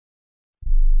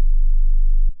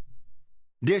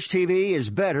Dish TV is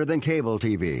better than cable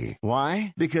TV.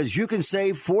 Why? Because you can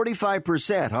save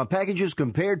 45% on packages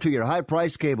compared to your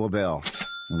high-priced cable bill.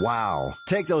 Wow.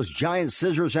 Take those giant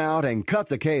scissors out and cut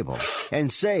the cable and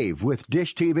save with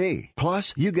Dish TV.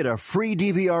 Plus, you get a free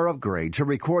DVR upgrade to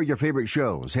record your favorite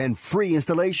shows and free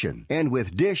installation. And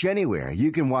with Dish Anywhere,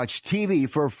 you can watch TV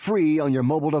for free on your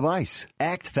mobile device.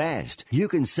 Act fast. You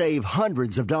can save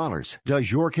hundreds of dollars. Does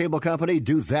your cable company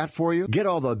do that for you? Get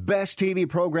all the best TV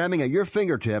programming at your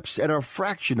fingertips at a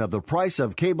fraction of the price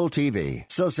of cable TV.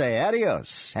 So say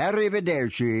adios,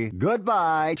 arrivederci,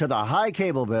 goodbye to the high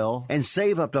cable bill and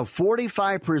save up to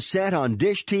 45% on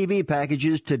Dish TV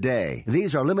packages today.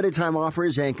 These are limited time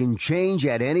offers and can change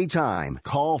at any time.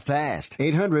 Call fast.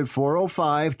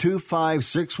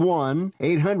 800-405-2561.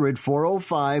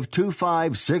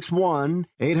 800-405-2561.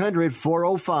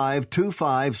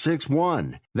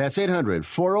 800-405-2561. That's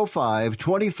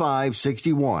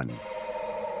 800-405-2561.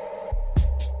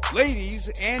 Ladies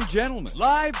and gentlemen,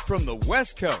 live from the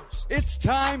West Coast, it's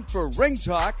time for Ring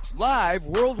Talk Live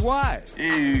Worldwide.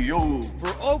 Hey, yo.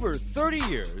 For over 30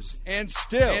 years and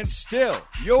still,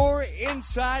 your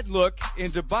inside look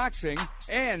into boxing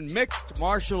and mixed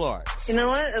martial arts. You know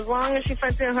what? As long as she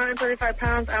fights at 135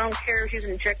 pounds, I don't care if she's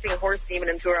injecting a horse demon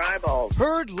into her eyeballs.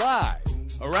 Heard live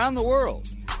around the world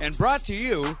and brought to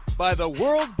you by the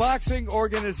World Boxing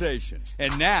Organization.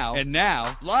 And now,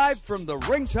 live from the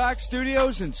Ring Talk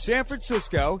Studios in San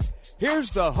Francisco,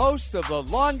 here's the host of the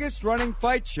longest-running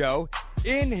fight show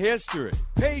in history,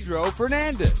 Pedro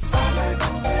Fernandez.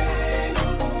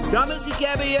 Damas y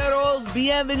caballeros,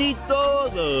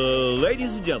 bienvenidos,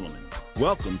 ladies and gentlemen.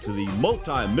 Welcome to the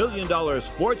multi-million-dollar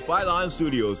Sports Byline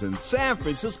Studios in San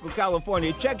Francisco,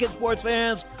 California. Check it, sports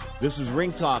fans. This is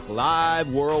Ring Talk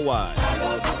Live Worldwide.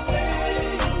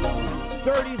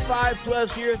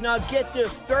 35-plus years. Now, get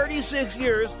this, 36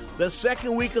 years, the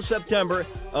second week of September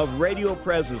of radio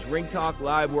presence. Ring Talk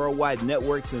Live Worldwide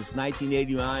Network since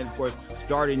 1989, of course,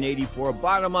 started in 84.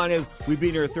 Bottom line is, we've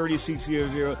been here 36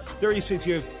 years. 36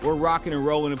 years, we're rocking and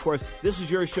rolling. Of course, this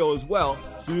is your show as well,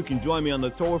 so you can join me on the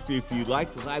tour if you'd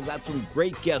like, because I've got some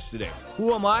great guests today.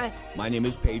 Who am I? My name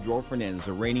is Pedro Fernandez,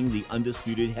 reigning the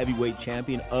undisputed heavyweight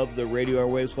champion of the radio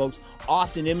airwaves, folks.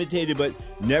 Often imitated, but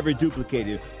never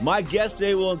duplicated. My guest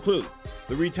today will include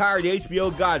the retired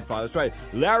HBO Godfather. That's right,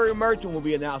 Larry Merchant will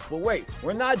be announced. But wait,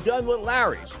 we're not done with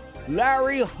Larry's.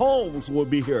 Larry Holmes will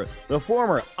be here, the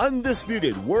former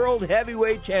undisputed world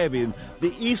heavyweight champion,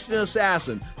 the Easton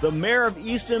Assassin, the mayor of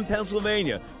Easton,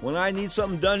 Pennsylvania. When I need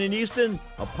something done in Easton,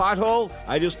 a pothole,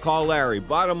 I just call Larry.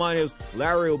 Bottom line is,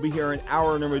 Larry will be here in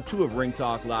hour number 2 of Ring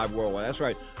Talk Live Worldwide. That's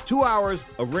right, 2 hours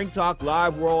of Ring Talk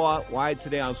Live Worldwide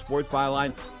today on Sports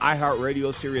Byline,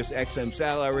 iHeartRadio, Sirius XM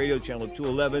Satellite Radio, Channel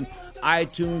 211,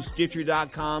 iTunes,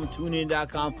 Stitcher.com,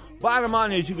 TuneIn.com. Bottom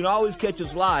line is, you can always catch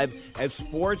us live at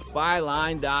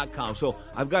SportsByline.com. So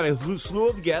I've got a slew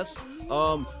of guests.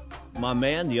 My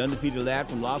man, the undefeated lad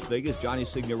from Las Vegas, Johnny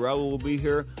Signorello, will be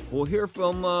here. We'll hear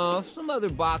from some other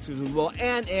boxers as well.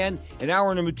 And in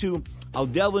hour number 2, I'll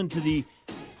delve into the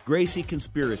Gracie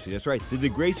conspiracy. That's right. Did the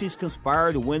Gracies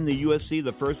conspire to win the UFC,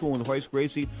 the first one with Royce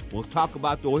Gracie? We'll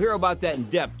hear about that in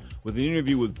depth with an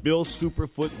interview with Bill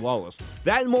Superfoot Wallace.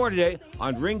 That and more today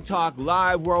on Ring Talk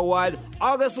Live Worldwide,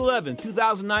 August 11,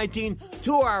 2019,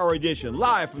 2-hour edition,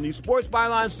 live from the Sports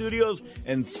Byline Studios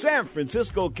in San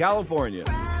Francisco, California.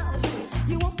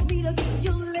 You want me to be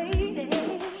your lady.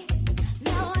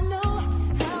 Now I know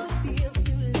how it feels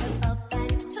to live a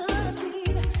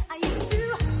fantasy. I used to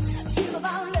dream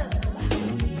about love.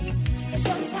 It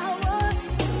shows how it was,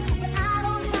 but I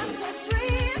don't have to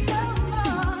dream no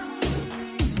more.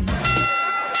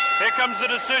 Here comes the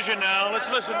decision now. Let's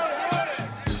listen.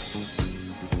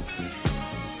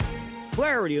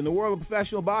 Clarity in the world of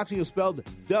professional boxing is spelled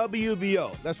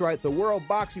WBO. That's right, the World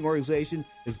Boxing Organization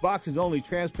is boxing's only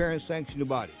transparent sanctioned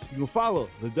body. You can follow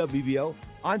the WBO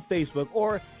on Facebook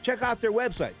or check out their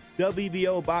website,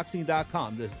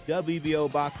 WBOboxing.com. That's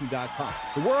WBOboxing.com.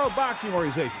 The World Boxing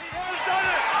Organization. Has done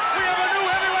it. We have a new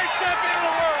heavyweight champion of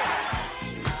the world.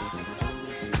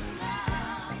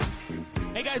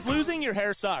 Hey guys, losing your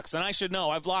hair sucks, and I should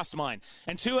know. I've lost mine.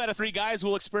 And 2 out of 3 guys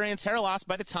will experience hair loss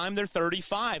by the time they're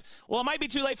 35. Well, it might be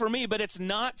too late for me, but it's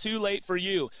not too late for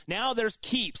you. Now there's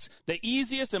Keeps, the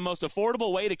easiest and most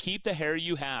affordable way to keep the hair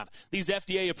you have. These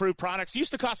FDA-approved products used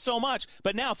to cost so much,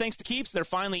 but now, thanks to Keeps, they're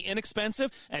finally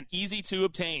inexpensive and easy to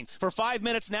obtain. For 5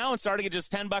 minutes now and starting at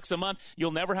just $10 a month,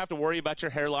 you'll never have to worry about your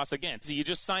hair loss again. So you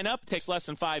just sign up, it takes less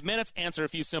than 5 minutes, answer a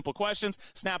few simple questions,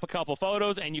 snap a couple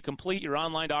photos, and you complete your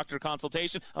online doctor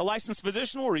consultation A licensed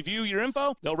physician will review your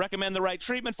info. They'll recommend the right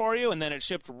treatment for you, and then it's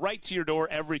shipped right to your door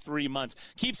every 3 months.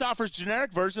 Keeps offers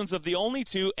generic versions of the only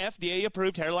 2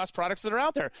 FDA-approved hair loss products that are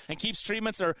out there, and Keeps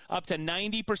treatments are up to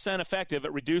 90% effective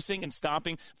at reducing and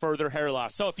stopping further hair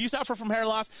loss. So if you suffer from hair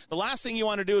loss, the last thing you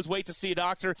want to do is wait to see a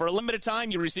doctor. For a limited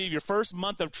time, you receive your first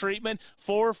month of treatment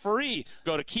for free.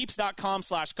 Go to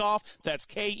keeps.com/golf. That's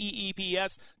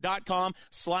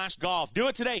KEEPS.com/golf. Do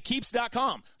it today.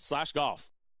 Keeps.com/golf.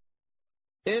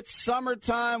 It's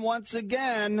summertime once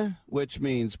again, which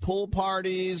means pool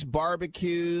parties,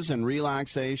 barbecues, and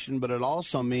relaxation, but it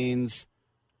also means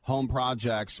home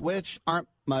projects, which aren't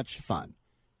much fun.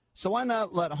 So why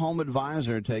not let Home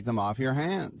Advisor take them off your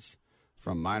hands?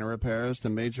 From minor repairs to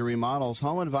major remodels,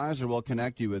 Home Advisor will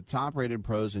connect you with top-rated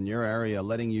pros in your area,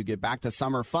 letting you get back to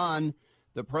summer fun.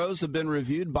 The pros have been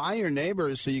reviewed by your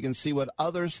neighbors so you can see what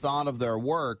others thought of their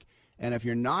work. And if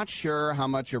you're not sure how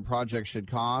much your project should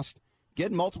cost,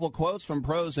 get multiple quotes from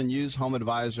pros and use Home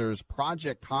Advisor's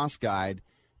Project Cost Guide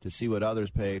to see what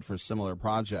others paid for similar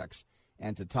projects.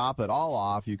 And to top it all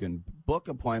off, you can book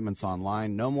appointments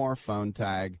online, no more phone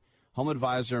tag. Home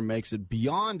Advisor makes it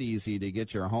beyond easy to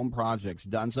get your home projects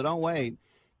done, so don't wait.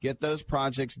 Get those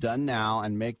projects done now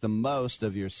and make the most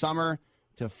of your summer.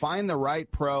 To find the right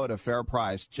pro at a fair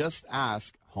price, just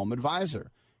ask Home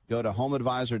Advisor. Go to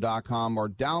homeadvisor.com or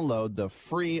download the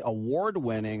free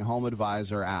award-winning Home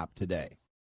Advisor app today.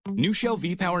 New Shell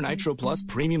V-Power Nitro Plus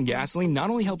Premium Gasoline not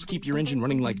only helps keep your engine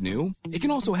running like new, it can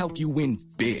also help you win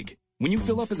big. When you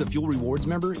fill up as a Fuel Rewards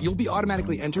member, you'll be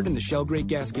automatically entered in the Shell Great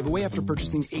Gas giveaway after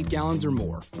purchasing 8 gallons or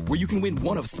more, where you can win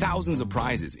one of thousands of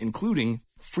prizes, including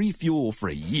free fuel for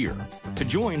a year. To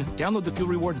join, download the Fuel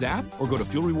Rewards app or go to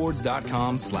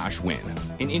fuelrewards.com/win.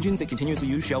 In engines that continuously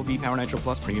use Shell V-Power Nitro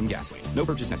Plus Premium Gasoline. No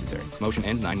purchase necessary. Motion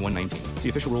ends 9/1/19. See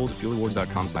official rules at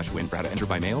fuelrewards.com/win for how to enter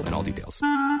by mail and all details.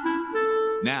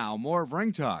 Now, more of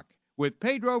Ring Talk with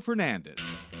Pedro Fernandez.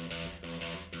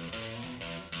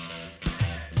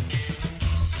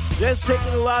 Let's take it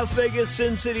to Las Vegas,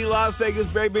 Sin City, Las Vegas,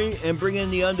 baby, and bring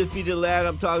in the undefeated lad.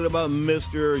 I'm talking about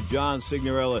Mr. John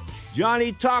Signorella.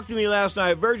 Johnny, talk to me last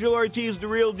night. Virgil Ortiz, the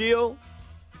real deal?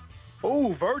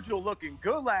 Oh, Virgil looking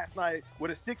good last night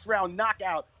with a 6-round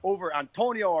knockout over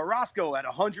Antonio Orozco at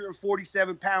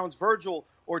 147 pounds. Virgil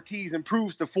Ortiz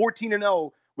improves to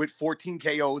 14-0 with 14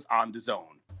 KOs on the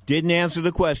zone. Didn't answer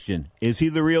the question. Is he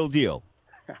the real deal?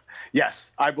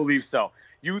 Yes, I believe so.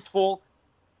 Youthful,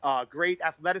 great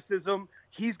athleticism.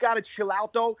 He's got to chill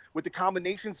out, though, with the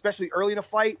combination, especially early in the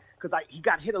fight, because he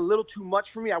got hit a little too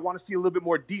much for me. I want to see a little bit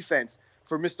more defense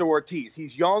for Mr. Ortiz.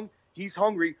 He's young. He's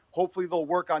hungry. Hopefully they'll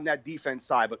work on that defense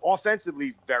side. But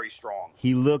offensively, very strong.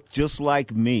 He looked just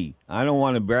like me. I don't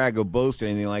want to brag or boast or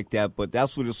anything like that, but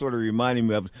that's what it sort of reminded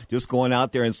me of, just going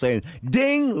out there and saying,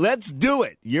 ding, let's do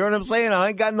it. You know what I'm saying? I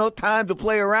ain't got no time to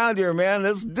play around here, man.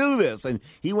 Let's do this. And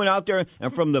he went out there,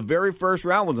 and from the very first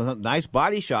round with a nice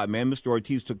body shot, man, Mr.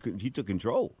 Ortiz took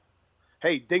control.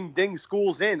 Hey, ding, ding,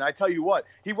 school's in. I tell you what,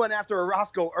 he went after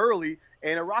Orozco early,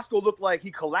 and Orozco looked like he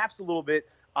collapsed a little bit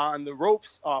on the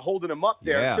ropes, holding him up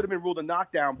there. Yeah. It should have been ruled a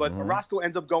knockdown, but Orozco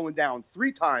ends up going down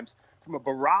 3 times from a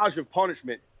barrage of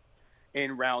punishment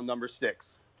in round number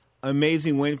 6.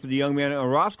 Amazing win for the young man.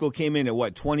 Orozco came in at,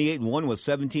 28-1 with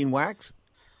 17 whacks?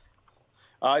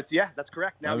 Yeah, that's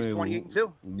correct. Now he's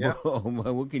 28-2. Yeah.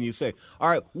 What can you say? All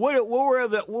right, what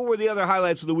were the other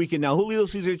highlights of the weekend? Now, Julio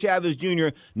Cesar Chavez Jr.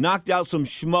 knocked out some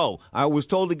schmo. I was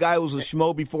told the guy was a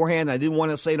schmo beforehand. I didn't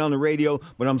want to say it on the radio,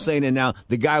 but I'm saying it now.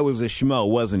 The guy was a schmo,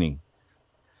 wasn't he?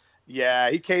 Yeah,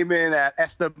 he came in at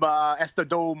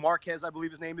Estado Marquez, I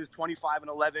believe his name is,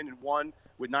 25-11 and 1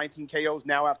 with 19 KOs.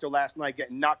 Now after last night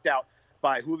getting knocked out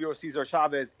by Julio Cesar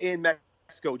Chavez in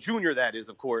Mexico, Jr., that is,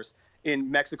 of course,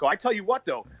 in Mexico. I tell you what,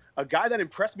 though, a guy that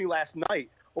impressed me last night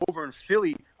over in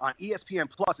Philly on ESPN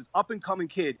Plus is up-and-coming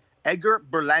kid Edgar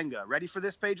Berlanga. Ready for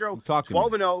this, Pedro?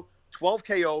 12-0, 12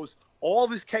 KOs, all of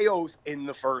his KOs in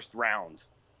the first round.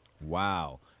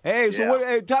 Wow. Hey,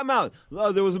 so time out.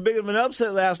 There was a bit of an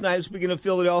upset last night, speaking of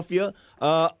Philadelphia.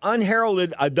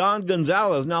 Unheralded Adon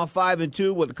Gonzalez, now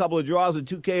 5-2 with a couple of draws and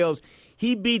 2 KOs.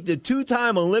 He beat the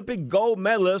 2-time Olympic gold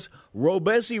medalist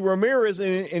Robesi Ramirez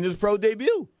in his pro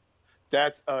debut.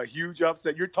 That's a huge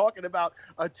upset. You're talking about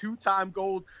a 2-time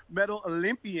gold medal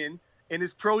Olympian in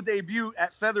his pro debut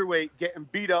at featherweight getting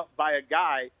beat up by a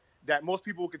guy that most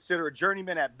people would consider a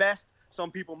journeyman at best.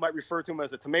 Some people might refer to him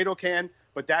as a tomato can,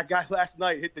 but that guy last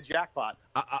night hit the jackpot.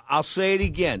 I'll say it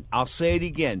again.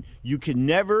 You can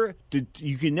never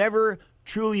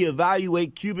truly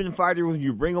evaluate Cuban fighters when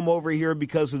you bring them over here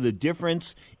because of the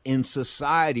difference in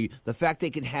society, the fact they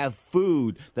can have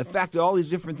food, the fact that all these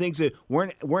different things that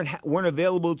weren't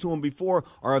available to them before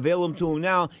are available to them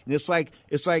now, and it's like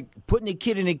putting a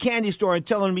kid in a candy store and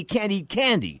telling him he can't eat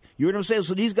candy. You know what I'm saying?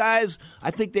 So these guys, I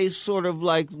think they sort of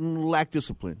like lack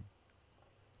discipline.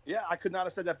 Yeah, I could not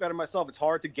have said that better myself. It's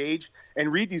hard to gauge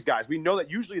and read these guys. We know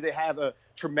that usually they have a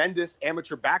tremendous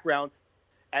amateur background.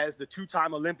 As the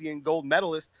two-time Olympian gold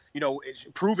medalist, it's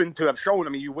proven to have shown. I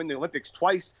mean, you win the Olympics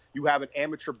twice. You have an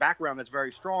amateur background that's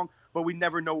very strong, but we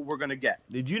never know what we're going to get.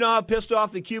 Did you know how pissed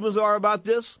off the Cubans are about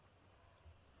this?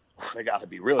 They got to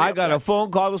be really I got a phone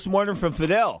call this morning from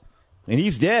Fidel, and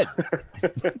he's dead.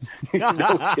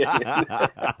 No kidding.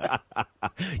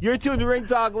 You're tuned to Ring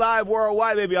Talk Live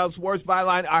worldwide, baby, on Sports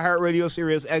Byline, iHeartRadio,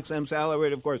 Sirius XM Satellite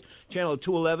Radio, of course, Channel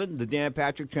 211, the Dan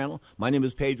Patrick Channel. My name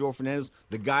is Pedro Fernandez.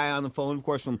 The guy on the phone, of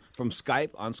course, from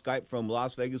Skype, on Skype from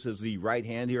Las Vegas, is the right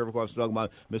hand here, of course, talking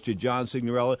about Mr. John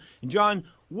Signorella. And, John,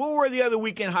 what were the other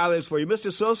weekend highlights for you?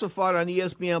 Mr. Sosa fought on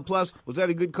ESPN+. Was that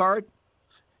a good card?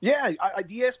 Yeah,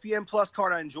 the ESPN Plus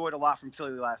card I enjoyed a lot from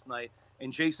Philly last night.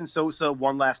 And Jason Sosa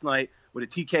won last night with a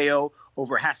TKO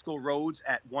over Haskell Rhodes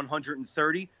at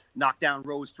 130. Knocked down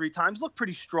Rhodes 3 times. Looked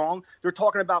pretty strong. They're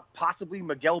talking about possibly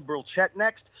Miguel Burchett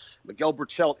next. Miguel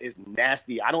Burchett is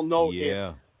nasty. I don't know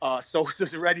if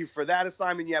Sosa's ready for that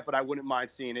assignment yet, but I wouldn't mind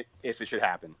seeing it if it should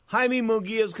happen. Jaime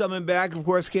Munguia's coming back. Of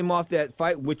course, came off that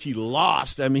fight, which he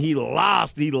lost. I mean, he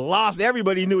lost.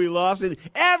 Everybody knew he lost. And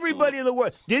everybody in the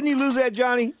world. Didn't he lose that,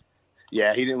 Johnny?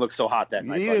 Yeah, he didn't look so hot that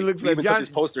night. He didn't look so even took his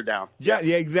poster down. Yeah,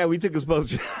 exactly. We took his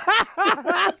poster.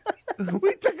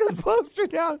 We took his poster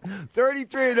down.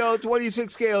 33-0,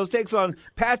 26 KOs. Takes on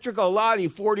Patrick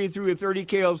Alati, 43 30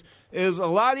 KOs. Is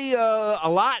Alati a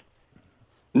lot?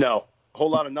 No, a whole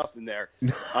lot of nothing there.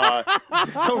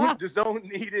 The zone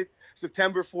needed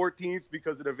September 14th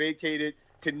because of the vacated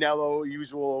Canelo,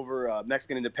 usual over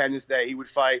Mexican Independence Day. He would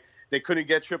fight. They couldn't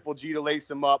get Triple G to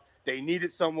lace him up. They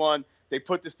needed someone. They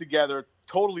put this together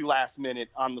totally last minute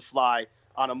on the fly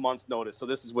on a month's notice. So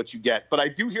this is what you get. But I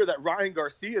do hear that Ryan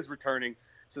Garcia is returning,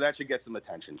 so that should get some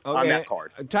attention on that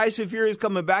card. Tyson Fury is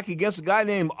coming back against a guy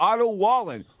named Otto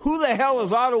Wallen. Who the hell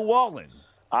is Otto Wallen?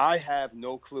 I have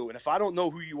no clue. And if I don't know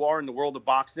who you are in the world of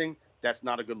boxing, that's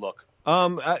not a good look.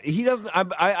 He doesn't.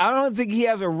 I don't think he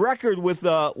has a record with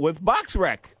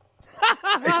BoxRec.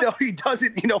 No, he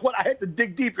doesn't. You know what? I had to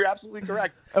dig deep. You're absolutely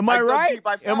correct. Am I right?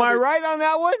 Am I right on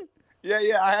that one?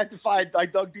 Yeah, I had to find. I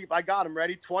dug deep. I got him.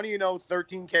 Ready? 20-0,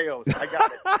 13 KOs. I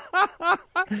got it.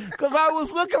 Because I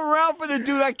was looking around for the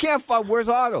dude. I can't find. Where's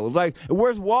Otto? Like,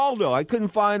 where's Waldo? I couldn't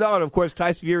find Otto. Of course,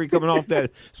 Tyson Fury coming off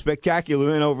that spectacular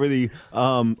win over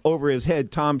over his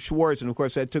head, Tom Schwartz, and of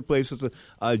course that took place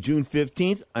June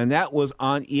 15th, and that was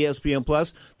on ESPN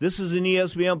Plus. This is an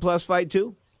ESPN Plus fight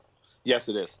too. Yes,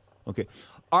 it is. Okay.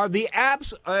 Are the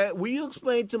apps, will you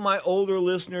explain to our older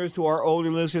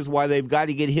listeners, why they've got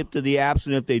to get hip to the apps,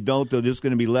 and if they don't, they're just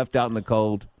going to be left out in the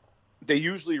cold? They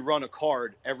usually run a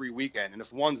card every weekend, and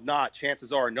if one's not,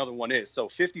 chances are another one is. So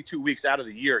 52 weeks out of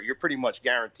the year, you're pretty much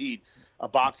guaranteed a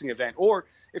boxing event. Or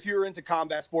if you're into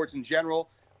combat sports in general,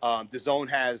 DAZN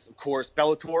has, of course,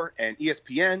 Bellator, and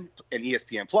ESPN and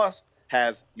ESPN Plus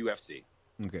have UFC.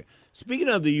 Okay. Speaking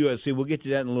of the UFC, we'll get to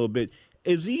that in a little bit.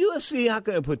 Is the UFC, how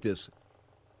can I put this?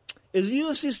 Is the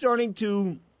UFC starting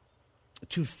to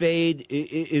fade?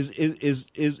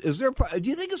 Is there? Do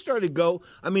you think it's starting to go?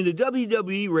 I mean, the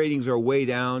WWE ratings are way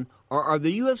down. Are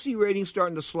the UFC ratings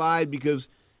starting to slide? Because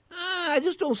I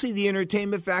just don't see the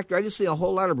entertainment factor. I just see a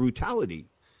whole lot of brutality.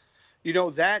 You know,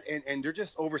 that and they're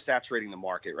just oversaturating the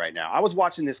market right now. I was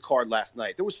watching this card last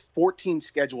night. There was 14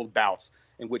 scheduled bouts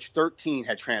in which 13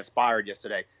 had transpired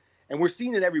yesterday. And we're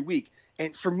seeing it every week.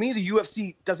 And for me, the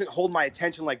UFC doesn't hold my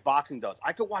attention like boxing does.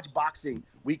 I could watch boxing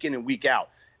week in and week out.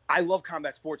 I love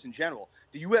combat sports in general.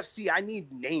 The UFC, I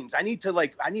need names. I need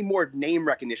more name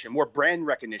recognition, more brand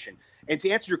recognition. And to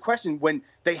answer your question, when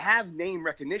they have name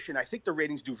recognition, I think the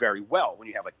ratings do very well when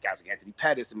you have like guys like Anthony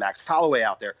Pettis and Max Holloway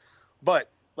out there.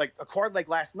 But like a card like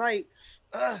last night,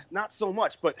 not so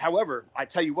much. But however, I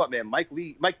tell you what, man,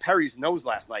 Mike Perry's nose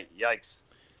last night, yikes.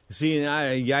 See,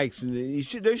 yikes.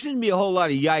 There shouldn't be a whole lot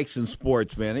of yikes in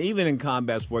sports, man, even in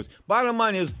combat sports. Bottom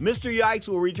line is, Mr. Yikes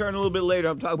will return a little bit later.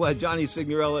 I'm talking about Johnny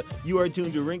Signorella. You are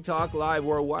tuned to Ring Talk Live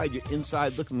worldwide. You're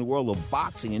inside looking at the world of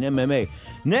boxing and MMA.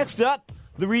 Next up,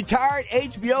 the retired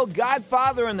HBO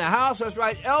Godfather in the house. That's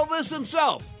right, Elvis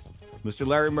himself, Mr.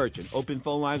 Larry Merchant. Open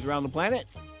phone lines around the planet,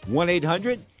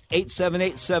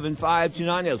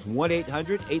 1-800-878-7529. That's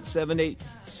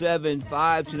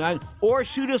 1-800-878-7529. Or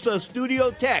shoot us a studio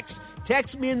text.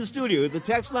 Text me in the studio. The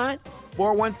text line,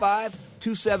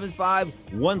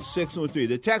 415-275-1613.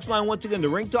 The text line, once again, the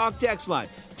Ring Talk text line.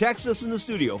 Text us in the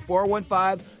studio,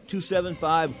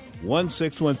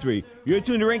 415-275-1613. You're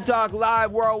tuned to Ring Talk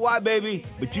live worldwide, baby,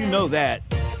 but you know that.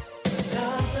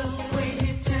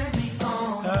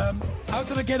 How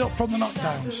did I get up from the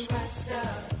knockdowns?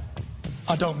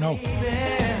 I don't know.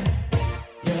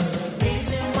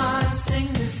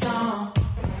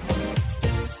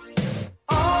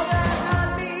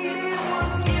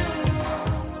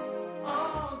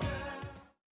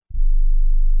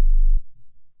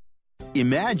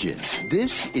 Imagine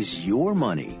this is your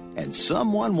money and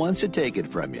someone wants to take it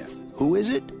from you. Who is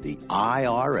it? The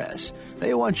IRS.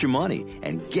 They want your money,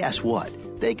 and guess what?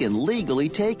 They can legally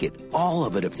take it, all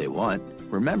of it if they want.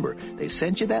 Remember, they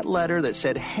sent you that letter that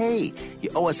said, hey,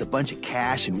 you owe us a bunch of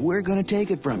cash and we're going to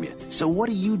take it from you. So what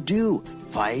do?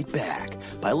 Fight back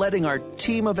by letting our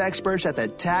team of experts at the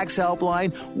Tax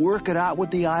Helpline work it out with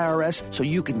the IRS so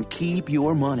you can keep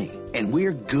your money. And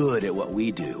we're good at what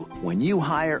we do. When you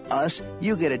hire us,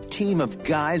 you get a team of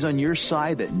guys on your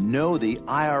side that know the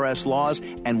IRS laws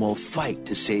and will fight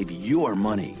to save your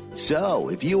money. So,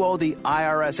 if you owe the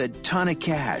IRS a ton of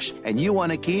cash and you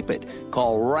want to keep it,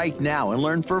 call right now and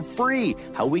learn for free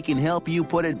how we can help you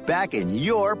put it back in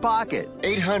your pocket.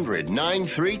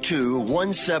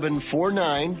 800-932-1749.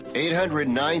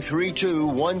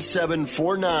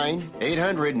 800-932-1749.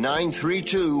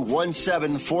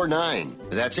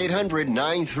 800-932-1749. That's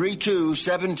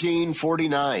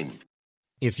 800-932-1749.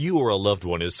 If you or a loved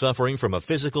one is suffering from a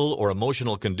physical or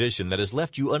emotional condition that has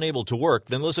left you unable to work,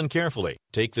 then listen carefully.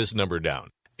 Take this number down,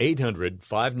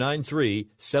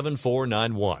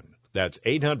 800-593-7491. That's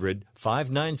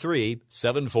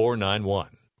 800-593-7491.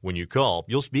 When you call,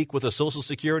 you'll speak with a Social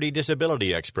Security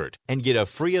disability expert and get a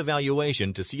free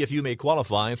evaluation to see if you may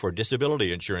qualify for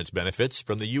disability insurance benefits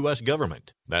from the U.S.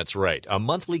 government. That's right, a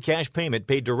monthly cash payment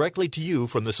paid directly to you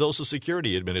from the Social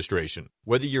Security Administration.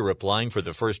 Whether you're applying for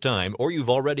the first time or you've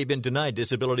already been denied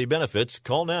disability benefits,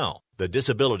 call now. The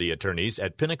disability attorneys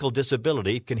at Pinnacle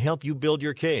Disability can help you build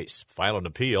your case, file an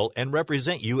appeal, and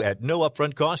represent you at no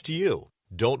upfront cost to you.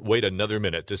 Don't wait another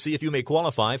minute to see if you may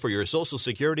qualify for your Social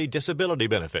Security disability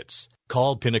benefits.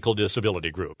 Call Pinnacle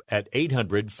Disability Group at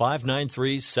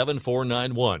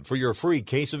 800-593-7491 for your free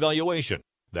case evaluation.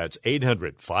 That's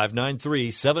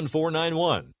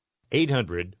 800-593-7491.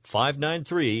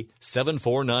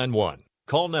 800-593-7491.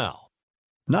 Call now.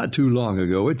 Not too long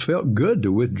ago, it felt good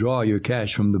to withdraw your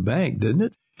cash from the bank, didn't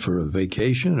it? For a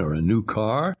vacation or a new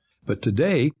car. But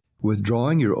today,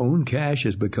 withdrawing your own cash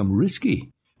has become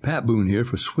risky. Pat Boone here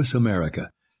for Swiss America.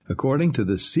 According to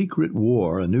The Secret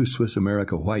War, a new Swiss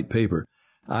America white paper,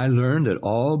 I learned that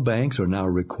all banks are now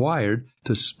required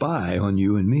to spy on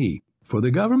you and me for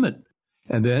the government,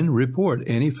 and then report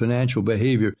any financial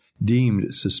behavior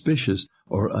deemed suspicious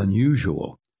or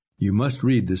unusual. You must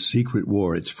read The Secret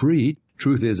War. It's free.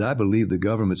 Truth is, I believe the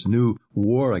government's new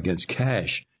war against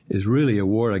cash is really a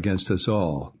war against us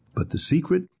all. But the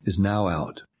secret is now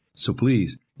out. So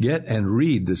please, get and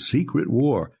read The Secret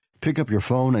War. Pick up your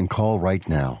phone and call right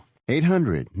now.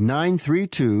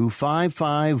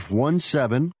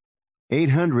 800-932-5517.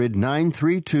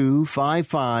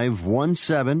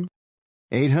 800-932-5517.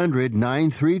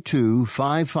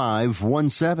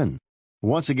 800-932-5517.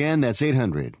 Once again, that's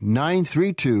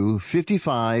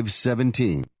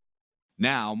 800-932-5517.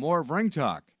 Now, more of Ring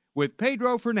Talk with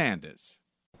Pedro Fernandez.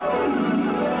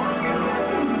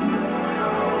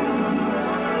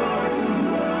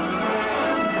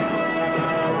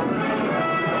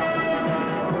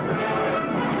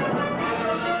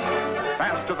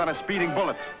 Faster than a speeding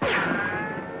bullet.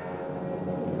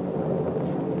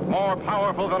 More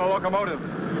powerful than a locomotive.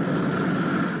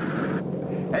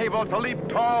 Able to leap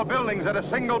tall buildings at a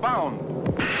single bound.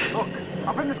 Look,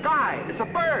 up in the sky. It's a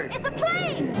bird. It's a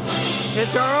plane.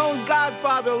 It's our own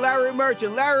godfather, Larry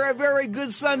Merchant. Larry, a very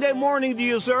good Sunday morning to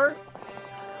you, sir.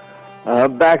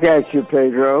 Back at you,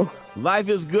 Pedro. Life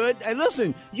is good. And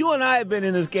listen, you and I have been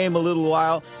in this game a little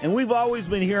while, and we've always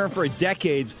been hearing for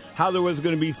decades how there was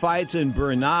going to be fights in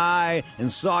Brunei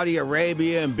and Saudi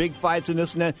Arabia and big fights and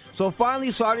this and that. So finally,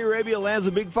 Saudi Arabia lands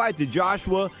a big fight, the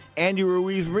Joshua-Andy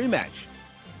Ruiz rematch.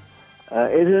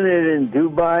 Isn't it in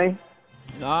Dubai?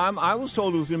 I was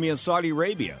told it was going to be in Saudi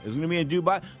Arabia. It's going to be in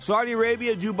Dubai. Saudi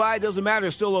Arabia, Dubai, doesn't matter.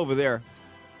 It's still over there.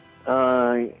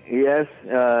 Yes,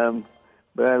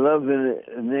 but I love the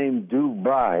name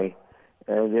Dubai.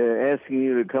 They're asking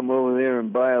you to come over there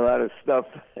and buy a lot of stuff.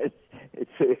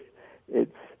 It's a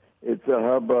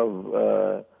hub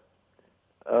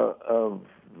of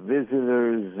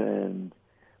visitors and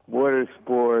water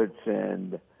sports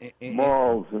and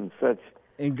malls and such.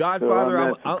 And Godfather, so I'm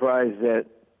not surprised that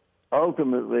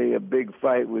ultimately a big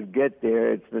fight would get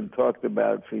there. It's been talked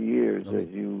about for years, as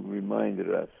you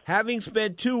reminded us. Having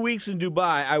spent 2 weeks in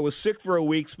Dubai, I was sick for a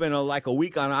week, spent like a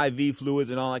week on IV fluids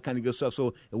and all that kind of good stuff,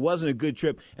 so it wasn't a good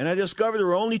trip. And I discovered there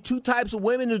were only two types of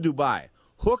women in Dubai: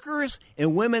 hookers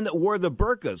and women that wore the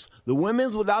burqas. The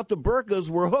women without the burqas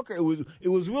were hookers. It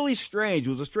was really strange.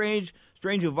 It was a strange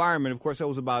environment. Of course, that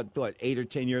was about 8 or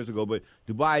 10 years ago. But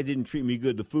Dubai didn't treat me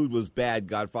good. The food was bad.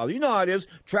 Godfather, you know how it is.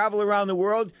 Travel around the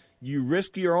world, you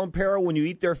risk your own peril when you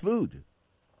eat their food.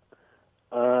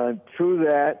 True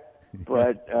that,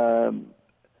 but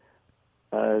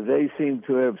they seem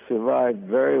to have survived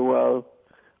very well.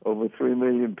 Over 3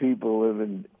 million people live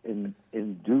in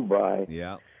Dubai.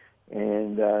 Yeah.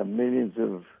 And millions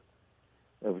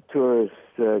of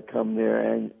tourists come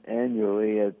there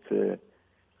annually.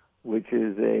 Which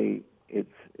is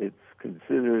it's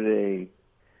considered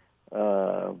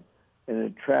an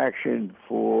attraction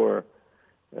for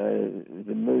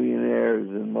the millionaires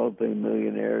and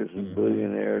multimillionaires and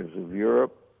billionaires of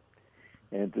Europe,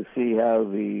 and to see how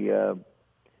the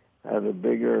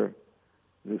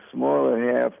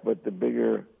smaller half, but the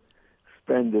bigger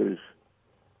spenders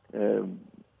do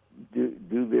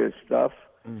their stuff.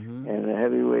 Mm-hmm. And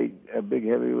a big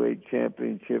heavyweight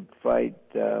championship fight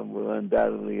will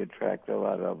undoubtedly attract a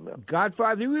lot of them.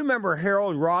 Godfather, do you remember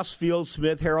Harold Smith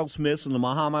in the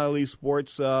Muhammad Ali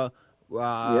Sports?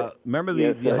 Remember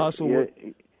the hustle?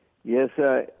 Yes,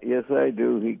 I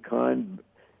do. He conned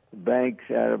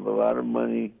banks out of a lot of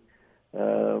money,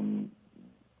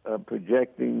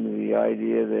 projecting the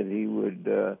idea that he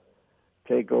would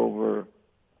take over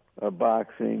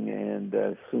boxing, and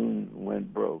soon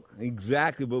went broke.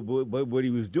 Exactly, but what he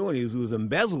was doing, he was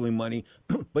embezzling money,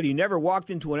 but he never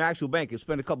walked into an actual bank. He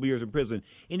spent a couple years in prison.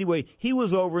 Anyway, he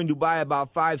was over in Dubai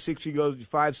about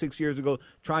 5-6 years ago,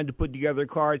 trying to put together a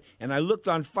card, and I looked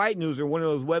on Fight News or one of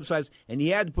those websites, and he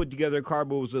had to put together a card,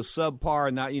 but it was a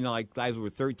subpar, not, like guys who were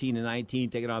 13 and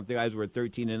 19, taking on the guys who were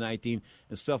 13 and 19,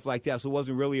 and stuff like that, so it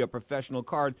wasn't really a professional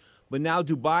card. But now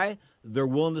Dubai, they're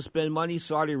willing to spend money.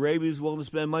 Saudi Arabia is willing to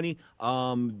spend money.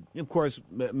 Of course,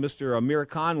 Mr. Amir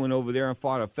Khan went over there and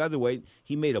fought a featherweight.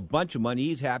 He made a bunch of money.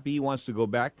 He's happy. He wants to go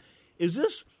back. Is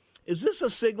this a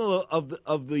signal of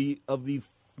the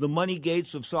money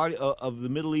gates of Saudi of the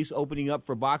Middle East opening up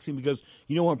for boxing? Because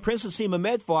when Prince Hassim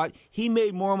Ahmed fought, he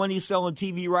made more money selling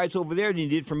TV rights over there than he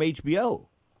did from HBO.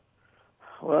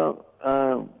 Well,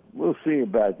 we'll see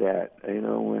about that.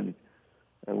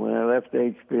 When I left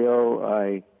HBO,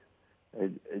 I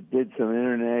did some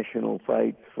international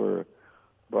fights for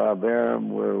Bob Arum,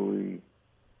 where we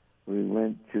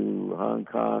went to Hong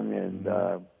Kong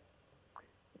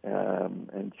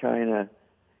and China,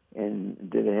 and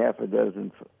did a half a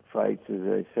dozen fights, as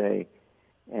I say.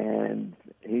 And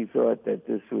he thought that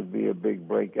this would be a big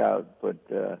breakout, but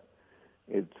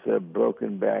it's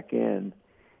broken back in.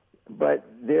 But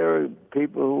there are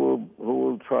people who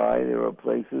will try. There are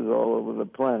places all over the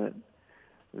planet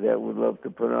that would love to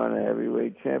put on a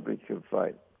heavyweight championship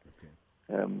fight.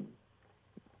 Okay.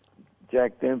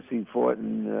 Jack Dempsey fought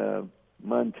in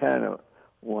Montana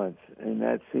once, and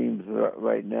that seems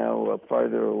right now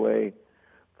farther away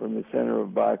from the center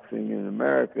of boxing in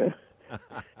America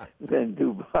than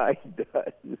Dubai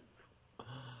does.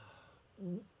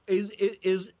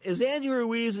 Is Andy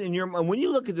Ruiz in your mind, when you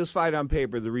look at this fight on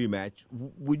paper, the rematch,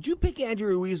 would you pick Andy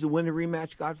Ruiz to win the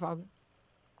rematch, Godfather?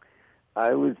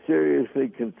 I would seriously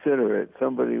consider it.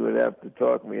 Somebody would have to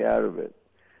talk me out of it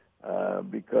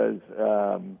because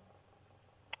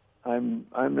I'm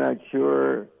not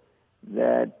sure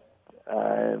that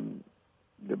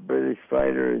the British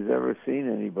fighter has ever seen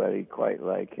anybody quite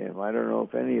like him. I don't know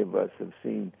if any of us have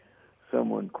seen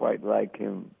someone quite like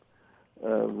him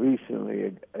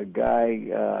recently, a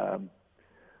guy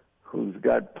who's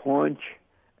got paunch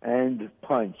and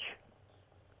punch.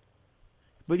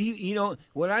 But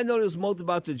what I noticed most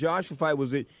about the Joshua fight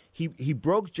was that he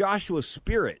broke Joshua's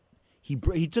spirit. He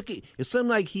took it. It seemed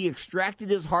like he extracted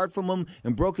his heart from him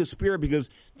and broke his spirit, because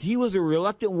he was a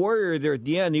reluctant warrior there at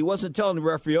the end. He wasn't telling the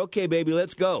referee, "Okay, baby,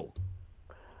 let's go."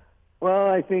 Well,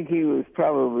 I think he was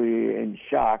probably in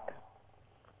shock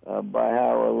by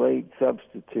how a late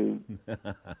substitute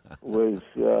was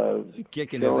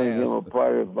kicking his showing ass. him a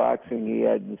part of boxing he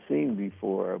hadn't seen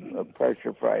before, a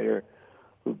pressure fighter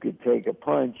who could take a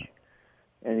punch,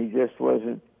 and he just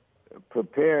wasn't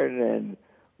prepared. And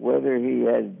whether he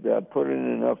had put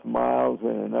in enough miles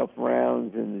and enough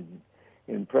rounds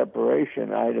in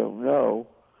preparation, I don't know.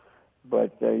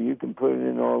 But you can put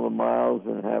in all the miles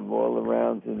and have all the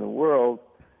rounds in the world,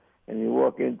 and you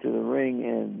walk into the ring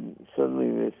and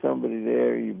suddenly there's somebody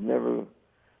there you've never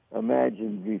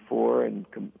imagined before and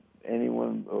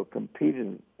anyone or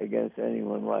competed against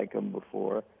anyone like him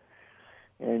before,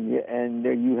 and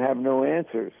you have no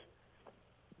answers.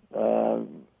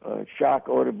 Shock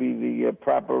ought to be the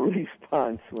proper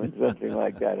response when something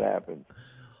like that happens.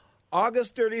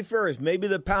 August 31st, maybe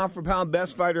the pound-for-pound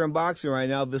best fighter in boxing right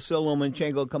now, Vasyl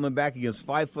Lomachenko, coming back against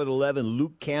 5'11"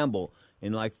 Luke Campbell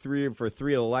in like three of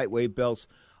the lightweight belts.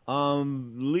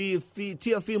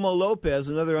 Teofimo Lopez,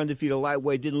 another undefeated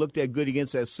lightweight, didn't look that good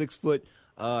against that 6-foot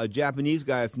Japanese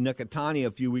guy, Nakatani,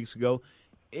 a few weeks ago.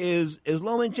 Is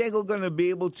Lomachenko going to be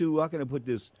able to, how can I put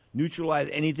this, neutralize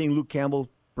anything Luke Campbell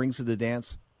brings to the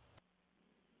dance?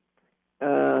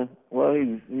 Well,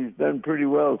 he's done pretty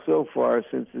well so far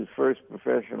since his first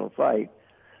professional fight,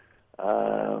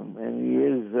 and he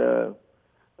is a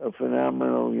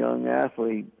phenomenal young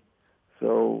athlete.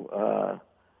 So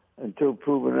until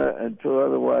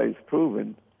otherwise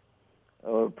proven,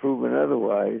 or proven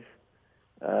otherwise,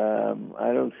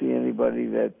 I don't see anybody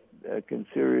that can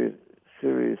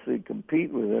seriously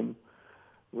compete with him,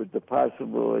 with the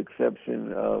possible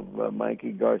exception of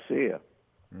Mikey Garcia.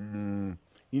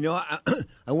 You know,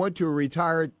 I went to a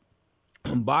retired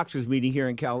boxers meeting here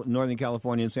in Northern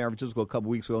California in San Francisco a couple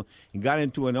weeks ago and got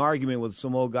into an argument with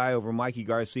some old guy over Mikey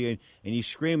Garcia, and he's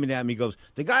screaming at me. He goes,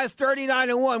 "The guy's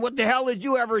 39-1. What the hell did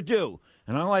you ever do?"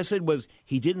 And all I said was,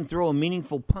 he didn't throw a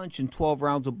meaningful punch in 12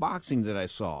 rounds of boxing that I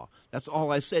saw. That's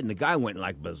all I said. And the guy went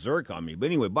like berserk on me. But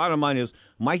anyway, bottom line is,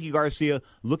 Mikey Garcia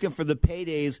looking for the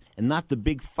paydays and not the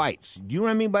big fights. Do you know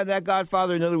what I mean by that,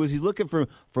 Godfather? In other words, he's looking for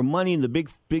money in the big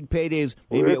paydays.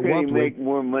 Maybe Where can he make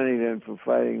more money than for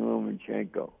fighting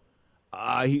Lomachenko?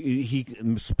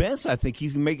 Spence. I think he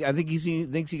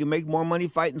thinks he can make more money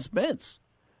fighting Spence.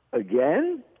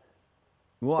 Again?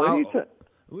 Well,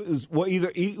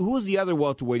 who was the other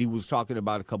welterweight he was talking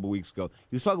about a couple weeks ago?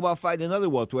 He was talking about fighting another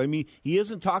welterweight. I mean, he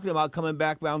isn't talking about coming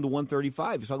back down to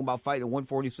 135. He's talking about fighting at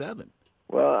 147.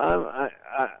 Well, I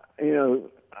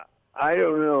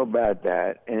don't know about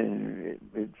that, and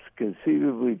it's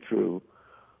conceivably true.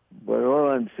 But all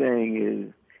I'm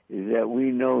saying is that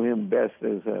we know him best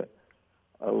as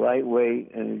a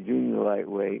lightweight and a junior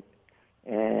lightweight,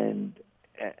 and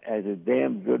as a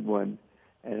damn good one.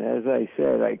 And as I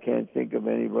said, I can't think of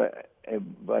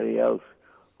anybody else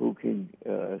who can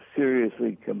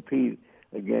seriously compete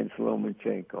against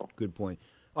Lomachenko. Good point.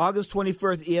 August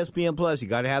 21st, ESPN Plus. You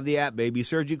got to have the app, baby.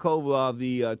 Sergey Kovalev,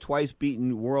 the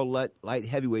twice-beaten world light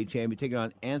heavyweight champion, taking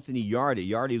on Anthony Yarde.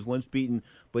 Yarde is once beaten,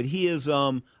 but he is,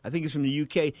 I think he's from the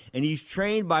UK, and he's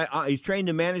trained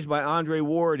and managed by Andre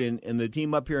Ward and the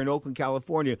team up here in Oakland,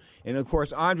 California. And of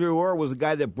course, Andre Ward was the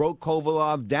guy that broke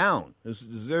Kovalev down.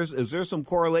 Is there some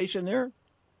correlation there?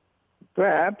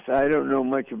 Perhaps. I don't know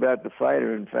much about the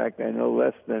fighter. In fact, I know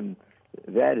less than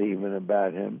that even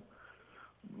about him.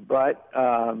 But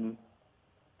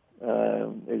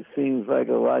it seems like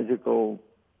a logical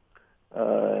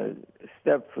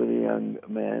step for the young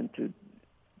man to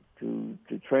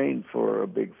train for a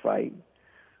big fight.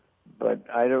 But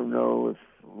I don't know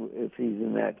if he's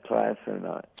in that class or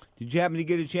not. Did you happen to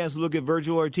get a chance to look at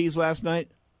Virgil Ortiz last night?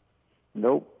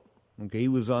 Nope. Okay, he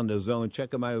was on the zone.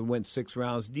 Check him out. He went 6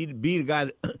 rounds. He beat a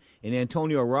guy in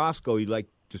Antonio Orozco. He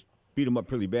just beat him up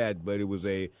pretty bad, but it was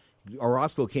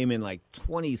Orozco came in like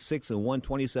 26-1,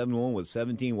 27-1 with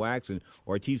 17 whacks, and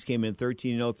Ortiz came in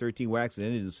 13-0, 13 whacks, and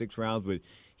ended in 6 rounds. But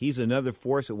he's another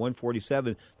force at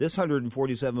 147. This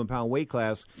 147-pound weight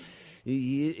class,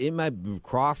 it might be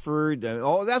Crawford.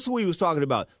 That's who he was talking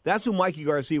about. That's who Mikey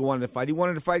Garcia wanted to fight. He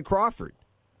wanted to fight Crawford.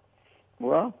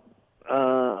 Well,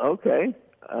 okay.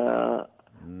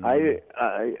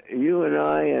 You and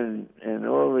I and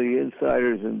all the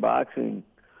insiders in boxing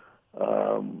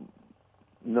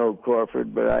know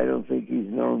Crawford, but I don't think he's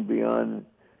known beyond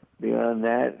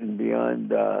that and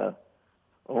beyond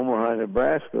Omaha,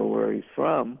 Nebraska, where he's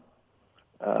from.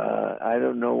 I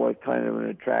don't know what kind of an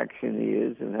attraction he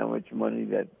is and how much money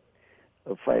that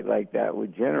a fight like that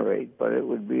would generate, but it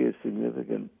would be a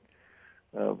significant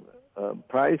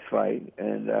prize fight,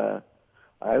 and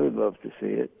I would love to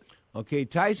see it. Okay,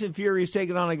 Tyson Fury's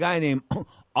taking on a guy named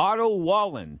Otto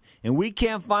Wallen, and we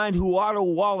can't find who Otto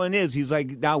Wallen is. He's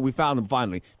like, now we found him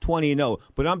finally, 20-0.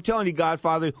 But I'm telling you,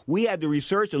 Godfather, we had to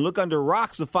research and look under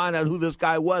rocks to find out who this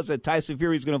guy was that Tyson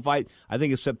Fury's going to fight. I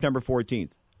think it's September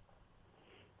 14th.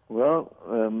 Well,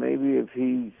 maybe if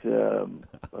he's the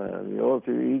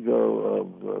alter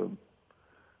ego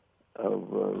of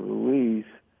Ruiz.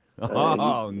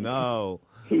 No.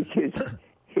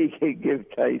 He could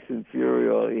give Tyson Fury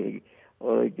all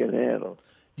he can handle.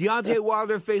 Deontay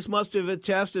Wilder faced Mustard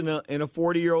Test in a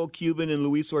 40-year-old Cuban in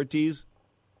Luis Ortiz.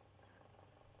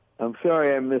 I'm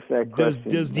sorry I missed that question.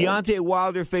 Does Deontay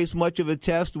Wilder face much of a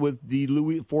test with the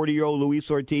 40-year-old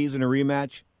Luis Ortiz in a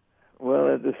rematch?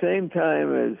 Well, at the same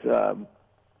time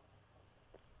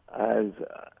as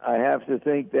I have to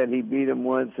think that he beat him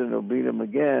once and he'll beat him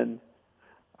again,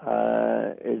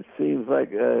 it seems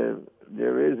like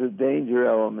there is a danger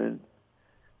element.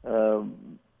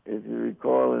 If you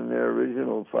recall, in their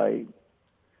original fight,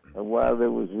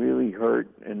 Wilder was really hurt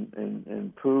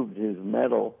and proved his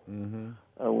mettle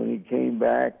when he came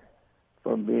back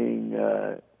from being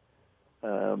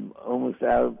almost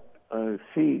out on his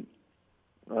feet.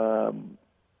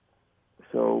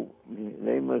 So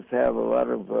they must have a lot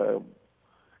of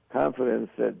confidence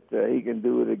that he can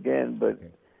do it again, but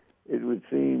it would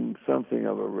seem something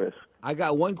of a risk. I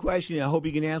got one question, and I hope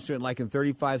you can answer it in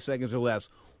 35 seconds or less.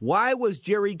 Why was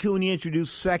Jerry Cooney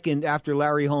introduced second after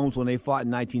Larry Holmes when they fought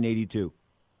in 1982?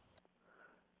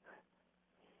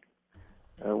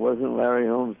 Wasn't Larry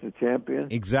Holmes the champion?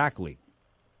 Exactly.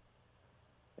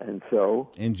 And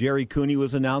so? And Jerry Cooney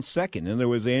was announced second. And there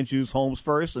was Andrews Holmes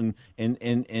first and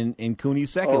Cooney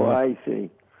second. Oh, I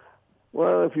see.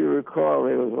 Well, if you recall,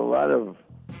 there was a lot of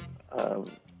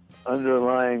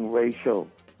underlying racial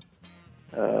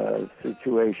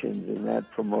situations in that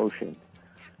promotion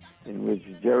in which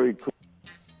Jerry Cooney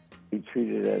be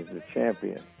treated as the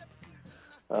champion.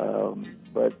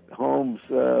 But Holmes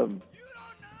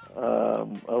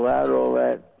allowed all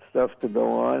that stuff to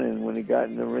go on, and when he got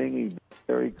in the ring, he beat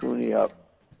Jerry Cooney up.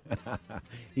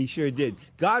 He sure did.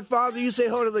 Godfather, you say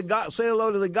hello to the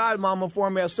Godmama for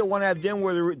me. I still want to have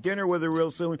dinner with her real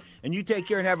soon. And you take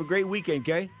care and have a great weekend,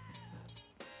 okay?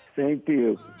 Same to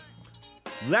you.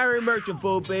 Larry Merchant,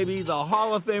 fool, baby, the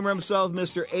Hall of Famer himself,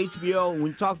 Mr. HBO. When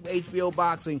we talk HBO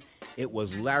boxing, it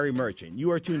was Larry Merchant. You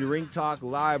are tuned to Ring Talk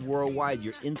Live Worldwide,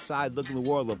 your inside look in the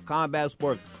world of combat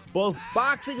sports, both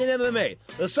boxing and MMA.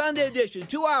 The Sunday edition,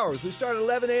 2 hours. We start at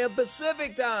 11 a.m.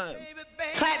 Pacific time.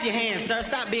 Clap your hands, sir.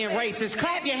 Stop being racist.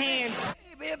 Clap your hands.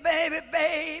 Baby,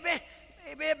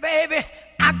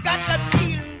 I got the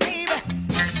feeling, baby.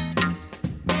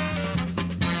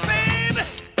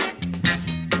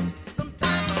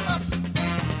 Sometimes I'm up,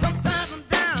 sometimes I'm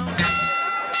down.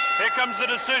 Here comes the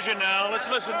decision now. Let's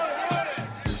listen.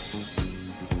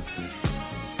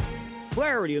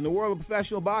 Clarity in the world of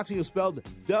professional boxing is spelled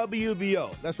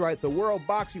WBO. That's right, the World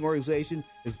Boxing Organization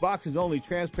is boxing's only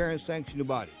transparent sanctioned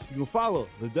body. You can follow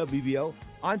the WBO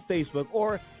on Facebook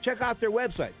or check out their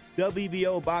website,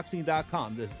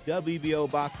 WBOboxing.com. That's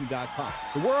WBOboxing.com.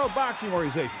 The World Boxing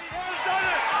Organization. Has done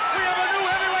it! We have a new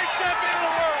heavyweight champion of the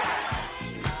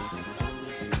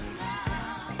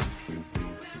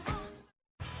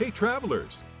world! Hey,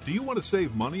 travelers, do you want to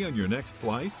save money on your next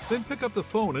flight? Then pick up the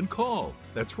phone and call.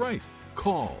 That's right,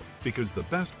 call, because the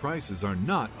best prices are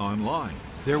not online.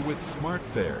 They're with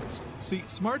SmartFares. See,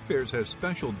 SmartFares has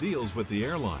special deals with the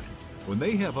airlines. When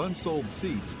they have unsold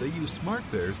seats, they use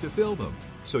SmartFares to fill them.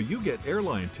 So you get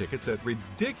airline tickets at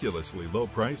ridiculously low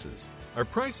prices. Our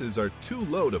prices are too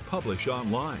low to publish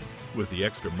online. With the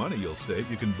extra money you'll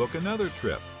save, you can book another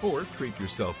trip or treat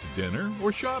yourself to dinner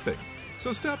or shopping.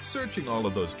 So stop searching all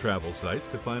of those travel sites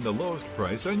to find the lowest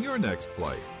price on your next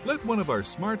flight. Let one of our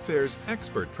SmartFares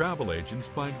expert travel agents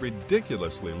find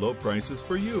ridiculously low prices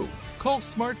for you. Call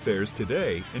SmartFares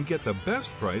today and get the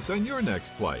best price on your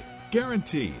next flight.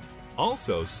 Guaranteed.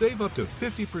 Also, save up to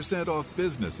 50% off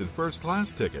business and first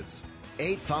class tickets.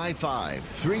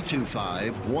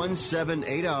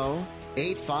 855-325-1780.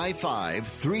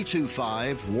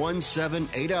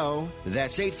 855-325-1780.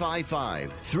 That's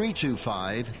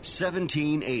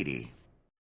 855-325-1780.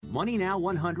 Money Now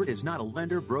 100 is not a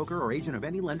lender, broker, or agent of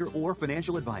any lender or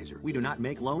financial advisor. We do not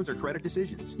make loans or credit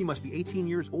decisions. You must be 18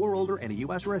 years or older and a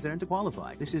U.S. resident to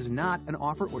qualify. This is not an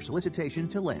offer or solicitation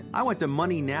to lend. I went to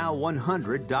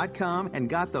MoneyNow100.com and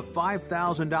got the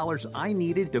 $5,000 I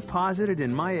needed deposited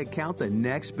in my account the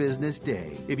next business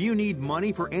day. If you need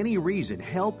money for any reason,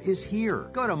 help is here.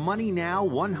 Go to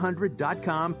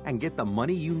MoneyNow100.com and get the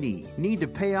money you need. Need to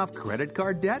pay off credit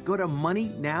card debt? Go to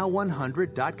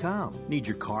MoneyNow100.com. Need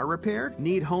your car repaired?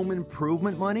 Need home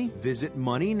improvement money? Visit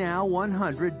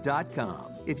MoneyNow100.com.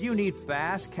 If you need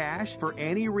fast cash for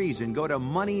any reason, go to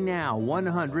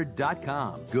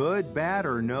MoneyNow100.com. Good, bad,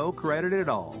 or no credit at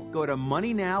all. Go to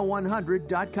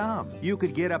MoneyNow100.com. You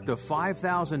could get up to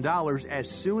 $5,000 as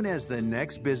soon as the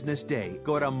next business day.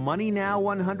 Go to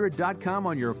MoneyNow100.com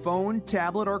on your phone,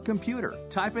 tablet, or computer.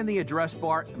 Type in the address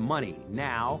bar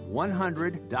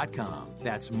MoneyNow100.com.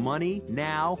 That's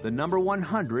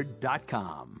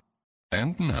MoneyNow100.com.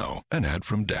 And now, an ad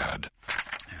from Dad. All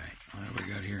right, what have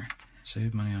we got here?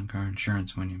 Save money on car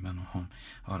insurance when you bundle home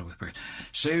auto with brakes.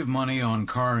 Save money on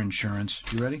car insurance.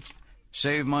 You ready?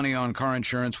 Save money on car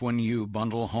insurance when you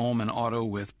bundle home and auto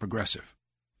with Progressive.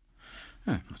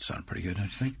 That sounded pretty good, don't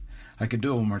you think? I could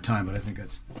do it one more time, but I think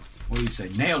that's... What do you say?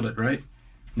 Nailed it, right?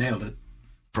 Nailed it.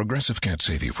 Progressive can't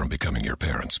save you from becoming your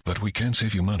parents, but we can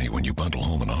save you money when you bundle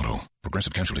home and auto.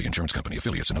 Progressive Casualty Insurance Company,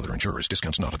 affiliates, and other insurers.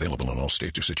 Discounts not available in all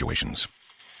states or situations.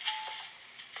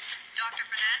 Dr.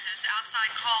 Fernandez,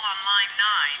 outside call on line 9.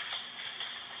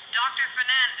 Dr.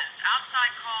 Fernandez,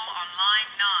 outside call on line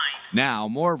 9. Now,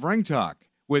 more of Ring Talk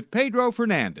with Pedro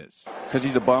Fernandez. Because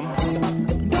he's a bum?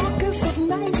 Darkest of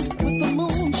night with the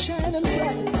moon shining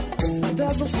bright.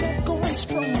 There's a set going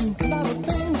strong, a lot of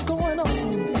things going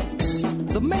on.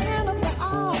 The man of the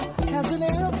hour has an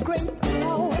air of great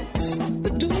power. The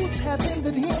dudes have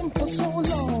envied him for so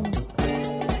long.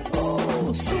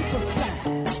 Oh,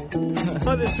 Superfly.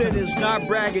 Mother said it's not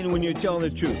bragging when you're telling the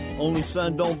truth. Only,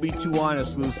 son, don't be too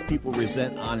honest, Luz. People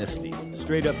resent honesty.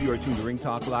 Straight up, you are tuned to Ring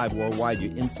Talk Live Worldwide,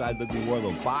 your inside looking world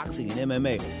of boxing and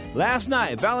MMA. Last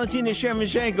night, Valentina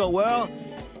Shevchenko, well,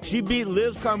 she beat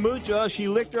Liz Carmouche. She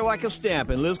licked her like a stamp,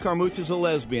 and Liz Carmouche's a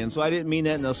lesbian, so I didn't mean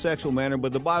that in a sexual manner,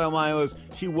 but the bottom line was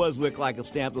she was licked like a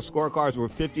stamp. The scorecards were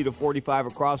 50-45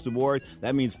 across the board.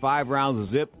 That means 5 rounds of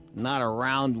zip. Not a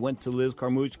round went to Liz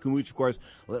Carmouche. Carmouche, of course,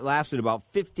 lasted about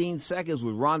 15 seconds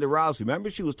with Ronda Rousey. Remember,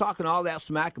 she was talking all that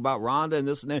smack about Ronda and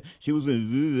this and that. She was going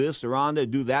to do this to Ronda,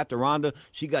 do that to Ronda.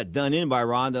 She got done in by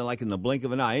Ronda like in the blink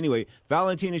of an eye. Anyway,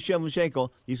 Valentina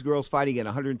Shevchenko, these girls fighting at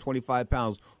 125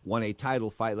 pounds, won a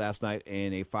title fight last night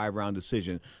in a 5-round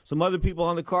decision. Some other people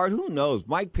on the card, who knows?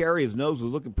 Mike Perry, his nose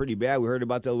was looking pretty bad. We heard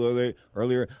about that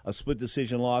earlier, a split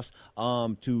decision loss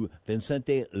to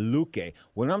Vicente Luque.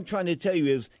 What I'm trying to tell you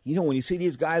is, you know, when you see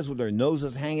these guys with their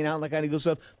noses hanging out and that kind of good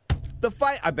stuff, the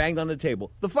fight, I banged on the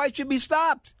table. The fight should be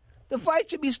stopped. The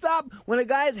fight should be stopped. When a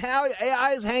guy's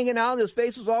eyes hanging out and his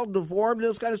face is all deformed and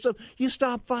this kind of stuff, you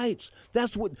stop fights.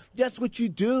 That's what you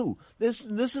do. This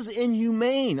is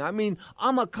inhumane. I mean,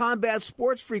 I'm a combat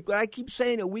sports freak, but I keep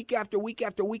saying it week after week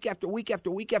after week after week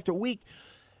after week after week.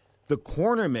 The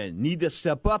cornermen need to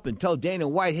step up and tell Dana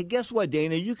White, hey, guess what,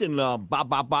 Dana? You can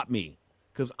bop me.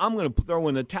 Because I'm going to throw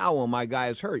in the towel when my guy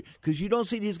is hurt. Because you don't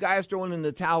see these guys throwing in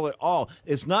the towel at all.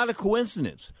 It's not a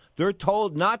coincidence. They're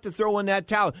told not to throw in that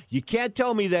towel. You can't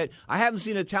tell me that. I haven't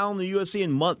seen a towel in the UFC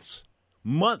in months.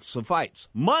 Months of fights.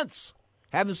 Months.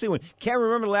 Haven't seen one. Can't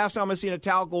remember the last time I seen a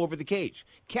towel go over the cage.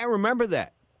 Can't remember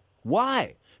that.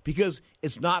 Why? Because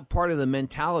it's not part of the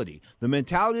mentality. The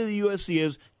mentality of the UFC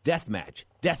is death match,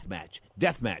 death match,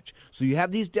 death match. So you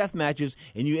have these death matches,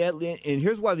 and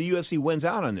here's why the UFC wins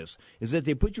out on this, is that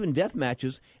they put you in death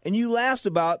matches, and you last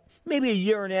about maybe a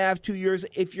year and a half, 2 years,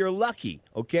 if you're lucky,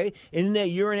 okay? And in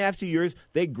that year and a half, 2 years,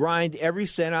 they grind every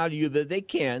cent out of you that they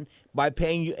can by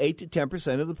paying you 8 to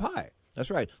 10% of the pie.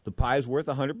 That's right. The pie is worth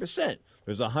 100%.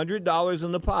 There's $100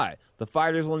 in the pie. The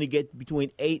fighters only get between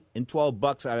 $8 and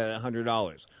 $12 out of that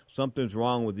 $100. Something's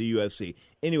wrong with the UFC.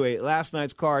 Anyway, last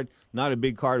night's card, not a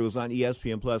big card. It was on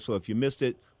ESPN Plus. So if you missed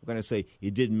it, we're going to say you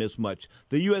didn't miss much.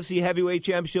 The UFC Heavyweight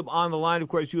Championship on the line, of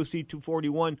course, UFC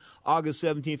 241, August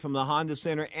 17th from the Honda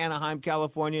Center, Anaheim,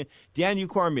 California. Daniel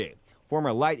Cormier,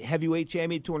 former light heavyweight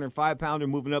champion, 205-pounder,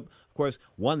 moving up, of course,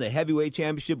 won the heavyweight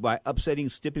championship by upsetting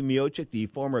Stipe Miocic, the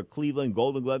former Cleveland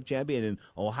Golden Glove champion and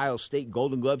Ohio State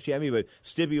Golden Glove champion. But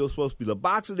Stipe was supposed to be the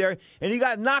boxer there, and he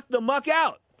got knocked the muck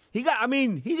out. He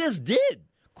just did.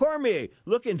 Cormier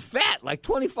looking fat, like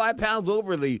 25 pounds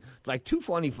over like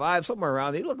 225, somewhere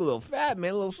around there. He looked a little fat,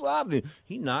 man, a little sloppy.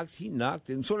 He knocked,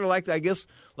 and sort of like, I guess,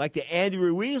 like the Andy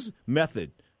Ruiz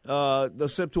method,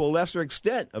 except to a lesser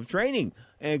extent of training.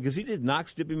 And because he did knock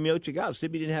Stipe Miocic out.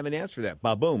 Stipe didn't have an answer for that.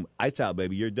 Ba-boom, ice out,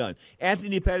 baby, you're done.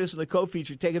 Anthony Pettis in the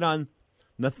co-feature taking on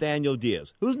Nathaniel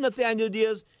Diaz. Who's Nathaniel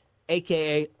Diaz?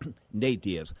 A.K.A. Nate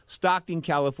Diaz. Stockton,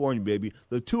 California, baby.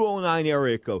 The 209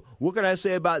 area code. What can I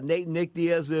say about Nate and Nick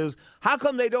Diaz is, how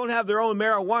come they don't have their own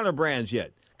marijuana brands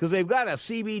yet? Because they've got a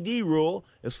CBD rule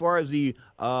as far as the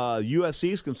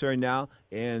UFC is concerned now,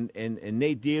 and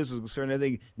Nate Diaz is concerned. I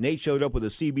think Nate showed up with a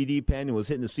CBD pen and was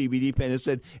hitting the CBD pen and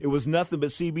said it was nothing but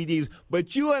CBDs.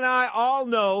 But you and I all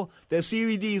know that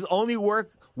CBDs only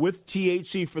work with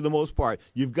THC for the most part.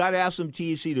 You've got to have some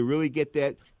THC to really get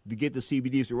that, to get the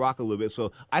CBDs to rock a little bit.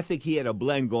 So I think he had a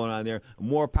blend going on there.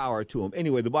 More power to him.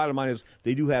 Anyway, the bottom line is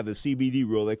they do have the CBD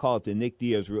rule. They call it the Nate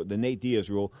Diaz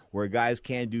rule, where guys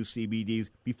can do CBDs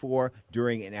before,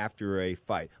 during, and after a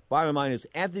fight. Bottom line is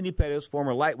Anthony Pettis,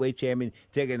 former lightweight champion,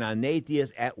 taking on Nate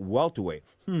Diaz at welterweight.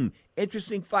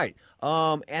 Interesting fight.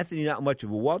 Anthony, not much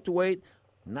of a welterweight.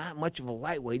 Not much of a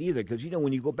lightweight either, because,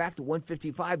 when you go back to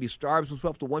 155, he starves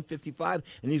himself to 155,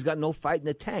 and he's got no fight in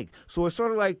the tank. So it's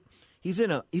sort of like, he's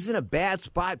in a bad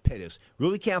spot, Pettis.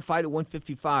 Really can't fight at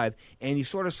 155, and he's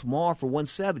sort of small for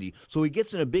 170. So he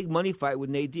gets in a big money fight with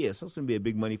Nate Diaz. That's going to be a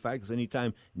big money fight because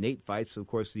anytime Nate fights, of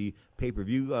course, the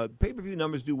pay-per-view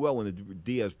numbers do well when the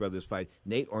Diaz brothers fight,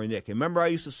 Nate or Nick. And remember I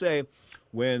used to say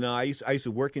when I used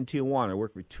to work in Tijuana, I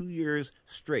worked for 2 years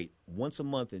straight, once a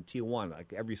month in Tijuana,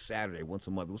 like every Saturday, once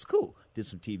a month. It was cool. Did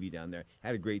some TV down there.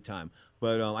 Had a great time.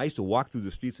 But I used to walk through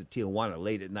the streets of Tijuana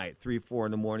late at night, 3, 4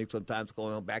 in the morning, sometimes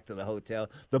going on back to the hotel.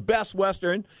 The best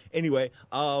Western. Anyway,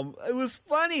 it was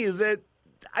funny is that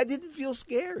I didn't feel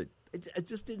scared. I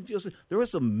just didn't feel scared. There were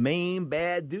some mean,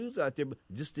 bad dudes out there, but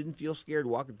I just didn't feel scared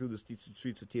walking through the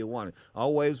streets of Tijuana.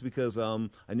 Always because I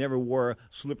never wore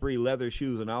slippery leather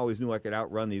shoes, and I always knew I could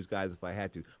outrun these guys if I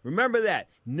had to. Remember that.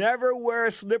 Never wear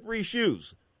slippery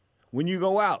shoes when you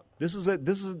go out.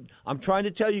 I'm trying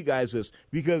to tell you guys this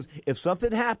because if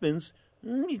something happens,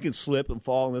 you can slip and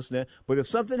fall and this and that. But if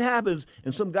something happens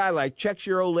and some guy like checks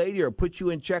your old lady or puts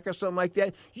you in check or something like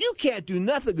that, you can't do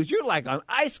nothing because you're like on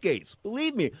ice skates.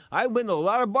 Believe me, I've been to a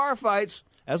lot of bar fights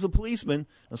as a policeman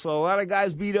and saw a lot of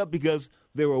guys beat up because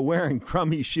they were wearing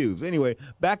crummy shoes. Anyway,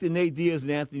 back to Nate Diaz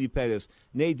and Anthony Pettis.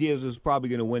 Nate Diaz is probably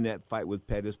going to win that fight with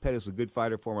Pettis. Pettis is a good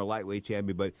fighter, former lightweight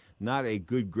champion, but not a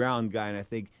good ground guy, and I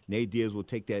think Nate Diaz will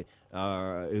take that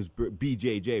his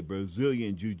BJJ,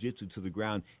 Brazilian Jiu-Jitsu, to the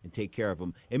ground and take care of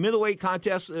him. A middleweight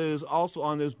contest is also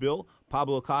on this bill.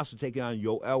 Pablo Acosta taking on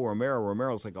Yoel Romero.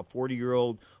 Romero's like a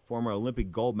 40-year-old former Olympic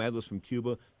gold medalist from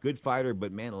Cuba. Good fighter,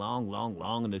 but, man,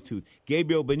 long in the tooth.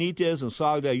 Gabriel Benitez and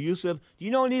Sagda Youssef. Do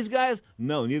you know these guys?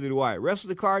 No, neither do I. Rest of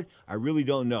the card, I really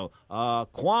don't know.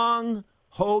 Kwang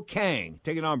Ho Kang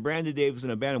taking on Brandon Davis in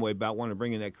a bantamweight bout. Want to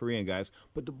bring in that Korean guys.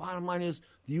 But the bottom line is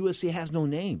the UFC has no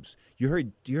names. You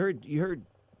heard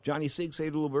Johnny Sig say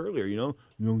it a little bit earlier,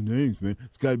 no names, man.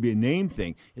 It's got to be a name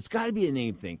thing. It's got to be a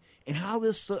name thing. And how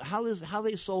they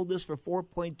sold this for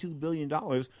 $4.2 billion,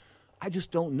 I just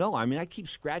don't know. I mean, I keep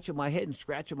scratching my head and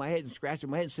saying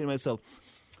to myself,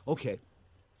 okay,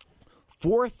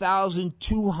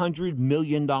 $4,200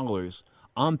 million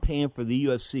I'm paying for the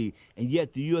UFC, and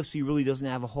yet the UFC really doesn't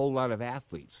have a whole lot of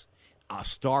athletes.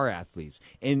 Star athletes.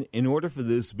 And in order for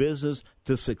this business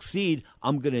to succeed,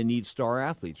 I'm going to need star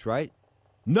athletes, right?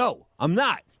 No, I'm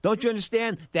not. Don't you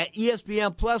understand that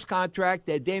ESPN Plus contract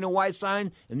that Dana White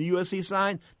signed and the UFC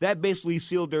signed, that basically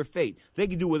sealed their fate. They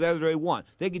can do whatever they want.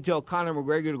 They can tell Conor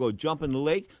McGregor to go jump in the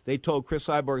lake. They told Chris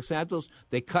Cyborg Santos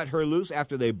they cut her loose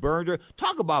after they burned her.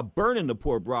 Talk about burning the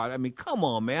poor broad. I mean, come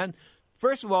on, man.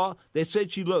 First of all, they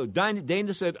said she looked.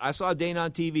 Dana said, I saw Dana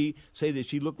on TV say that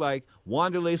she looked like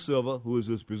Wanderlei Silva, who is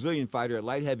this Brazilian fighter at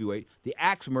light heavyweight. The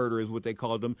axe murderer is what they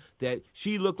called him, that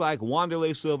she looked like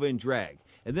Wanderlei Silva in drag.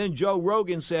 And then Joe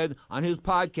Rogan said on his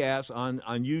podcast on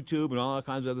YouTube and all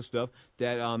kinds of other stuff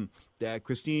that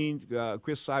Chris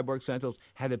Cyborg Santos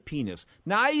had a penis.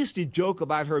 Now, I used to joke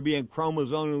about her being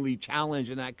chromosomally challenged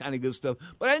and that kind of good stuff,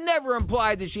 but I never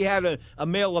implied that she had a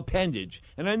male appendage.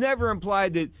 And I never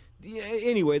implied that.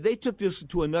 Anyway, they took this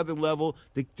to another level.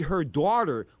 Her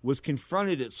daughter was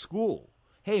confronted at school.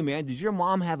 Hey, man, did your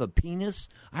mom have a penis?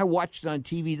 I watched it on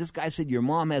TV. This guy said your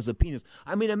mom has a penis.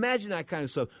 I mean, imagine that kind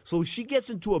of stuff. So she gets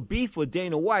into a beef with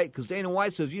Dana White because Dana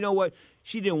White says, you know what?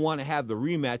 She didn't want to have the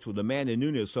rematch with Amanda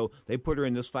Nunes, so they put her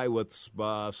in this fight with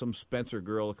some Spencer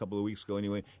girl a couple of weeks ago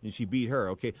anyway, and she beat her,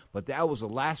 okay? But that was the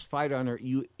last fight on her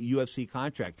UFC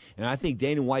contract, and I think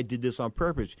Dana White did this on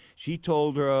purpose. She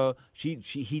told her he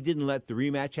didn't let the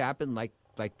rematch happen like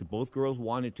both girls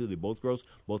wanted to.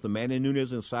 Both Amanda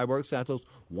Nunes and Cyborg Santos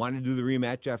wanted to do the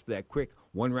rematch after that quick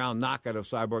one-round knockout of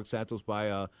Cyborg Santos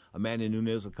by Amanda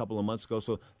Nunes a couple of months ago.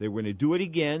 So they were going to do it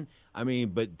again. I mean,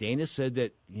 but Dana said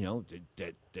that,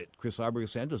 that Chris Cyborg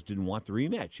Santos didn't want the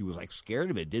rematch. She was like scared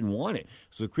of it, didn't want it.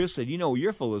 So Chris said,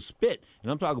 you're full of spit.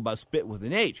 And I'm talking about spit with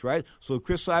an H, right? So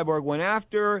Chris Cyborg went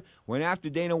after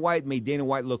Dana White, made Dana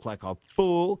White look like a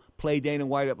fool, played Dana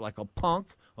White up like a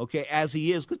punk. Okay, as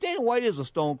he is, because Dana White is a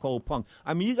stone-cold punk.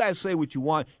 I mean, you guys say what you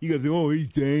want. You guys say, oh, he's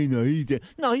Dana.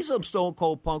 No, he's some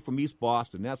stone-cold punk from East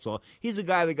Boston, that's all. He's a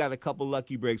guy that got a couple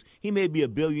lucky breaks. He may be a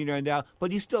billionaire now,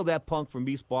 but he's still that punk from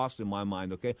East Boston in my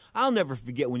mind, okay? I'll never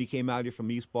forget when he came out here from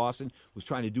East Boston, was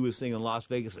trying to do his thing in Las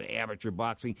Vegas in amateur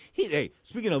boxing. Hey,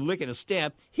 speaking of licking a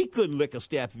stamp, he couldn't lick a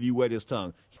stamp if you wet his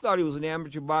tongue. He thought he was an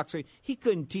amateur boxer. He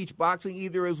couldn't teach boxing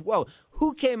either as well.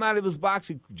 Who came out of his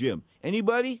boxing gym?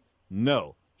 Anybody?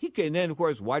 No. And then, of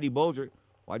course, Whitey Bulger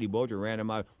ran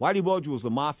him out. Whitey Bulger was the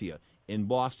mafia in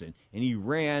Boston, and he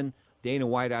ran Dana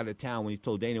White out of town when he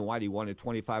told Dana White he wanted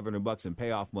 $2,500 in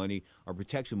payoff money or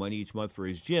protection money each month for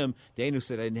his gym. Dana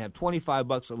said, I didn't have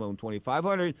 $25 alone,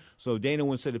 $2,500. So Dana,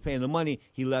 instead of paying the money,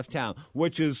 he left town,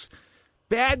 which is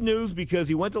Bad news because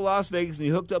he went to Las Vegas and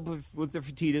he hooked up with the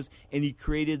Fertittas and he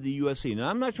created the UFC. Now,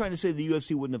 I'm not trying to say the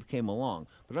UFC wouldn't have came along,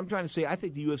 but I'm trying to say I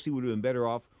think the UFC would have been better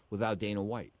off without Dana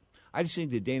White. I just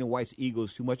think that Dana White's ego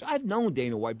is too much. I've known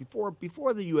Dana White before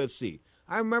the UFC.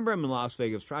 I remember him in Las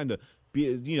Vegas trying to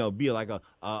be like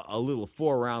a little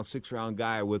 4-round, 6-round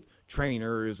guy with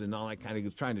trainers and all that kind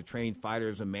of, trying to train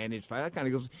fighters and manage fighters. That kind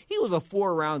of goes. He was a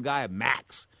 4-round guy at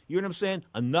max. You know what I'm saying?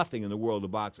 A nothing in the world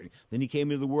of boxing. Then he came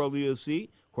into the world of the UFC.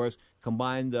 Of course,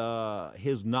 combined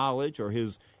his knowledge or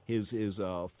his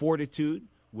fortitude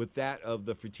with that of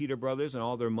the Fertitta brothers and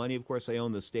all their money. Of course, they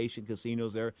own the Station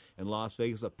casinos there in Las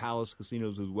Vegas, the Palace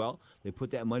casinos as well. They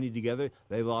put that money together.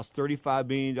 They lost $35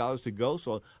 million to go,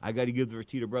 so I got to give the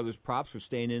Fertitta brothers props for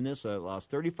staying in this. They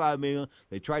lost $35 million.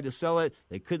 They tried to sell it.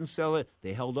 They couldn't sell it.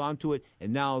 They held on to it,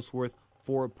 and now it's worth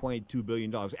 $4.2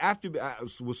 billion. After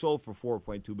it was sold for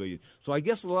 $4.2 billion. So I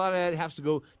guess a lot of that has to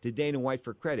go to Dana White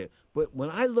for credit. But when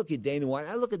I look at Dana White,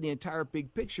 I look at the entire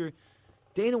big picture.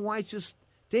 Dana White's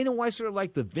sort of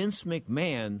like the Vince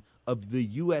McMahon of the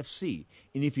UFC.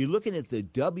 And if you're looking at the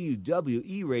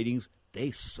WWE ratings, they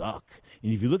suck.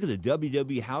 And if you look at the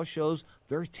WWE house shows,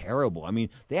 they're terrible. I mean,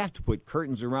 they have to put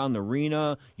curtains around the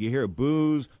arena. You hear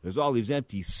boos. There's all these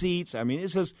empty seats. I mean,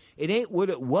 it ain't what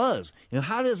it was. And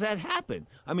how does that happen?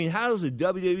 I mean, how does the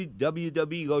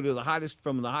WWE go to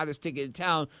from the hottest ticket in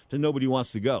town to nobody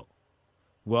wants to go?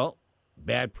 Well,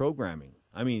 bad programming.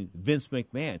 I mean, Vince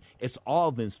McMahon. It's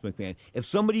all Vince McMahon. If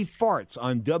somebody farts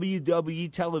on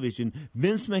WWE television,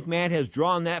 Vince McMahon has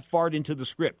drawn that fart into the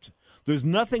script. There's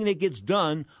nothing that gets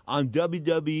done on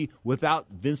WWE without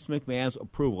Vince McMahon's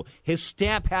approval. His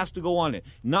stamp has to go on it.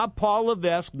 Not Paul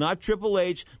Levesque, not Triple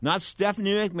H, not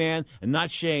Stephanie McMahon, and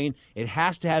not Shane. It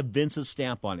has to have Vince's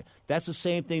stamp on it. That's the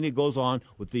same thing that goes on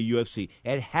with the UFC.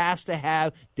 It has to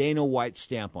have Dana White's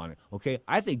stamp on it. Okay?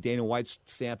 I think Dana White's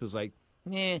stamp is like,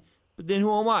 but then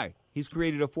who am I? He's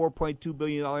created a $4.2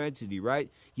 billion entity, right?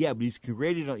 Yeah, but he's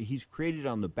created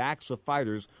on the backs of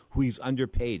fighters who he's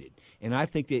underpaid. And I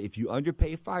think that if you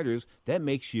underpay fighters, that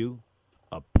makes you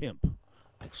a pimp.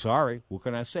 Sorry, what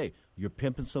can I say? You're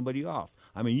pimping somebody off.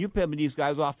 I mean, you're pimping these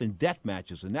guys off in death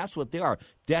matches, and that's what they are.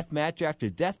 Death match after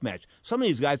death match. Some of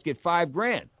these guys get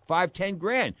 $5,000,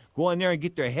 $10,000. Go in there and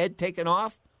get their head taken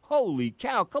off? Holy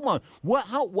cow, come on.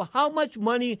 How much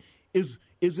money is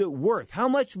it worth? How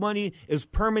much money is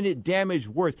permanent damage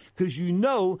worth? Because you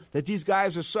know that these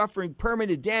guys are suffering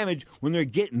permanent damage when they're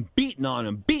getting beaten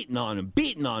on,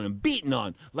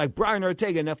 like Brian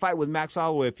Ortega in that fight with Max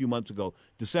Holloway a few months ago,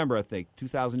 December, I think,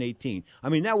 2018. I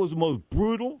mean, that was the most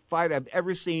brutal fight I've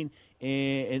ever seen,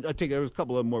 and I think there was a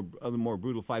couple of other more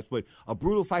brutal fights, but a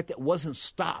brutal fight that wasn't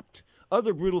stopped.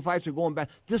 Other brutal fights are going back.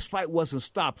 This fight wasn't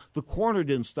stopped. The corner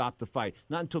didn't stop the fight.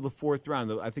 Not until the fourth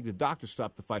round. I think the doctor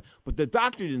stopped the fight. But the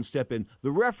doctor didn't step in. The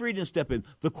referee didn't step in.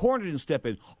 The corner didn't step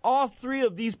in. All three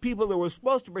of these people that were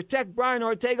supposed to protect Brian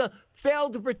Ortega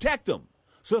failed to protect him.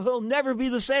 So he'll never be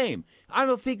the same. I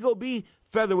don't think he'll be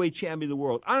featherweight champion of the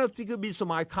world. I don't think he'll be some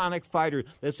iconic fighter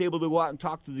that's able to go out and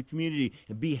talk to the community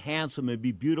and be handsome and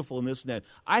be beautiful and this and that.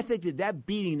 I think that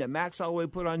beating that Max Holloway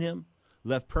put on him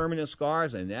left permanent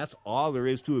scars, and that's all there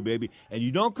is to it, baby. And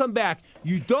you don't come back.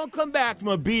 You don't come back from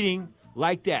a beating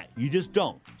like that. You just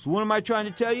don't. So what am I trying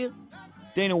to tell you?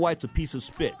 Dana White's a piece of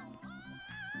spit.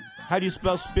 How do you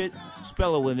spell spit?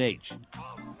 Spell it with an H.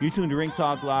 You tuned to Ring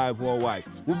Talk Live Worldwide.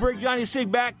 We'll bring Johnny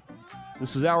Sig back.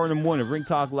 This is hour number 1 of Ring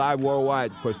Talk Live Worldwide.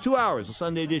 Of course, 2 hours, a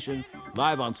Sunday edition,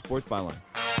 live on Sports Byline.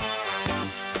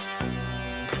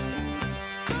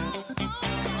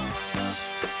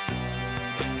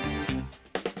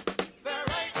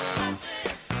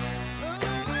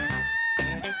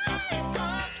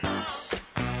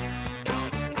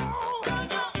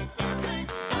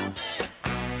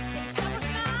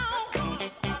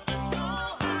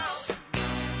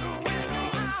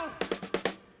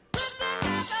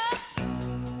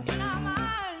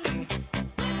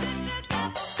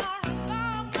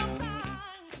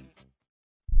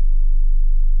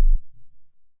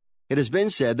 It has been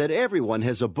said that everyone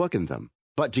has a book in them.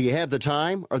 But do you have the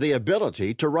time or the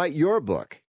ability to write your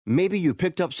book? Maybe you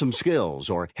picked up some skills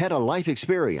or had a life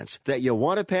experience that you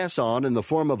want to pass on in the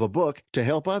form of a book to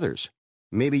help others.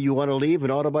 Maybe you want to leave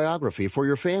an autobiography for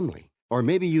your family. Or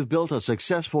maybe you've built a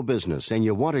successful business and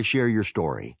you want to share your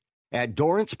story. At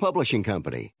Dorrance Publishing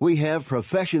Company, we have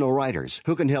professional writers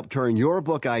who can help turn your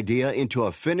book idea into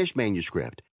a finished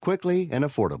manuscript quickly and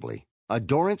affordably. A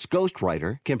Dorrance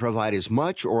ghostwriter can provide as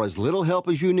much or as little help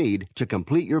as you need to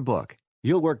complete your book.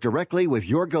 You'll work directly with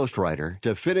your ghostwriter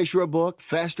to finish your book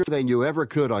faster than you ever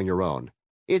could on your own.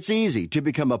 It's easy to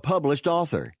become a published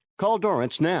author. Call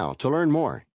Dorrance now to learn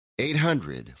more.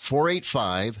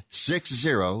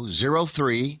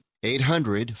 800-485-6003.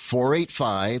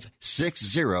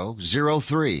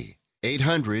 800-485-6003.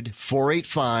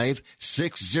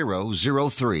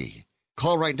 800-485-6003.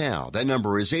 Call right now. That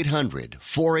number is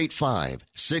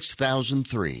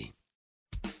 800-485-6003.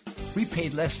 We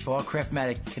paid less for our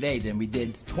Craftmatic today than we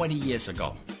did 20 years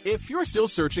ago. If you're still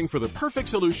searching for the perfect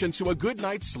solution to a good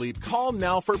night's sleep, call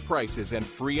now for prices and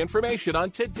free information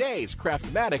on today's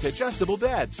Craftmatic adjustable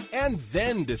beds. And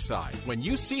then decide when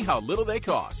you see how little they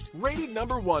cost. Rated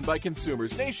 #1 by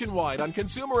consumers nationwide on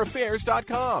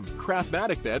ConsumerAffairs.com.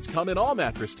 Craftmatic beds come in all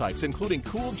mattress types, including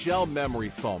cool gel memory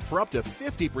foam for up to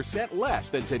 50% less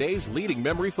than today's leading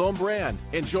memory foam brand.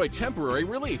 Enjoy temporary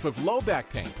relief of low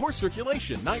back pain, poor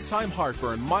circulation, nighttime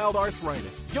heartburn, mild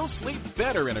arthritis. You'll sleep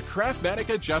better in a Craftmatic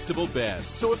adjustable bed.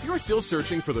 So if you're still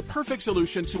searching for the perfect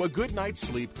solution to a good night's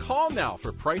sleep, call now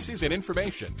for prices and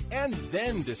information. And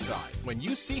then decide when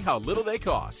you see how little they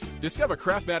cost. Discover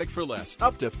Craftmatic for less,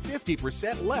 up to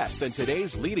 50% less than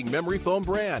today's leading memory foam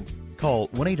brand. Call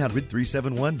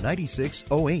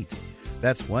 1-800-371-9608.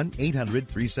 That's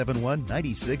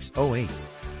 1-800-371-9608.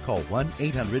 Call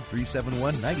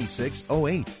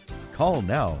 1-800-371-9608. Call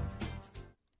now.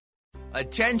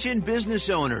 Attention business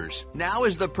owners. Now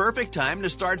is the perfect time to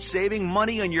start saving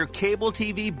money on your cable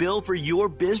TV bill for your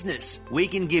business. We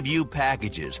can give you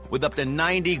packages with up to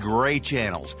 90 great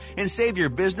channels and save your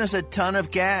business a ton of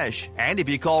cash. And if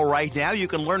you call right now, you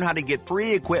can learn how to get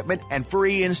free equipment and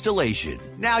free installation.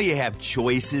 Now you have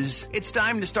choices. It's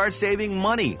time to start saving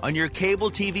money on your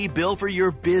cable TV bill for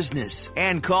your business.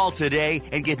 And call today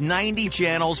and get 90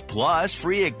 channels plus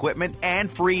free equipment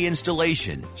and free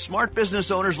installation. Smart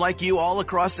business owners like you all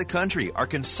across the country are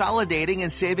consolidating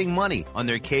and saving money on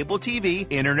their cable TV,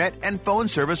 internet, and phone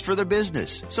service for their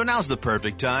business. So now's the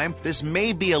perfect time. This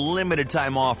may be a limited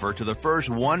time offer to the first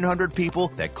 100 people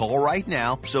that call right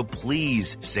now. So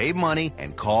please save money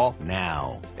and call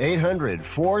now.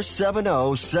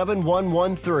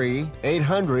 800-470-7113.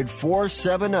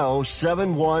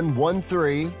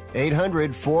 800-470-7113.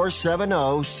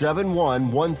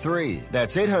 800-470-7113.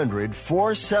 That's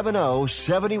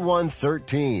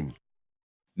 800-470-7113.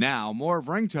 Now, more of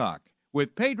Ring Talk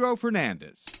with Pedro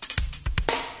Fernandez.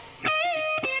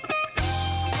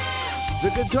 The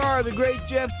guitar of the great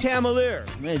Jeff Tamalier.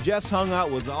 Man, Jeff's hung out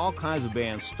with all kinds of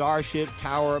bands. Starship,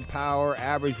 Tower of Power,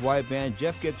 Average White Band.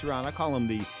 Jeff gets around. I call him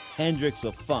the Hendrix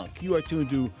of funk. You are tuned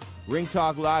to Ring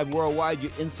Talk Live Worldwide.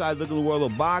 You're inside looking at the world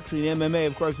of boxing, MMA.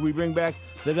 Of course, we bring back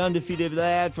the undefeated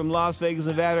lad from Las Vegas,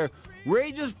 Nevada.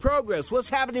 Rage's Progress. What's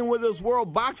happening with this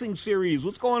World Boxing Series?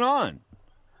 What's going on?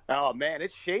 Oh, man,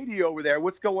 it's shady over there.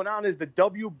 What's going on is the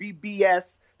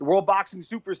WBBS, the World Boxing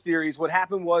Super Series. What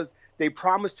happened was they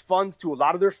promised funds to a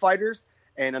lot of their fighters,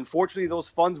 and unfortunately those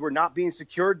funds were not being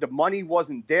secured. The money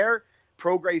wasn't there.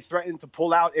 Prograis threatened to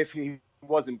pull out if he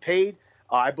wasn't paid.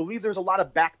 I believe there's a lot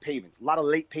of back payments, a lot of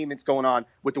late payments going on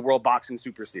with the World Boxing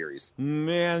Super Series.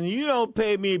 Man, you don't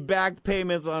pay me back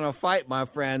payments on a fight, my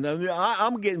friend. I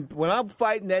mean, when I'm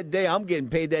fighting that day, I'm getting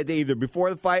paid that day either before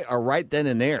the fight or right then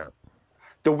and there.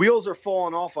 The wheels are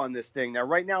falling off on this thing. Now,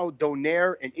 right now,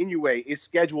 Donaire and Inoue is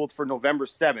scheduled for November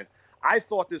 7th. I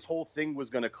thought this whole thing was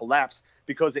going to collapse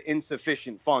because of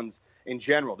insufficient funds in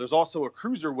general. There's also a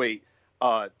cruiserweight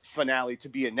finale to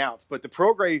be announced, but the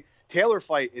Prograis-Taylor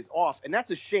fight is off, and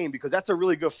that's a shame because that's a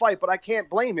really good fight, but I can't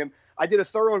blame him. I did a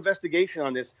thorough investigation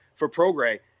on this for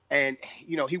Prograis, and,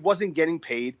 he wasn't getting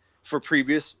paid for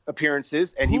previous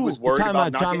appearances, and he was worried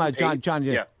about not getting paid. John,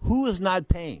 yeah. Who is not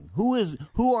paying? Who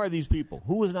are these people?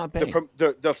 Who is not paying?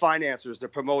 The financiers, the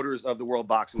promoters of the World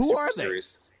Boxing Who Super are they?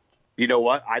 Series. You know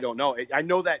what? I don't know. I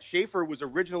know that Schaefer was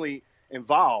originally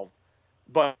involved,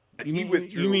 but he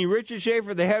withdrew. You mean Richard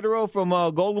Schaefer, the hetero from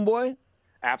Golden Boy?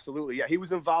 Absolutely, yeah. He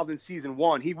was involved in season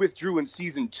 1. He withdrew in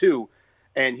season 2.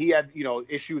 And he had,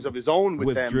 issues of his own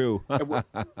with Withdrew. them.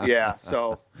 Yeah,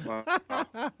 so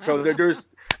there's.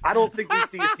 I don't think we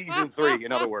see a season 3.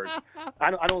 In other words,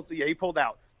 I don't. Yeah, he pulled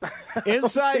out.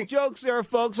 Inside jokes there,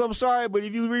 folks. I'm sorry, but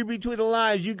if you read between the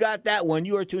lines, you got that one.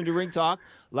 You are tuned to Ring Talk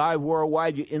Live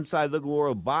Worldwide. You inside look at the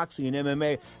world of boxing and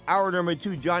MMA. Hour number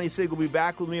 2, Johnny Sig will be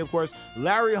back with me. Of course,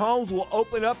 Larry Holmes will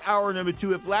open up hour number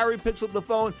 2 if Larry picks up the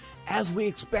phone as we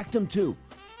expect him to.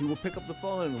 He will pick up the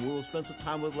phone and we'll spend some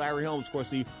time with Larry Holmes, of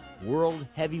course, the world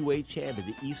heavyweight champion,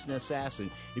 the Eastern Assassin.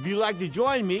 If you'd like to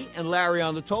join me and Larry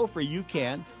on the toll-free, you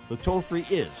can. The toll-free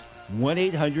is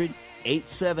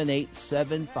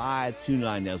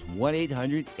 1-800-878-7529. That's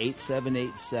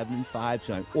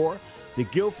 1-800-878-7529. Or the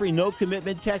guilt-free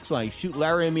no-commitment text line. Shoot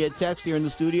Larry and me a text here in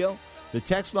the studio, The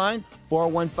text line,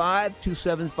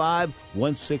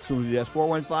 415-275-1613. That's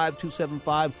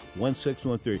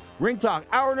 415-275-1613. Ring Talk,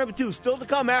 hour number 2, still to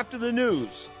come after the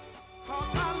news.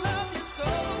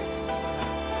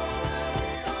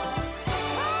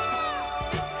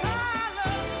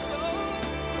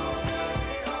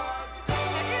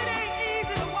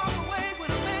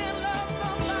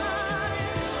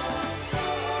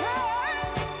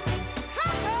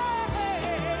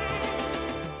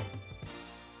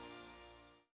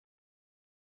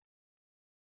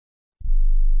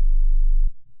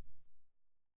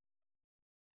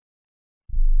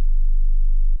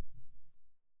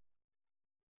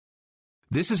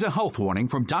 This is a health warning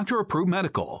from Dr. Approved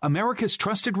Medical, America's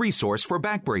trusted resource for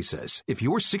back braces. If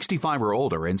you're 65 or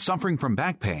older and suffering from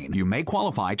back pain, you may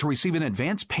qualify to receive an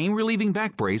advanced pain-relieving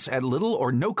back brace at little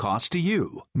or no cost to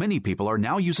you. Many people are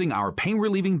now using our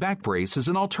pain-relieving back brace as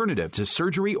an alternative to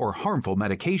surgery or harmful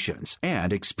medications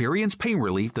and experience pain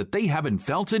relief that they haven't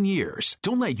felt in years.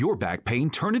 Don't let your back pain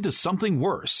turn into something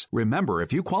worse. Remember,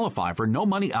 if you qualify for no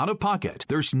money out of pocket,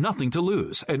 there's nothing to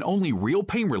lose and only real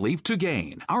pain relief to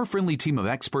gain. Our friendly team of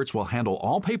experts will handle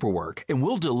all paperwork and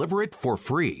will deliver it for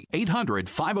free.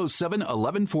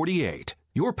 800-507-1148.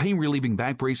 Your pain-relieving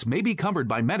back brace may be covered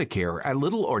by Medicare at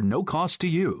little or no cost to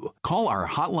you. Call our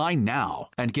hotline now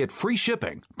and get free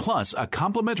shipping, plus a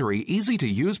complimentary,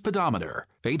 easy-to-use pedometer.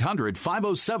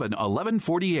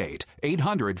 800-507-1148.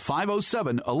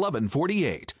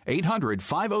 800-507-1148.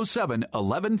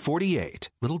 800-507-1148.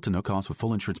 Little to no cost with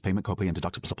full insurance payment, copay, and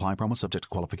deductible supply promo subject to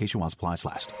qualification while supplies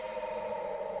last.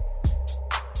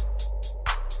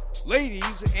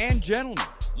 Ladies and gentlemen,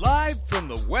 live from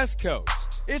the West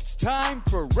Coast, it's time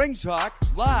for Ring Talk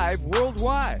Live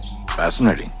Worldwide.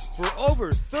 Fascinating. For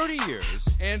over 30 years,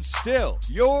 and still,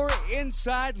 your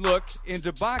inside look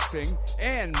into boxing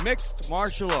and mixed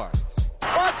martial arts.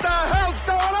 What the hell's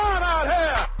going on out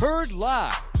here? Heard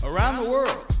live around the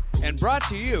world and brought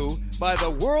to you by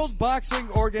the World Boxing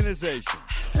Organization.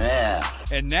 Yeah.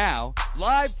 And now,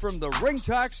 live from the Ring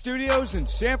Talk studios in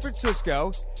San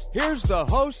Francisco, here's the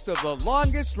host of the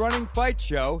longest-running fight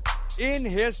show in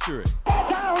history.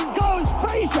 Down goes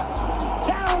Frazier!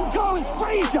 Down goes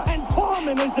Frazier! And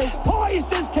Foreman is as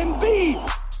poised as can be!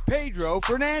 Pedro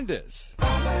Fernandez.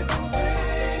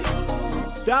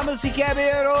 Damas y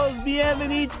caballeros,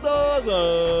 bienvenidos,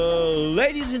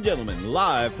 ladies and gentlemen,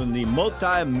 live from the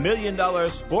multi-million-dollar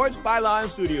Sports Byline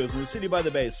Studios in the city by the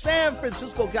bay, San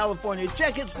Francisco, California.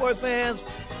 Check it, sports fans.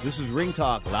 This is Ring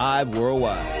Talk Live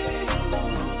Worldwide.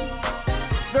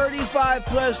 35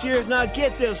 plus years. Now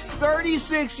get this,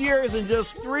 36 years in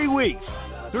just 3 weeks.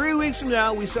 3 weeks from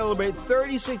now, we celebrate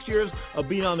 36 years of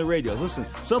being on the radio. Listen,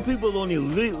 some people only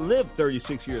live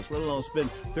 36 years, let alone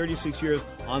spend 36 years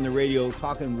on the radio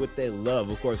talking what they love.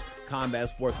 Of course, combat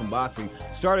sports and boxing.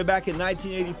 Started back in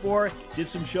 1984, did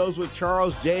some shows with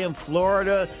Charles J. in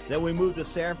Florida. Then we moved to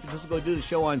San Francisco to do the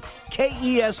show on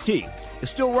KEST.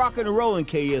 It's still rocking and rolling,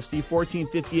 KEST,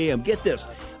 1450 AM. Get this.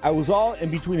 I was all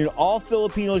in between an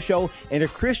all-Filipino show and a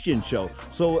Christian show.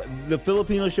 So the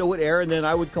Filipino show would air, and then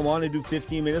I would come on and do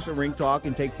 15 minutes of Ring Talk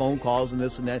and take phone calls and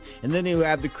this and that. And then they would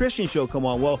have the Christian show come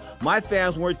on. Well, my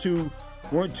fans weren't too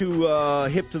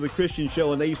hip to the Christian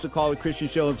show, and they used to call the Christian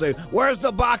show and say, "Where's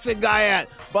the boxing guy at?"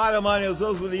 Bottom line is,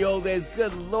 those were the old days.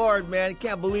 Good Lord, man.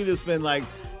 Can't believe it's been like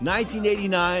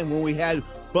 1989 when we had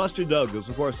Buster Douglas,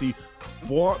 of course, the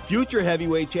future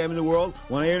heavyweight champion of the world.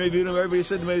 When I interviewed him, everybody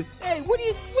said to me, "Hey, what are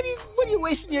you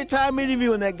wasting your time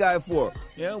interviewing that guy for?"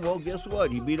 Yeah, well, guess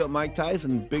what? He beat up Mike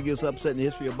Tyson, biggest upset in the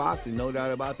history of boxing, no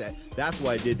doubt about that. That's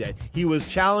why I did that. He was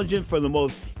challenging for the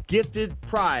most gifted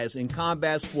prize in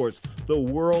combat sports, the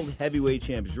World Heavyweight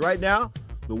Championship. Right now,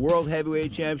 the World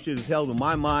Heavyweight Championship is held, in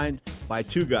my mind, by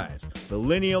two guys. The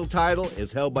lineal title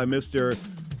is held by Mr.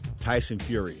 Tyson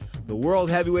Fury. The World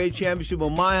Heavyweight Championship,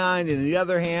 on my mind, and the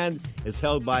other hand, is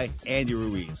held by Andy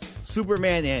Ruiz.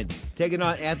 Superman Andy, taking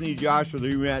on Anthony Josh for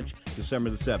the rematch December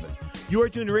the 7th. You are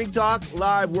tuned to Ring Talk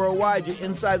Live Worldwide, your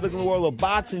inside look in the world of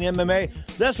boxing and MMA.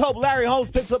 Let's hope Larry Holmes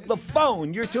picks up the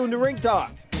phone. You're tuned to Ring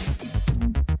Talk.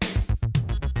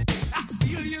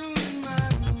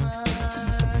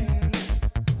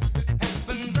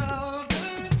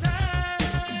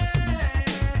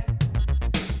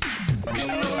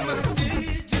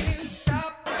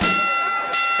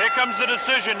 Comes the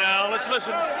decision now. Let's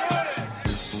listen.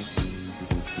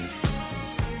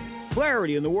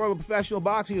 Clarity in the world of professional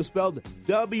boxing is spelled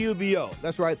WBO.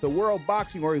 That's right, the World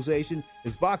Boxing Organization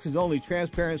is boxing's only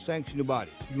transparent sanctioned body.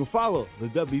 You can follow the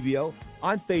WBO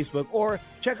on Facebook or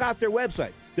check out their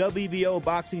website,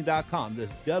 WBOboxing.com.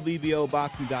 That's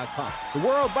WBOboxing.com. The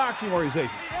World Boxing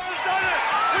Organization. We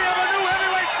have a new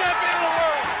heavyweight champion of the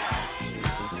world.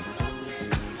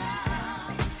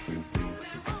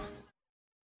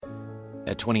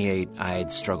 28, I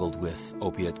had struggled with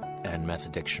opiate and meth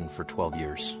addiction for 12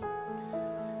 years.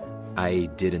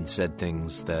 I did and said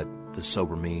things that the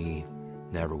sober me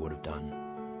never would have done.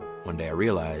 One day I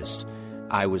realized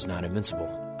I was not invincible.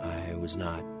 I was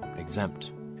not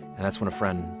exempt. And that's when a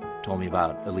friend told me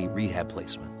about elite rehab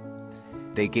placement.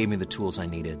 They gave me the tools I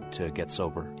needed to get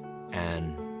sober,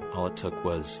 and all it took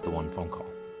was the one phone call.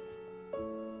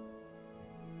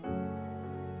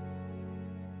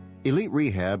 Elite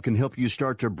Rehab can help you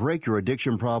start to break your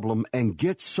addiction problem and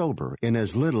get sober in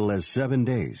as little as 7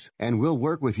 days. And we'll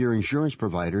work with your insurance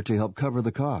provider to help cover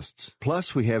the costs.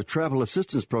 Plus, we have travel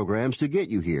assistance programs to get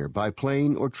you here by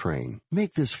plane or train.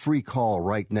 Make this free call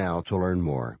right now to learn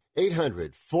more.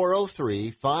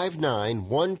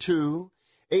 800-403-5912.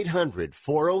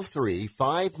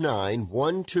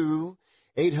 800-403-5912.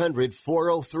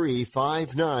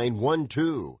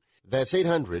 800-403-5912. That's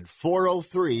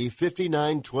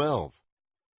 800-403-5912.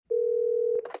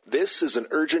 This is an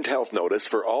urgent health notice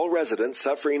for all residents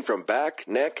suffering from back,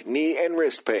 neck, knee, and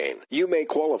wrist pain. You may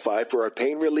qualify for a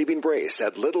pain-relieving brace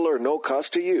at little or no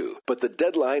cost to you, but the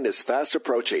deadline is fast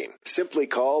approaching. Simply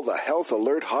call the Health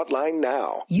Alert Hotline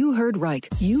now. You heard right.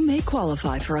 You may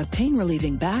qualify for a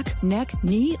pain-relieving back, neck,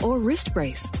 knee, or wrist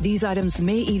brace. These items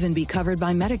may even be covered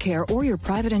by Medicare or your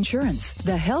private insurance.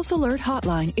 The Health Alert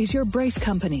Hotline is your brace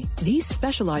company. These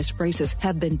specialized braces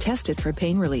have been tested for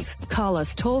pain relief. Call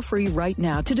us toll-free right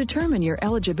now to determine your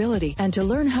eligibility and to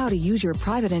learn how to use your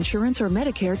private insurance or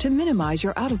Medicare to minimize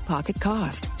your out-of-pocket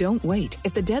cost. Don't wait.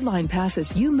 If the deadline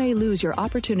passes, you may lose your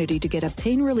opportunity to get a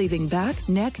pain-relieving back,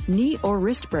 neck, knee, or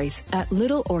wrist brace at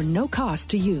little or no cost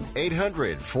to you.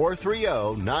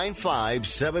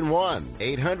 800-430-9571.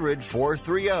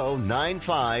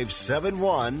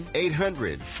 800-430-9571.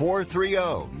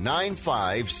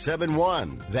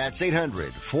 800-430-9571. That's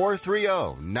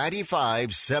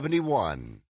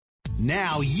 800-430-9571.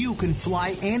 Now you can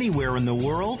fly anywhere in the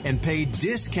world and pay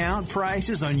discount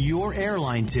prices on your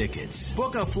airline tickets.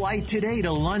 Book a flight today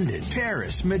to London,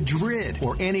 Paris, Madrid,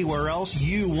 or anywhere else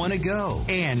you want to go.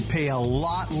 And pay a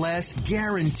lot less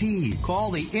guaranteed.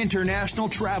 Call the International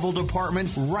Travel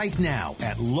Department right now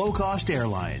at Low Cost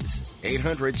Airlines.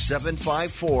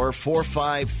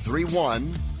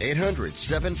 800-754-4531.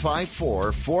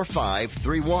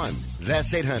 800-754-4531.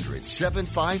 That's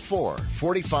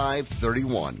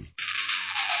 800-754-4531.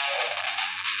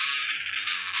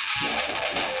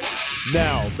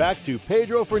 Now, back to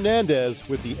Pedro Fernandez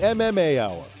with the MMA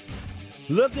Hour.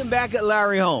 Looking back at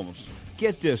Larry Holmes,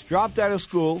 get this, dropped out of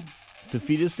school to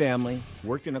feed his family,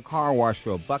 worked in a car wash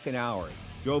for $1 an hour,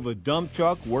 drove a dump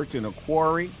truck, worked in a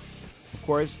quarry, of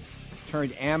course,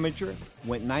 turned amateur,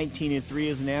 went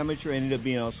 19-3 as an amateur, ended up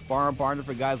being a sparring partner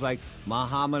for guys like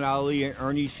Muhammad Ali and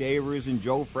Ernie Shavers and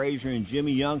Joe Frazier and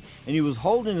Jimmy Young, and he was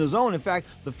holding his own. In fact,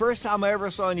 the first time I ever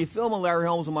saw any film of Larry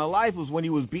Holmes in my life was when he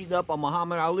was beating up on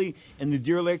Muhammad Ali in the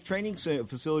Deer Lake training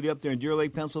facility up there in Deer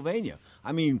Lake, Pennsylvania.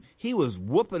 I mean, he was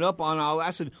whooping up on Ali.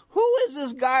 I said, who is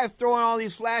this guy throwing all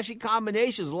these flashy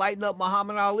combinations, lighting up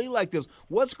Muhammad Ali like this?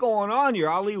 What's going on here?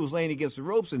 Ali was laying against the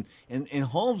ropes, and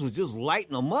Holmes was just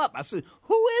lighting him up. I said,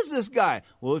 who is this guy?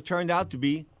 Well, it turned out to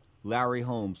be Larry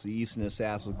Holmes, the Eastern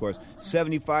Assassin, of course.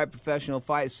 75 professional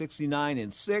fights,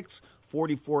 69-6,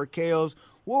 44 KOs.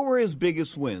 What were his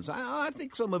biggest wins? I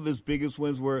think some of his biggest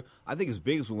wins were, I think his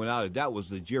biggest one, without a doubt, was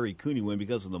the Jerry Cooney win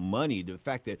because of the money, the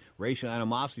fact that racial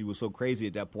animosity was so crazy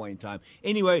at that point in time.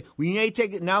 Anyway, we now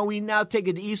take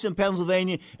it to Eastern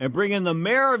Pennsylvania and bring in the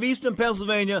mayor of Eastern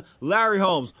Pennsylvania, Larry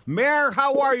Holmes. Mayor,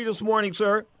 how are you this morning,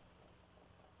 sir?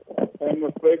 I'm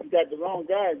afraid you got the wrong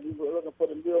guy. You were looking for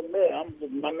the real mayor.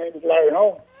 My name is Larry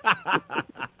Holmes.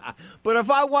 But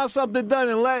if I want something done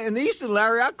in Eastern,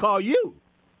 Larry, I call you.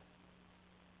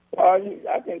 I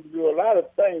can do a lot of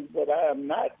things, but I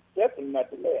am definitely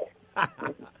not the mayor.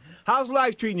 How's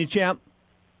life treating you, champ?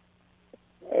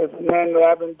 Man,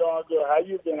 I've been doing good. How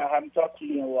you been? I haven't talked to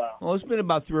you in a while. Well, it's been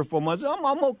about 3 or 4 months.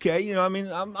 I'm okay. You know, I mean,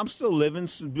 I'm still living.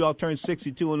 Y'all turn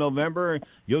 62 in November.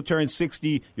 You'll turn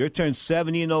 60. You'll turn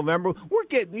 70 in November. We're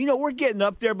getting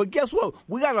up there. But guess what?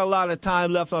 We got a lot of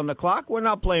time left on the clock. We're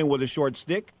not playing with a short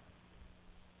stick.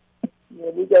 Yeah,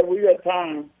 we got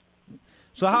time.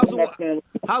 So how's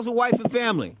the wife and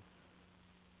family?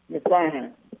 They're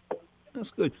fine.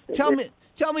 That's good. Tell me,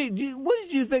 what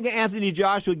did you think of Anthony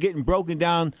Joshua getting broken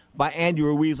down by Andy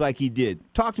Ruiz like he did?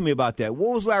 Talk to me about that.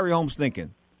 What was Larry Holmes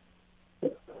thinking?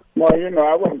 Well,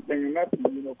 I wasn't thinking nothing.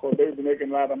 Because they were making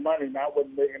a lot of money, and I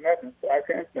wasn't making nothing, so I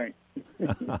can't think.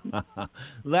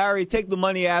 Larry, take the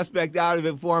money aspect out of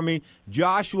it for me.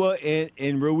 Joshua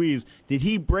and Ruiz, did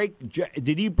he break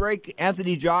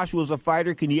Anthony Joshua as a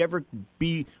fighter? Can he ever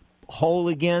be whole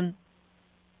again?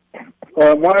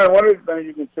 One of the things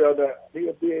you can tell that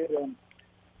he'll be able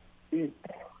to,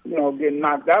 get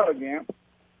knocked out again.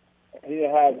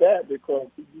 He'll have that because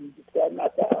he just got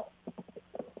knocked out.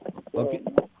 Okay.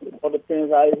 It all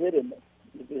depends how you hit him.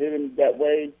 If you hit him that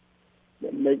way,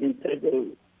 then make him take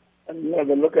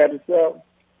another look at himself,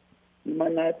 he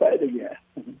might not fight again.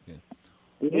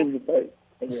 He didn't fight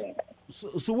again.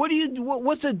 So what do you do?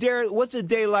 What's a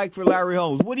day like for Larry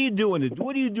Holmes? What are you doing?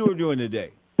 What do you do during the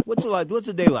day? What's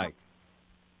a day like?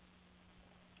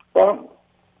 Well,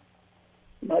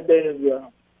 my day is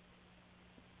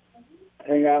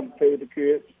hang out and play with the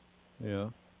kids. Yeah.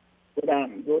 Go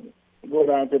down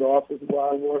to the office while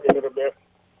I work a little bit.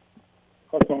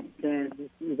 Cut some appearances,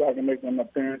 see if I can make some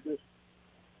appearances.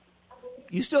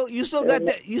 You still got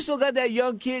that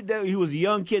young kid that he was a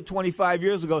young kid 25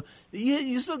 years ago.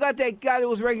 You still got that guy that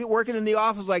was working in the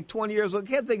office like 20 years ago. I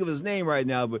can't think of his name right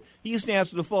now, but he used to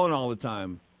answer the phone all the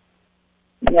time.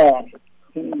 No,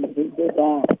 they're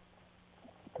gone.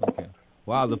 Okay.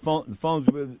 Wow, the phone's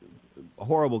with a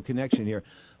horrible connection here.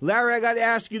 Larry, I got to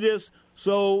ask you this.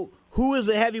 So, who is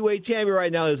the heavyweight champion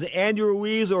right now? Is it Andy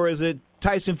Ruiz or is it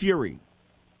Tyson Fury?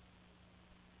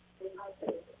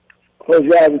 Close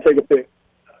your eyes and take a pick.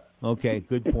 Okay,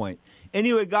 good point.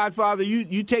 Anyway, Godfather,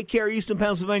 you take care of Eastern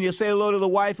Pennsylvania. Say hello to the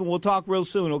wife, and we'll talk real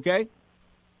soon, okay?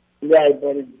 Right,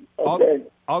 buddy. Okay.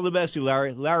 All the best to you,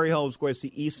 Larry. Larry Holmes, of course,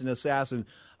 the Eastern Assassin.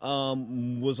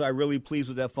 Was I really pleased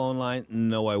with that phone line?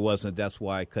 No, I wasn't. That's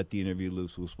why I cut the interview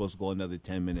loose. We were supposed to go another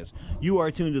 10 minutes. You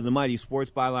are tuned to the Mighty Sports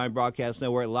Byline Broadcast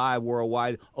Network, live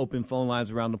worldwide, open phone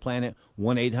lines around the planet,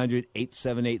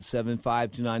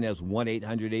 1-800-878-7529. That's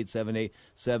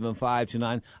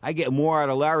 1-800-878-7529. I get more out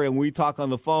of Larry when we talk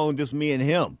on the phone, just me and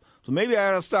him. So maybe I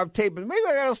got to start taping. Maybe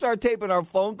I got to start taping our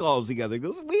phone calls together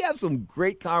because we have some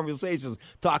great conversations,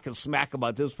 talking smack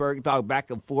about this person, talk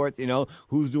back and forth.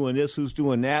 Who's doing this, who's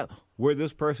doing that, where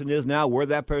this person is now, where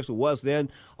that person was then,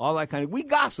 all that kind of. We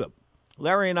gossip.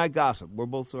 Larry and I gossip. We're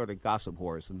both sort of gossip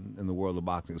whores in the world of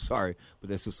boxing. Sorry, but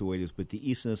that's just the way it is. But the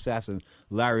Eastern Assassin,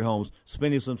 Larry Holmes,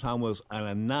 spending some time with us on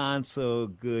a not so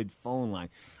good phone line.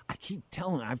 I keep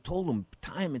telling him, I've told him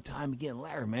time and time again,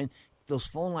 Larry, man. Those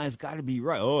phone lines got to be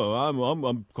right. Oh,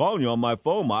 I'm calling you on my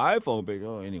phone, my iPhone. But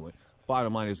anyway,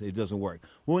 bottom line is it doesn't work.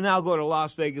 We'll now go to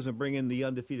Las Vegas and bring in the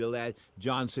undefeated lad,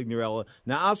 John Signorella.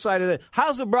 Now, outside of that,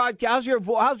 how's the broadcast?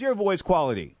 How's your voice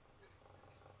quality?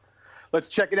 Let's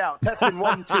check it out. Testing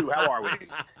 1, 2. How are we?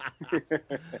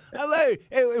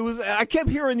 I kept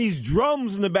hearing these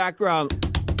drums in the background.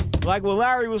 Like when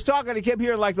Larry was talking, I kept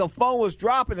hearing like the phone was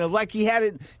dropping. It was like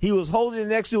he was holding it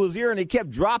next to his ear and it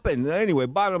kept dropping. Anyway,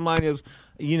 bottom line is,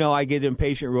 I get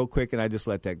impatient real quick and I just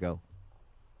let that go.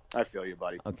 I feel you,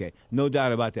 buddy. Okay, no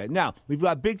doubt about that. Now, we've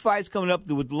got big fights coming up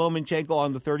with Lomachenko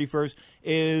on the 31st.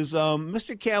 Is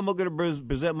Mr. Campbell going to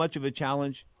present much of a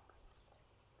challenge?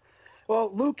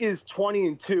 Well, Luke is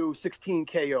 20-2, 16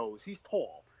 KOs. He's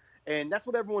tall. And that's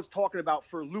what everyone's talking about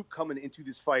for Luke coming into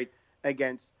this fight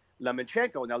against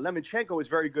Lomachenko. Now, Lomachenko is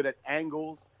very good at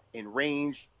angles and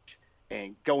range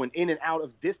and going in and out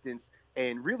of distance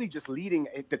and really just leading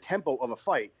the tempo of a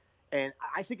fight. And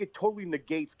I think it totally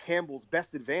negates Campbell's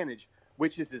best advantage,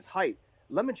 which is his height.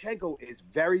 Lomachenko is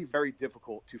very, very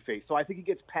difficult to face. So I think he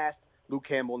gets past Luke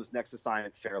Campbell in his next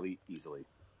assignment fairly easily.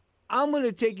 I'm going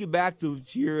to take you back to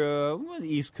your on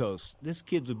the East Coast. This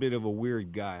kid's a bit of a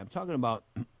weird guy. I'm talking about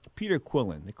Peter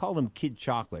Quillen. They called him Kid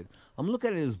Chocolate. I'm looking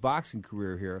at his boxing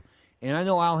career here, and I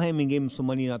know Al Heyman gave him some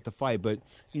money not to fight, but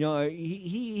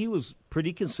he was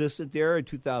pretty consistent there in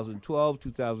 2012,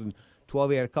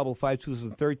 2012. He had a couple of fights.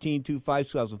 2013, 2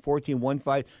 fights. 2014, 1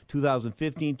 fight.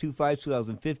 2015, 2 fights.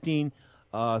 2015,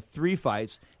 3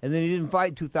 fights, and then he didn't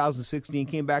fight in 2016.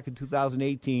 Came back in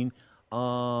 2018.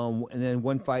 And then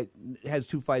 1 fight, has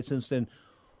 2 fights since then.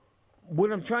 What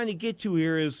I'm trying to get to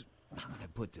here is, how can I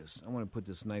put this? I want to put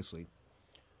this nicely.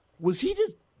 Was he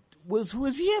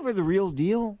ever the real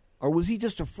deal, or was he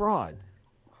just a fraud?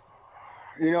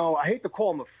 I hate to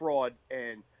call him a fraud,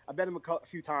 and I met him a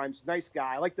few times. Nice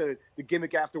guy. I like the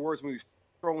gimmick afterwards when he was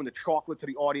throwing the chocolate to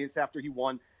the audience after he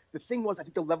won. The thing was, I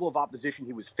think the level of opposition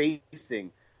he was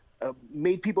facing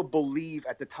made people believe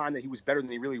at the time that he was better than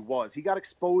he really was. He got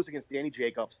exposed against Danny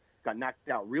Jacobs, got knocked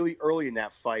out really early in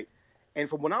that fight. And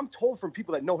from what I'm told from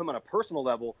people that know him on a personal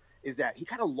level is that he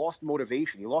kind of lost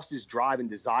motivation. He lost his drive and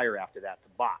desire after that to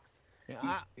box.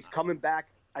 Yeah, he's coming back,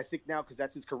 I think, now because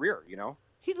that's his career,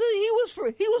 He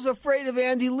was afraid of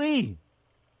Andy Lee.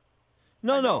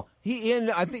 No.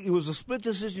 I think it was a split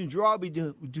decision draw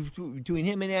between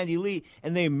him and Andy Lee,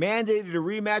 and they mandated a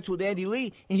rematch with Andy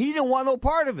Lee, and he didn't want no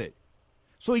part of it.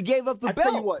 So he gave up the belt.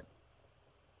 Tell you what,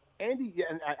 Andy, yeah,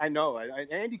 and I know,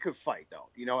 Andy could fight though.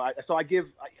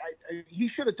 He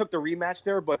should have took the rematch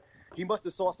there, but he must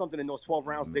have saw something in those 12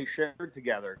 rounds they shared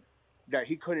together that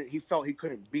he felt he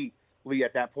couldn't beat Lee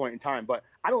at that point in time. But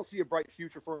I don't see a bright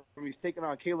future for him. He's taking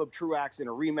on Caleb Truax in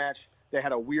a rematch. They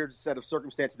had a weird set of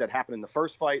circumstances that happened in the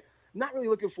first fight. Not really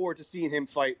looking forward to seeing him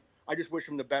fight. I just wish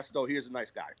him the best, though. He is a nice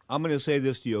guy. I'm going to say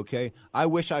this to you, okay? I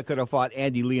wish I could have fought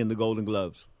Andy Lee in the Golden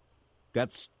Gloves.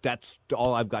 That's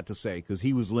all I've got to say, because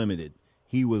he was limited.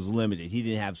 He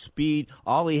didn't have speed.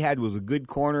 All he had was a good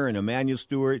corner and Emmanuel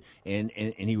Stewart, and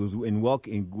he was in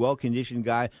well-conditioned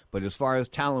guy. But as far as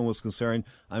talent was concerned,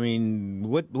 I mean,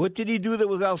 what did he do that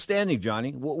was outstanding,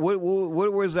 Johnny? What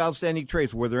were his outstanding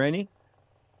traits? Were there any?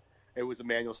 It was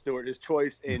Emmanuel Stewart. His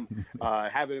choice in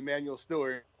having Emmanuel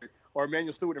Stewart or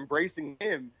Emmanuel Stewart embracing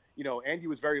him. Andy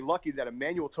was very lucky that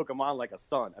Emmanuel took him on like a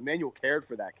son. Emmanuel cared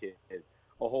for that kid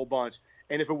a whole bunch.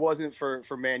 And if it wasn't for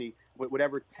Manny,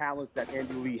 whatever talents that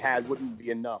Andy Lee had wouldn't be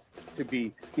enough to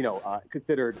be,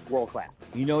 considered world-class.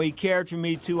 He cared for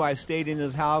me, too. I stayed in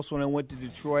his house when I went to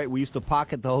Detroit. We used to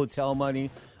pocket the hotel money.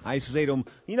 I used to say to him,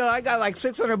 I got like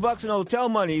 $600 in hotel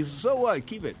money. So what?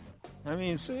 Keep it. I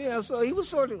mean, so he was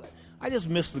sort of... I just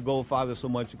miss the Goldfather so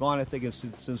much. Gone, I think,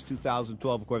 since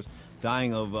 2012, of course,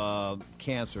 dying of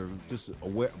cancer. Just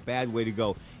a bad way to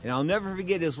go. And I'll never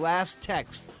forget his last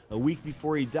text a week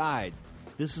before he died.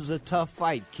 This is a tough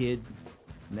fight, kid.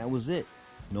 And that was it.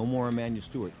 No more Emmanuel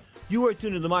Stewart. You are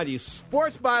tuned to the mighty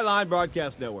Sports Byline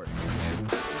Broadcast Network.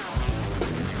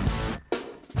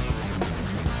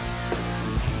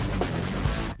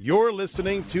 You're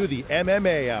listening to the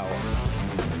MMA Hour.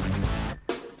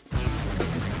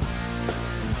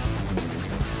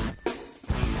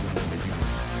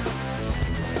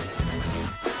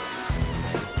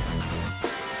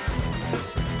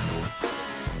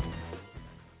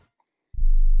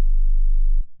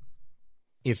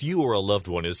 If you or a loved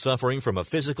one is suffering from a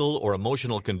physical or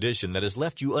emotional condition that has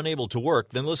left you unable to work,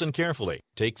 then listen carefully.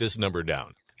 Take this number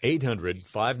down.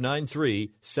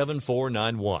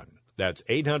 800-593-7491. That's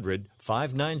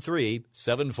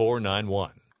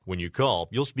 800-593-7491. When you call,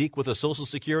 you'll speak with a Social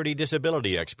Security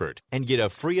disability expert and get a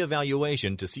free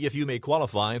evaluation to see if you may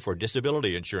qualify for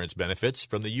disability insurance benefits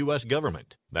from the U.S.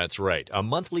 government. That's right, a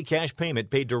monthly cash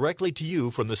payment paid directly to you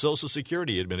from the Social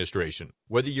Security Administration.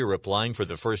 Whether you're applying for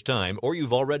the first time or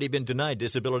you've already been denied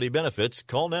disability benefits,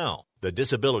 call now. The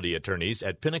disability attorneys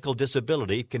at Pinnacle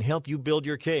Disability can help you build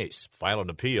your case, file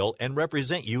an appeal, and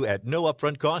represent you at no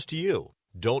upfront cost to you.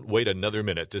 Don't wait another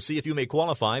minute to see if you may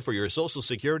qualify for your Social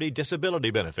Security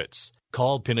disability benefits.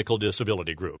 Call Pinnacle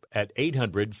Disability Group at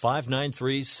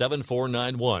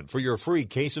 800-593-7491 for your free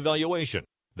case evaluation.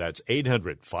 That's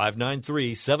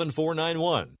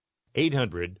 800-593-7491.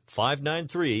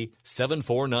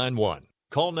 800-593-7491.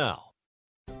 Call now.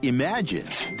 Imagine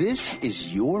this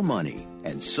is your money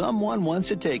and someone wants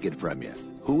to take it from you.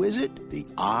 Who is it? The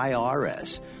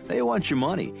IRS. They want your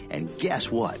money, and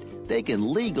guess what? They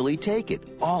can legally take it,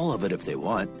 all of it if they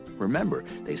want. Remember,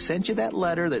 they sent you that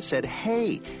letter that said,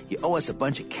 hey, you owe us a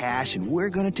bunch of cash and we're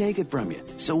going to take it from you.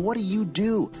 So what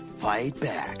do? Fight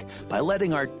back by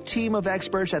letting our team of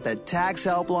experts at the Tax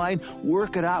Helpline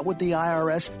work it out with the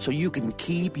IRS so you can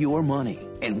keep your money.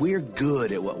 And we're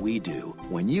good at what we do.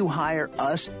 When you hire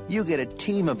us, you get a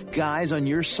team of guys on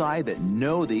your side that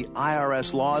know the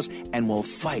IRS laws and will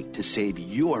fight to save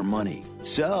your money.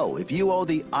 So, if you owe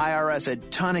the IRS a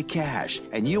ton of cash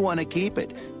and you want to keep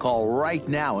it, call right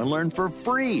now and learn for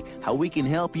free how we can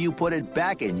help you put it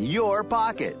back in your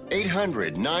pocket.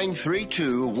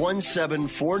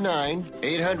 800-932-1749.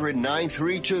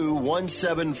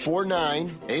 800-932-1749.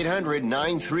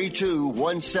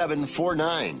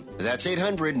 800-932-1749. That's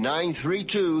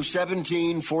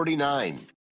 800-932-1749.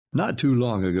 Not too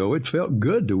long ago, it felt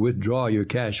good to withdraw your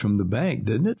cash from the bank,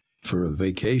 didn't it? For a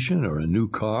vacation or a new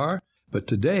car. But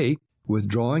today,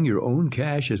 withdrawing your own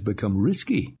cash has become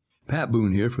risky. Pat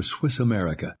Boone here for Swiss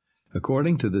America.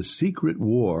 According to The Secret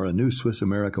War, a new Swiss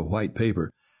America white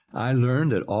paper, I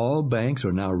learned that all banks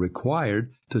are now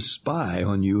required to spy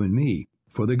on you and me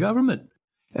for the government,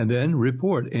 and then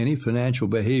report any financial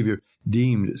behavior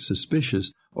deemed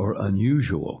suspicious or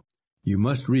unusual. You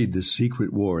must read The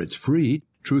Secret War. It's free.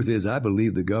 Truth is, I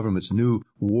believe the government's new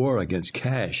war against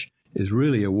cash is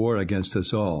really a war against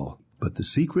us all. But the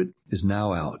secret is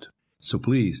now out. So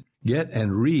please, get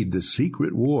and read The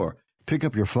Secret War. Pick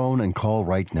up your phone and call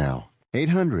right now.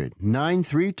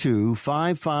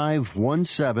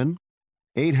 800-932-5517.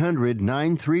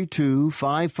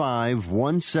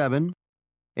 800-932-5517.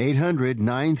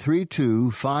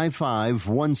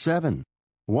 800-932-5517.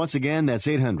 Once again, that's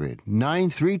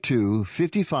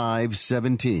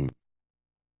 800-932-5517.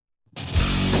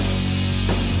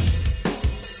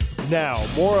 Now,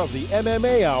 more of the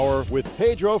MMA Hour with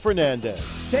Pedro Fernandez.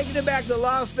 Taking it back to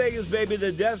Las Vegas, baby,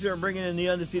 the desert, bringing in the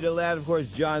undefeated lad, of course,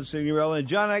 John Signorella. And,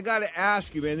 John, I got to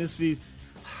ask you, man, this is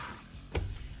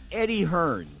Eddie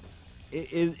Hearn.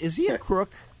 Is he a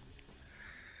crook?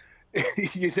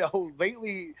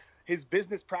 Lately, his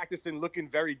business practice is looking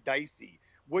very dicey.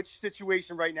 Which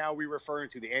situation right now are we referring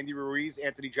to? The Andy Ruiz,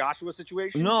 Anthony Joshua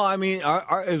situation? No, I mean,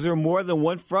 is there more than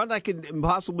one front I could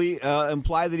possibly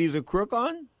imply that he's a crook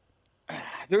on?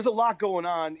 There's a lot going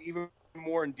on, even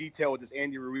more in detail with this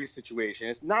Andy Ruiz situation.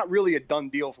 It's not really a done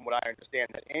deal from what I understand.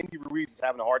 That Andy Ruiz is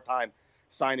having a hard time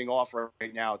signing off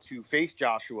right now to face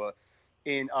Joshua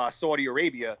in Saudi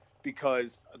Arabia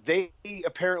because they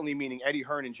apparently, meaning Eddie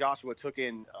Hearn and Joshua, took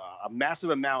in a massive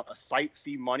amount of site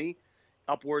fee money,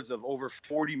 upwards of over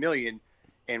 $40 million,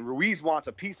 and Ruiz wants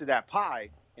a piece of that pie.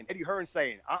 And Eddie Hearn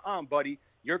saying, buddy,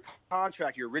 your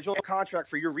contract, your original contract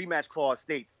for your rematch clause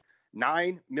states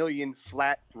 $9 million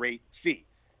flat rate fee.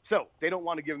 So they don't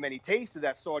want to give him any taste of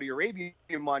that Saudi Arabian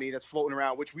money that's floating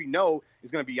around, which we know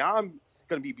is going to be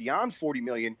beyond $40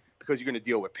 million because you're going to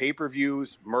deal with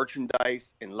pay-per-views,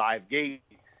 merchandise, and live gate.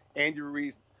 Andy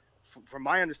Ruiz, from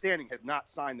my understanding, has not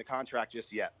signed the contract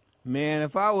just yet. Man,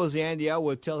 if I was Andy, I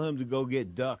would tell him to go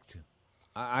get ducked.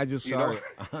 I just saw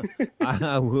it.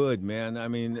 I would, man. I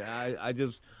mean, I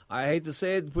hate to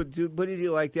say it, put it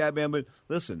like that, man. But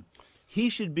listen, he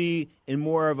should be in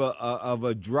more of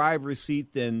a driver's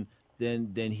seat than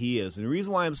he is. And the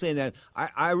reason why I'm saying that,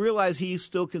 I realize he's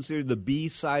still considered the B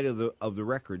side of the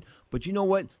record. But you know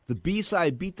what? The B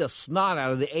side beat the snot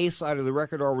out of the A side of the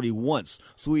record already once.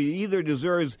 So he either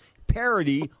deserves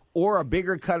parity or a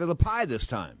bigger cut of the pie this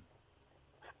time.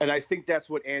 And I think that's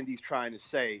what Andy's trying to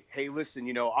say. Hey, listen,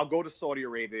 I'll go to Saudi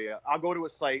Arabia. I'll go to a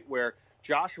site where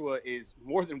Joshua is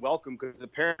more than welcome because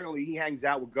apparently he hangs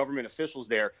out with government officials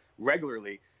there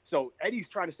regularly. So Eddie's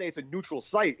trying to say it's a neutral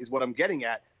site is what I'm getting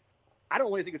at. I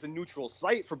don't really think it's a neutral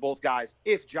site for both guys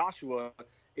if Joshua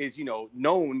is,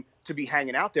 known to be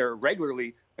hanging out there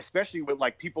regularly, especially with,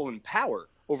 people in power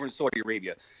over in Saudi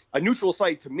Arabia. A neutral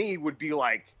site to me would be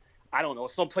I don't know,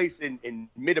 someplace in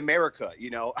mid-America,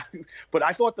 But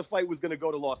I thought the fight was going to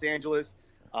go to Los Angeles.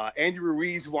 Andy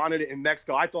Ruiz wanted it in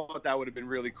Mexico. I thought that would have been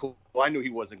really cool. I knew he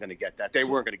wasn't going to get that. They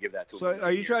weren't going to give that to him. So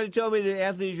are you trying to tell me that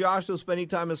Anthony Joshua spending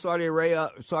time in Saudi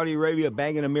Arabia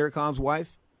banging Amir Khan's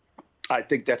wife? I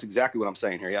think that's exactly what I'm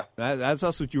saying here, yeah. That's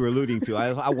what you were alluding to.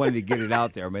 I wanted to get it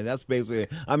out there, man. That's basically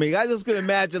it. I mean, I just could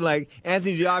imagine,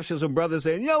 Anthony Joshua's and brothers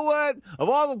saying, you know what? Of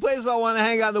all the places I want to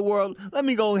hang out in the world, let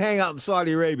me go hang out in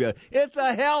Saudi Arabia. It's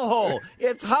a hellhole.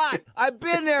 It's hot. I've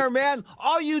been there, man.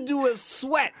 All you do is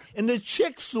sweat, and the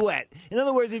chicks sweat. In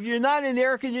other words, if you're not in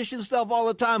air-conditioned stuff all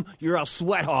the time, you're a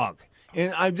sweat hog.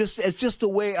 And it's just the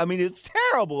way, it's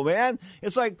terrible, man.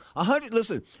 It's like 100,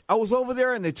 listen, I was over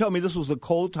there and they tell me this was the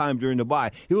cold time during the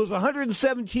buy. It was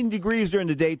 117 degrees during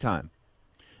the daytime.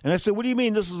 And I said, what do you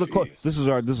mean this is the cold? This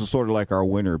is sort of like our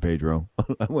winter, Pedro.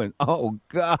 I went, oh,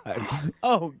 God.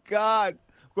 Oh, God.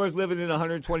 Of course, living in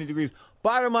 120 degrees.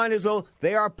 Bottom line is, though,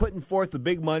 they are putting forth the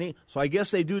big money. So I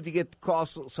guess they do to get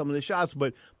cost some of the shots.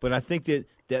 But I think that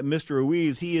Mr.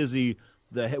 Ruiz, he is the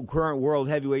current world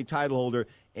heavyweight title holder,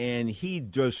 and he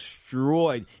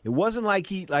destroyed. It wasn't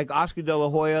like Oscar De La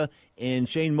Hoya and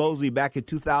Shane Mosley back in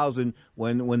 2000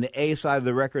 when the A side of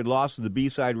the record lost to the B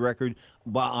side record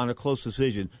on a close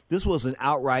decision. This was an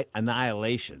outright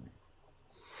annihilation.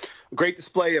 Great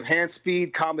display of hand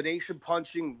speed, combination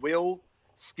punching, will,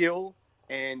 skill,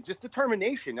 and just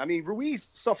determination. Ruiz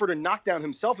suffered a knockdown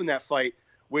himself in that fight,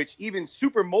 which even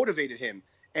super motivated him.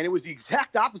 And it was the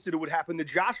exact opposite of what happened to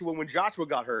Joshua when Joshua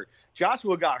got hurt.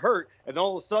 Joshua got hurt, and then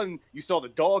all of a sudden you saw the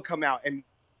dog come out and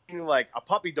like a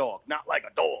puppy dog, not like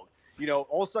a dog.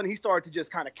 All of a sudden he started to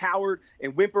just kind of cower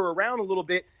and whimper around a little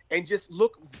bit and just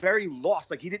look very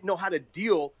lost, like he didn't know how to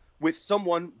deal with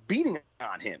someone beating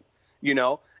on him,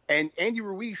 And Andy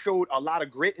Ruiz showed a lot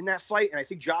of grit in that fight, and I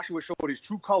think Joshua showed his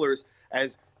true colors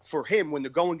as, for him, when the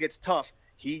going gets tough,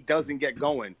 he doesn't get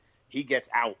going. He gets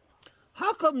out.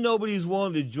 How come nobody's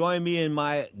willing to join me in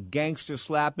my gangster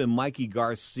slapping Mikey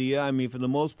Garcia? For the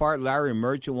most part, Larry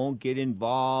Merchant won't get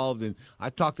involved. And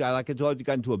like I told you,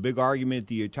 got into a big argument at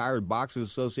the Retired Boxers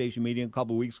Association meeting a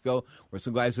couple of weeks ago where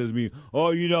some guy says to me,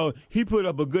 oh, he put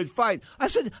up a good fight. I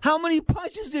said, how many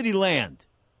punches did he land?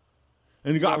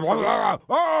 And the guy,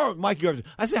 Mikey Garcia.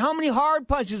 I said, how many hard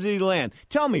punches did he land?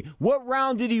 Tell me, what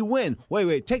round did he win?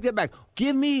 Wait, take that back.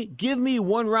 Give me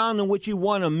one round in which he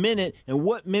won a minute, and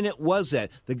what minute was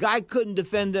that? The guy couldn't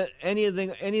defend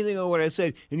anything of what I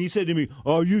said, and he said to me,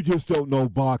 oh, you just don't know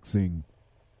boxing.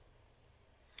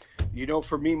 You know,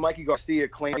 for me, Mikey Garcia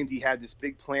claimed he had this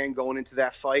big plan going into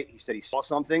that fight. He said he saw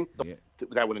something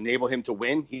that would enable him to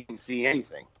win. He didn't see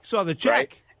anything. Saw the check.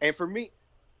 Right? And for me,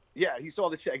 yeah, he saw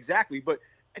the check. Exactly. But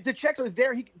the checks are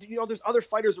there. There's other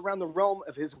fighters around the realm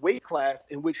of his weight class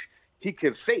in which he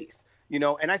could face,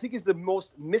 and I think it's the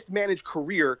most mismanaged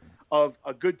career of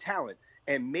a good talent.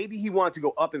 And maybe he wanted to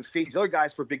go up and face these other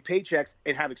guys for big paychecks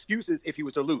and have excuses if he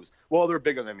was to lose. Well, they're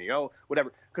bigger than me,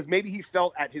 whatever. Because maybe he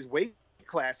felt at his weight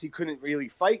class he couldn't really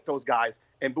fight those guys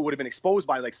and would have been exposed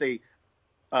by, like, say,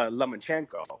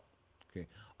 Lomachenko. Okay.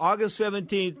 August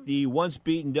 17th, the once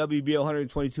beaten WBO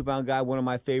 122-pound guy, one of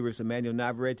my favorites, Emmanuel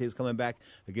Navarrete, is coming back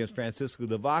against Francisco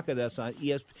de Vaca. That's on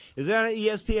ESPN. Is that on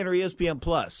ESPN or ESPN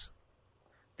Plus?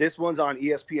 This one's on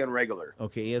ESPN regular.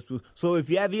 Okay, ESPN. So if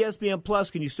you have ESPN Plus,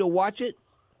 can you still watch it?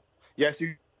 Yes,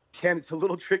 you can. It's a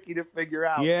little tricky to figure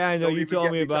out. Yeah, I know. You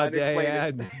told me about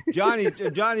that. Yeah.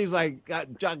 Johnny's like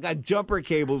got jumper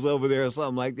cables over there or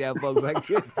something like that, folks. Like,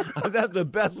 that's the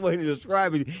best way to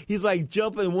describe it. He's like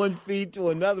jumping one feed to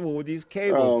another one with these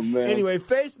cables. Oh, man. Anyway,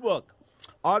 Facebook,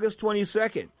 August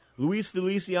 22nd, Luis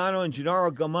Feliciano and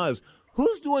Gennaro Gamaz.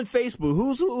 Who's doing Facebook?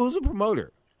 Who's a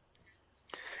promoter?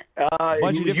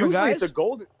 Bunch of different guys? It's a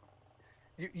golden.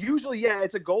 Usually, yeah,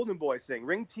 it's a Golden Boy thing.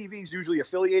 Ring TV is usually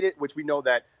affiliated, which we know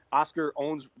that Oscar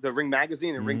owns the Ring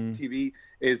Magazine, and Ring TV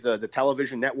is the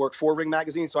television network for Ring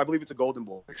Magazine. So I believe it's a Golden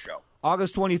Boy show.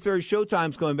 August 23rd,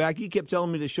 Showtime's coming back. You kept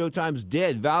telling me that Showtime's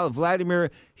dead. Vladimir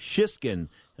Shishkin,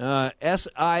 Shishkin.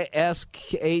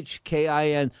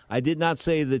 I did not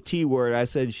say the T word. I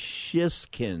said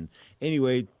Shishkin.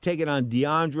 Anyway, taking on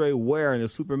DeAndre Ware in a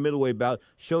super middleweight bout.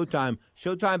 Showtime.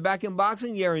 Showtime back in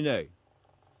boxing, yeah or nay?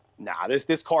 Nah,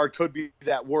 this card could be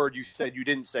that word you said you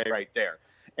didn't say right there.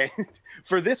 And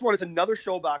for this one, it's another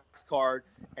Showbox card,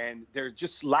 and they're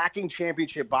just lacking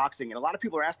championship boxing. And a lot of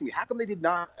people are asking me, how come they did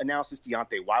not announce this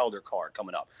Deontay Wilder card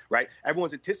coming up, right?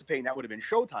 Everyone's anticipating that would have been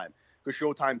Showtime because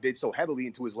Showtime bid so heavily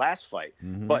into his last fight.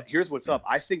 But here's what's up.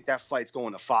 I think that fight's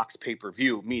going to Fox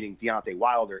pay-per-view, meaning Deontay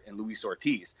Wilder and Luis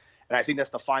Ortiz. And I think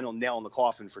that's the final nail in the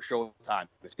coffin for Showtime.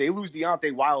 If they lose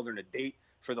Deontay Wilder in a date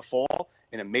for the fall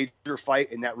in a major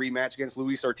fight in that rematch against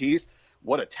Luis Ortiz,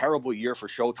 what a terrible year for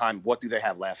Showtime. What do they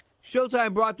have left?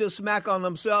 Showtime brought this smack on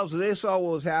themselves. They saw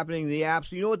what was happening in the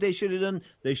apps. You know what they should have done?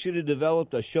 They should have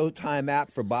developed a Showtime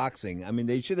app for boxing. I mean,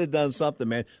 they should have done something,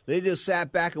 man. They just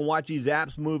sat back and watched these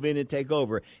apps move in and take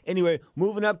over. Anyway,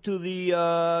 moving up to the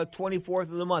 24th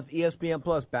of the month, ESPN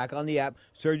Plus, back on the app.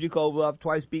 Sergey Kovalev,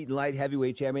 twice beaten light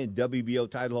heavyweight champion, WBO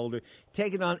title holder,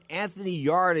 taking on Anthony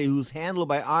Yarde, who's handled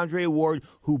by Andre Ward,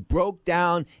 who broke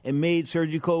down and made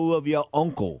Sergey Kovalev your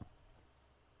uncle.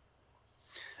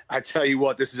 I tell you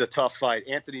what, this is a tough fight.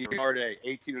 Anthony Yarde,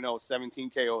 18-0, 17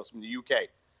 KOs from the UK.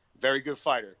 Very good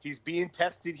fighter. He's being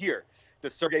tested here.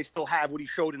 Does Sergey still have what he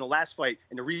showed in the last fight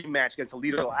in the rematch against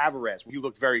Alito Alvarez, where he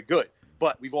looked very good?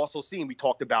 But we've also seen, we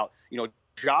talked about,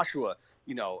 Joshua,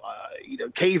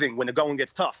 caving when the going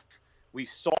gets tough. We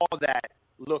saw that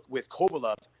look with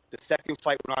Kovalev, the second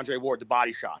fight with Andre Ward, the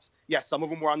body shots. Yes, some of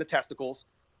them were on the testicles,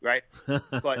 right?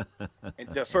 But in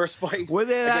the first fight, were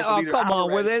they that? Oh, come Alvarez,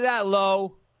 on, were they that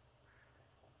low?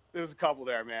 There was a couple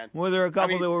there, man. Were there a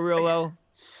couple that were real low?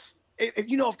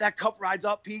 If that cup rides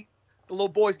up, Pete, the little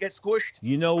boys get squished.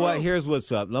 You know what? Here's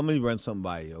what's up. Let me run something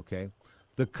by you, okay?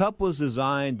 The cup was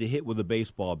designed to hit with a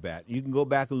baseball bat. You can go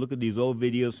back and look at these old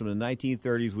videos from the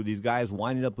 1930s with these guys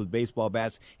winding up with baseball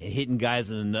bats and hitting guys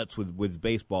in the nuts with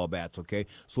baseball bats, okay?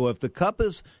 So if the cup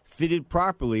is fitted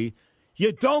properly,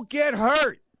 you don't get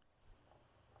hurt.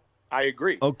 I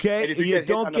agree. Okay, you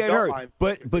don't get hurt. Line,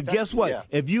 but guess what? Yeah.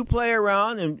 If you play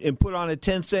around and put on a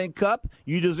 10-cent cup,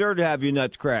 you deserve to have your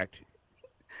nuts cracked.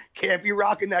 Can't be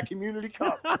rocking that community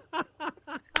cup.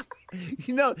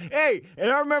 Hey,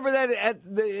 and I remember that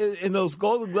in those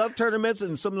Golden Glove tournaments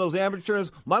and some of those amateur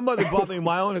tournaments, my mother bought me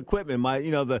my own equipment,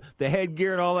 the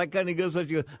headgear and all that kind of good stuff.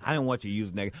 She goes, I don't want you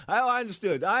using that. I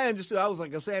understood. I was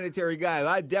like a sanitary guy.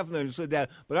 I definitely understood that.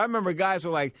 But I remember guys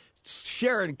were like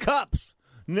sharing cups.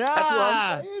 Nah. That's what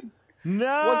I'm saying.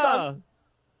 Nah.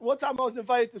 One time I was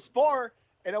invited to spar,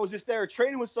 and I was just there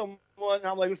training with someone, and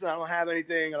I'm like, listen, I don't have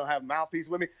anything. I don't have a mouthpiece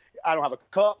with me. I don't have a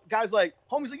cup. Guy's like,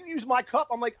 homie's like, you use my cup.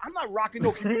 I'm like, I'm not rocking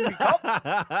no community cup.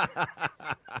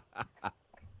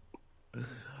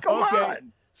 Come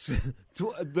on.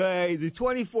 The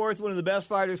 24th, one of the best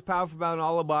fighters, powerful about in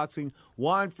all of boxing,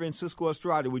 Juan Francisco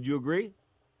Estrada. Would you agree?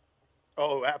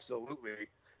 Oh, absolutely.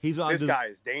 This guy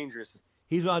is dangerous.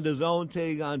 He's on the zone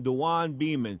taking on Dewan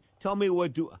Beeman. Tell me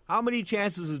how many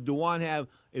chances does Dewan have?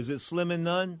 Is it slim and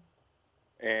none?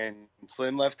 And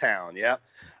Slim left town. Yeah.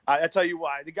 I tell you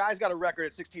why. The guy's got a record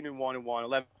at 16-1-1,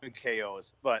 11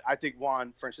 KOs. But I think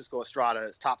Juan Francisco Estrada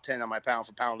is top 10 on my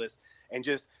pound-for-pound list, and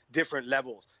just different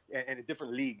levels and a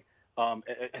different league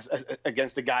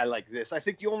against a guy like this. I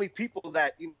think the only people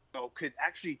that could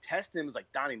actually test him is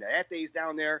like Donnie Naete's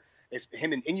down there. If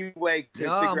him and Inoue could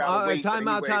figure out a way. Time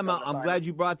out. I'm glad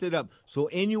you brought that up. So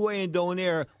Inoue and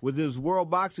Donaire, with this World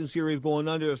Boxing Series going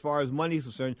under as far as money is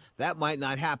concerned, that might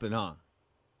not happen, huh?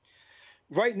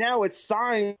 Right now it's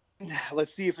signed.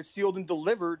 Let's see if it's sealed and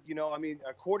delivered.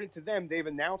 According to them, they've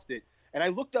announced it. And I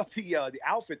looked up the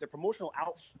outfit, the promotional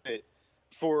outfit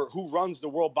for who runs the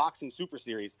World Boxing Super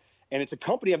Series. And it's a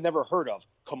company I've never heard of,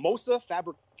 Camosa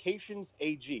Fabrications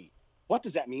AG. What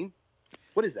does that mean?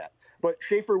 What is that? But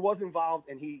Schaefer was involved,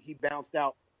 and he bounced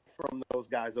out from those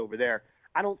guys over there.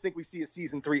 I don't think we see a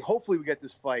season 3. Hopefully we get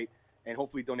this fight, and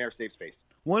hopefully Donaire saves face.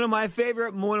 One of my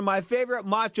favorite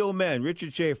macho men,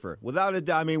 Richard Schaefer. Without a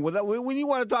doubt. When you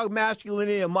want to talk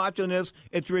masculinity and macho-ness,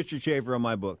 it's Richard Schaefer in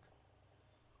my book.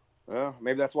 Well,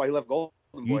 maybe that's why he left Golden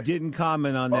Boy. You didn't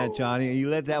comment on that, Johnny, and you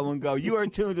let that one go. You are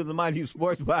tuned to the Mighty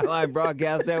Sports Byline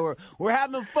Broadcast Network. We're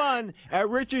having fun at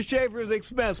Richard Schaefer's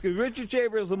expense, because Richard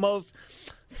Schaefer is the most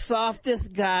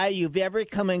softest guy you've ever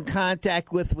come in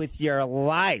contact with your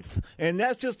life. And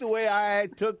that's just the way I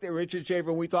took the Richard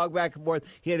Schaefer. When we talked back and forth,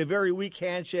 he had a very weak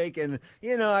handshake, and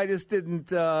I just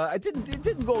didn't it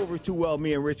didn't go over too well,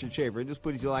 me and Richard Schaefer. Just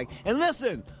put it like. And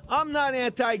listen, I'm not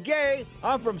anti-gay.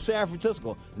 I'm from San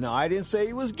Francisco. No, I didn't say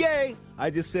he was gay.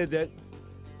 I just said that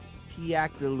he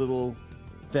acted a little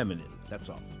feminine. That's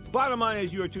all. Bottom line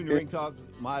is, you are tuned to Ring Talk,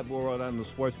 my world on the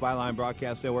Sports Byline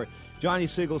Broadcast Network. Johnny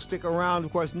Sigel, stick around.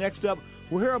 Of course, next up,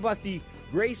 we'll hear about the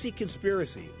Gracie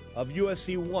conspiracy of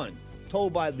UFC 1,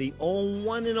 told by the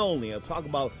one and only. I'll talk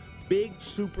about Bill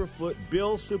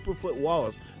Superfoot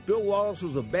Wallace. Bill Wallace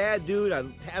was a bad dude. I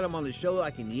had him on the show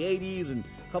like in the 80s and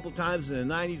a couple times in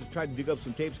the 90s. I tried to dig up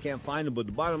some tapes, can't find them. But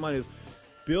the bottom line is,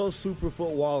 Bill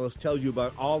Superfoot Wallace tells you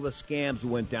about all the scams that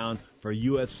went down for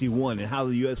UFC 1 and how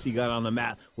the UFC got on the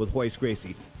map with Royce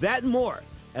Gracie. That and more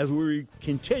as we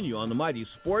continue on the Mighty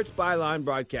Sports Byline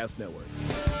Broadcast Network.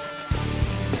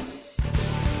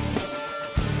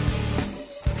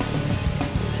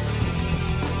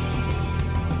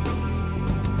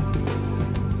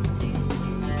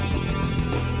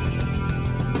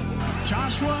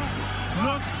 Joshua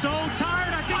looks so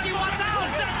tired. I think he wants out.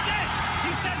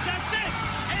 He says that's it.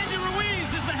 Andy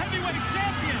Ruiz is the heavyweight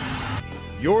champion.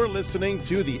 You're listening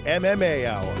to the MMA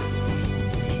Hour.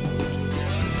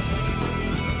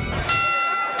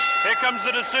 Here comes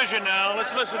the decision now.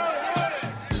 Let's listen.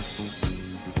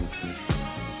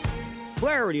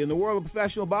 Clarity in the world of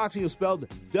professional boxing is spelled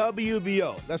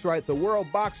WBO. That's right, the World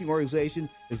Boxing Organization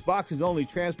is boxing's only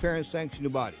transparent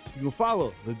sanctioned body. You can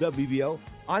follow the WBO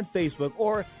on Facebook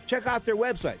or check out their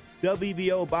website,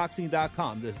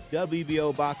 WBOboxing.com. That's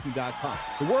WBOboxing.com.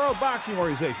 The World Boxing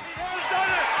Organization. Who's done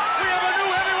it? We have a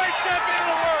new heavyweight champion in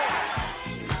the world.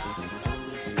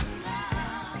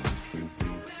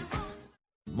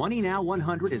 Money Now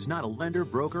 100 is not a lender,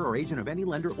 broker, or agent of any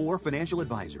lender or financial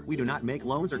advisor. We do not make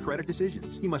loans or credit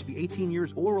decisions. You must be 18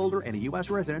 years or older and a U.S.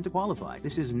 resident to qualify.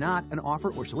 This is not an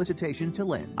offer or solicitation to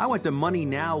lend. I went to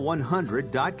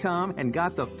MoneyNow100.com and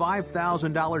got the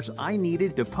 $5,000 I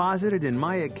needed deposited in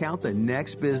my account the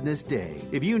next business day.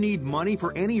 If you need money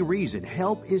for any reason,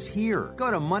 help is here. Go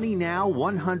to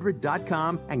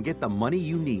MoneyNow100.com and get the money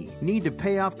you need. Need to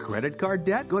pay off credit card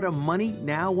debt? Go to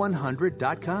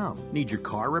MoneyNow100.com. Need your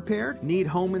car repaired? Need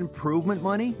home improvement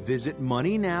money? Visit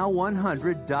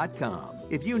MoneyNow100.com.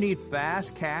 If you need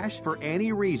fast cash for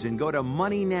any reason, go to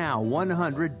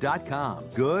MoneyNow100.com.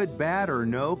 Good, bad, or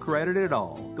no credit at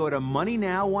all. Go to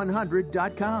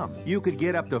MoneyNow100.com. You could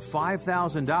get up to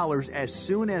 $5,000 as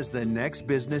soon as the next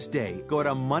business day. Go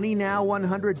to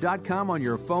MoneyNow100.com on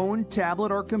your phone,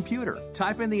 tablet, or computer.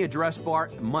 Type in the address bar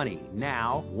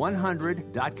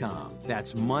MoneyNow100.com.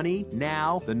 That's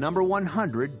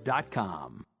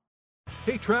MoneyNow100.com.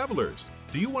 Hey, travelers.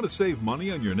 Do you want to save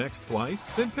money on your next flight?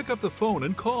 Then pick up the phone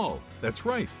and call. That's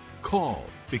right, call,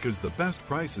 because the best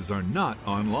prices are not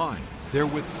online. They're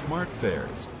with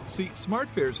SmartFares. See,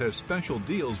 SmartFares has special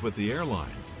deals with the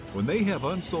airlines. When they have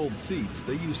unsold seats,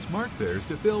 they use SmartFares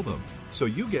to fill them. So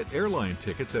you get airline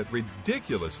tickets at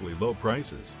ridiculously low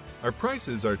prices. Our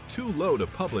prices are too low to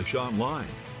publish online.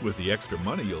 With the extra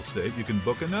money you'll save, you can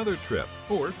book another trip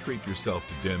or treat yourself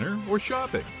to dinner or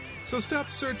shopping. So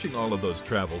stop searching all of those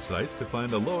travel sites to find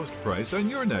the lowest price on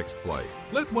your next flight.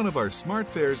 Let one of our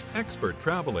SmartFares expert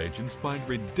travel agents find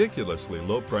ridiculously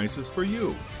low prices for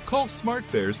you. Call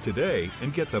SmartFares today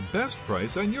and get the best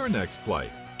price on your next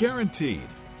flight. Guaranteed.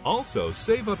 Also,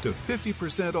 save up to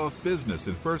 50% off business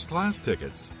and first-class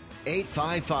tickets.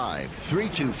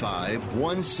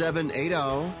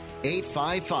 855-325-1780.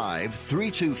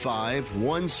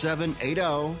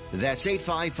 855-325-1780. That's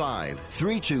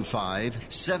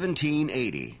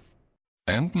 855-325-1780.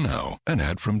 And now, an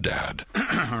ad from Dad.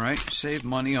 All right, save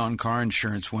money on car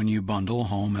insurance when you bundle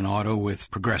home and auto with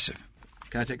Progressive.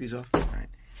 Can I take these off? All right.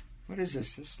 What is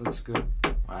this? This looks good.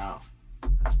 Wow.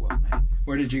 That's well made.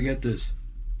 Where did you get this?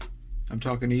 I'm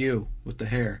talking to you with the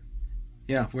hair.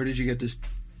 Yeah, where did you get this?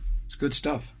 It's good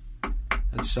stuff.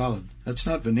 That's solid. That's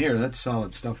not veneer. That's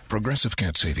solid stuff. Progressive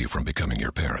can't save you from becoming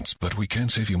your parents, but we can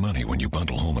save you money when you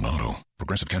bundle home and auto.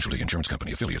 Progressive Casualty Insurance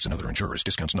Company, affiliates, and other insurers.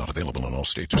 Discounts not available in all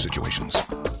states or situations.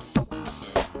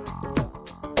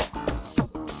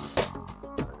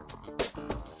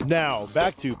 Now,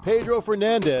 back to Pedro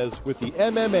Fernandez with the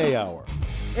MMA Hour.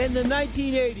 In the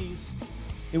 1980s,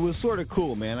 it was sort of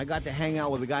cool, man. I got to hang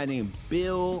out with a guy named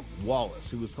Bill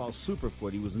Wallace, who was called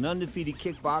Superfoot. He was an undefeated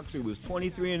kickboxer. He was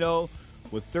 23-0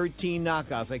 with 13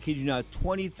 knockouts. I kid you not,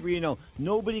 23-0.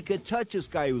 Nobody could touch this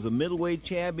guy. He was a middleweight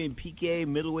champion, PK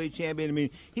middleweight champion. I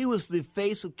mean, he was the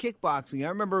face of kickboxing. I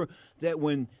remember that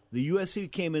when the UFC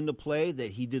came into play,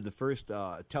 that he did the first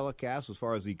telecast as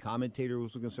far as the commentator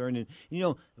was concerned. And, you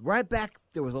know, right back,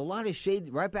 there was a lot of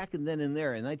shade, right back and then and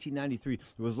there in 1993,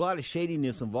 there was a lot of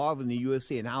shadiness involved in the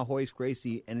UFC and how Royce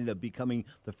Gracie ended up becoming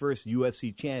the first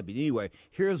UFC champion. Anyway,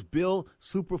 here's Bill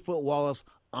Superfoot Wallace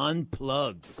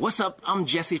Unplugged. What's up? I'm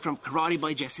Jesse from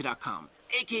KarateByJesse.com,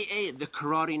 a.k.a. the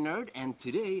Karate Nerd, and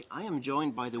today I am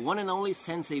joined by the one and only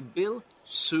Sensei Bill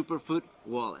Superfoot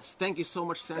Wallace. Thank you so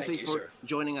much, Sensei, for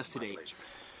joining us today.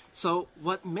 So,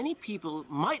 what many people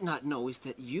might not know is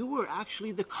that you were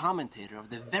actually the commentator of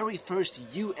the very first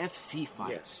UFC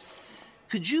fight. Yes.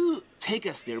 Could you take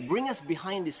us there, bring us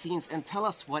behind the scenes, and tell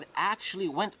us what actually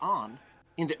went on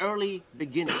in the early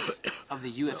beginnings of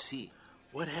the UFC?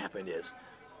 What happened is,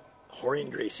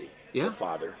 Rorion Gracie, the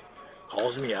father,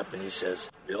 calls me up and he says,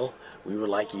 Bill, we would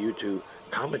like you to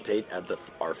commentate at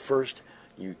our first,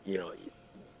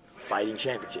 fighting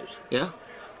championships. Yeah.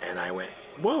 And I went,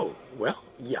 whoa, well,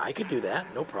 yeah, I could do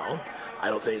that, no problem. I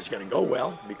don't think it's going to go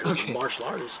well because martial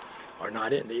artists are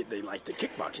not in. They like the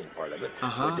kickboxing part of it,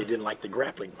 but they didn't like the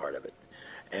grappling part of it.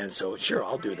 And so, sure,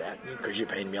 I'll do that because you're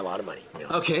paying me a lot of money. You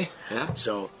know? Okay. Yeah.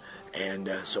 So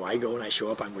I go and I show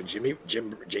up. I'm with Jim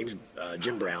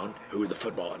Brown, who was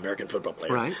the American football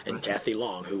player, and Kathy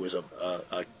Long, who was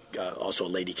also a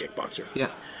lady kickboxer.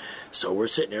 Yeah. So we're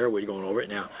sitting there, we're going over it.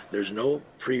 Now, there's no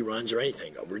pre-runs or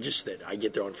anything. We're just that I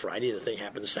get there on Friday, the thing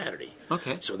happens Saturday.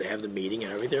 Okay. So they have the meeting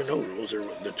and everything. There are no rules.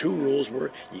 The two rules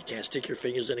were you can't stick your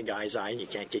fingers in a guy's eye and you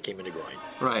can't kick him in the groin.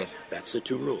 Right. That's the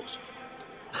two rules.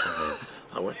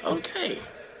 I went, okay.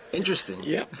 Interesting.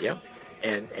 Yep.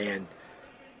 And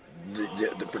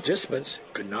the participants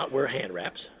could not wear hand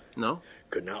wraps. No.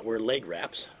 Could not wear leg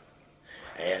wraps.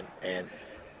 And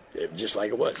just like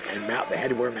it was. And they had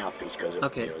to wear a mouthpiece because it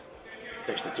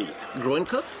affects the teeth. Groin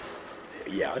cup?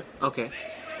 Yeah. Okay.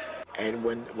 And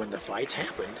when the fights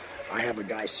happened, I have a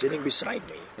guy sitting beside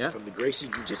me from the Gracie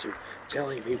Jiu-Jitsu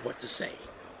telling me what to say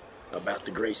about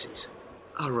the Gracies.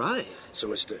 All right.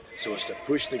 So it's to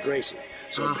push the Gracie.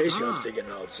 So basically I'm thinking,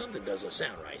 no, something doesn't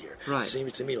sound right here. Right. It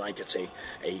seems to me like it's a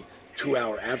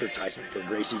 2-hour advertisement for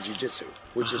Gracie Jiu-Jitsu,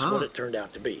 which is what it turned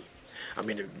out to be. I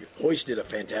mean, Royce did a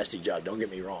fantastic job, don't get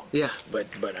me wrong. Yeah. But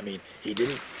I mean, he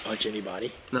didn't punch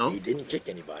anybody. No. He didn't kick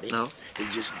anybody. No. He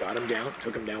just got him down,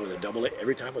 took him down with a double leg.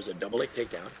 Every time was a double leg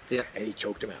takedown. Yeah. And he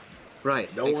choked him out.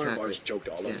 Right. No arm bars, choked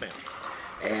all of them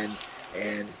out.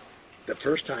 And the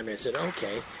first time I said,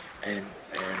 okay. And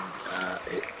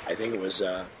I think it was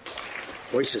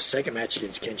Royce's second match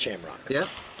against Ken Shamrock. Yeah.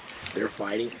 They're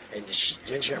fighting, and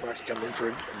Ken Shamrock's come in for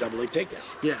a double leg takedown.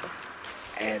 Yeah.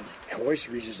 And Royce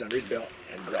reaches under his belt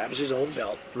and grabs his own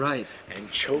belt. Right. And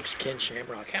chokes Ken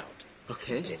Shamrock out.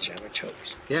 Okay. Ken Shamrock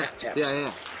chokes. Yeah. Taps.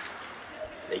 Yeah.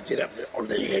 They get up, you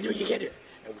can't do it, you can't do it.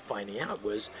 And finding out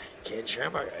was Ken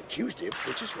Shamrock accused him,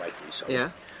 which is rightfully so,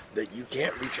 that you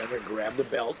can't reach under and grab the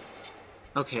belt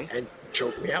and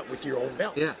choke me out with your own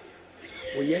belt. Yeah.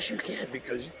 Well, yes, you can,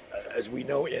 because as we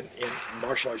know in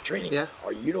martial arts training,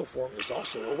 our uniform is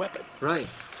also a weapon. Right.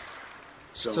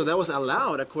 So that was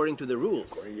allowed according to the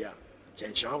rules.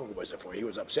 Ken Shamrock wasn't for it. He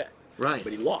was upset. Right.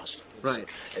 But he lost. Right.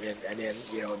 So, and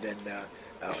then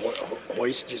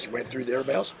Royce just went through their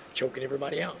belts, choking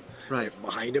everybody out. Right. And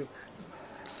behind him,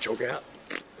 choking out.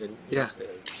 And,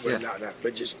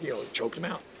 but just, choked him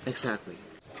out. Exactly.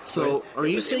 So are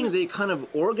you saying they kind of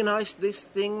organized this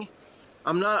thing?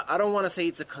 I don't want to say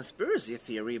it's a conspiracy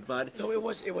theory, but... No, it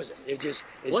was. Was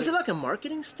it like a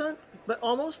marketing stunt, but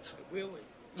almost?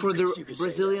 For the You could say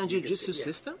Brazilian that. You could Jiu-Jitsu say- yeah.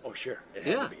 system? Oh, sure. It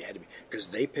Yeah. had to be. Because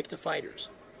they picked the fighters.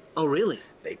 Oh, really?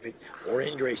 They picked, Jorge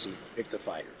and Gracie picked the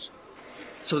fighters.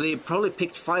 So they probably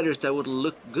picked fighters that would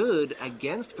look good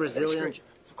against Brazilian.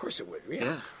 Of course it would,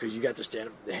 Yeah. Because you got to stand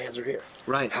up, the hands are here.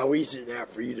 Right. How easy is it now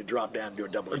for you to drop down and do a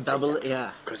double leg Double, takedown?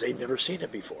 yeah. Because they'd never seen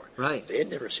it before. Right. They had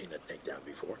never seen a takedown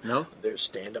before. No. They're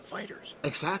stand-up fighters.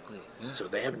 Exactly. Yeah. So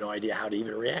they have no idea how to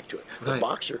even react to it. The Right.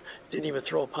 boxer didn't even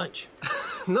throw a punch.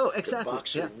 No, exactly. The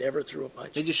boxer yeah. never threw a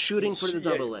punch. They're just shooting for the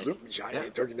double leg. Shot Yeah.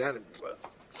 it, took him down,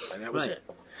 and that was Right. it.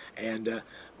 And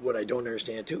what I don't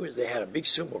understand, too, is they had a big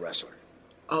sumo wrestler.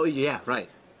 Oh, yeah, right.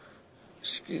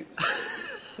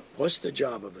 What's the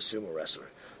job of a sumo wrestler?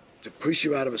 To push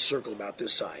you out of a circle about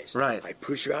this size. Right. I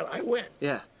push you out, I win.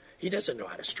 Yeah. He doesn't know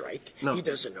how to strike. No. He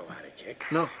doesn't know how to kick.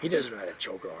 No. He doesn't know how to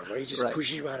choke or arm. He just Right.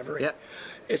 pushes you out of a ring. Yeah.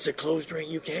 It's a closed ring.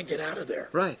 You can't get out of there.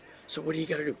 Right. So what are you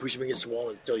going to do? Push him against the wall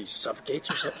until he suffocates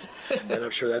or something? And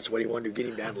I'm sure that's what he wanted to get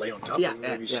him down, lay on top Yeah, of him,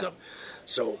 maybe yeah. something.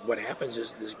 So what happens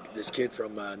is this kid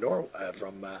from the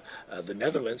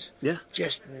Netherlands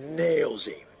just nails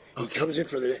him. He comes in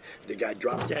for the guy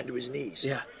drops down to his knees.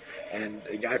 Yeah. And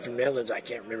the guy from Netherlands, I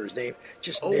can't remember his name,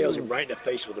 just nails him right in the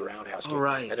face with a roundhouse kick.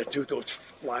 Right. And the tooth goes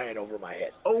flying over my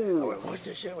head. Oh. I went, what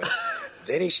the shit?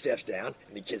 Then he steps down,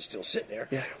 and the kid's still sitting there.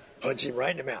 Yeah. Punch him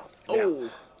right in the mouth. Oh. Now,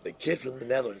 the kid from the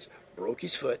Netherlands broke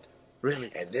his foot. Really?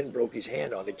 And then broke his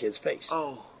hand on the kid's face.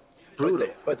 Oh. Brutal.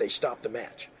 But they stopped the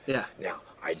match. Yeah. Now,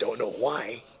 I don't know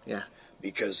why. Yeah.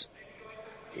 Because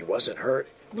he wasn't hurt.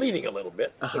 Bleeding a little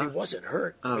bit, but he wasn't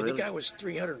hurt. Oh, I mean, really? the guy was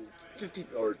 350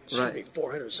 or Right.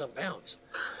 400 some pounds.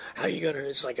 How are you going to?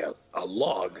 It's like a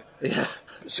log. Yeah.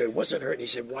 So he wasn't hurt. And he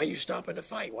said, "Why are you stopping the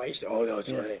fight? Why are you?" Oh no, it's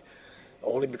right.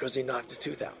 Only because he knocked the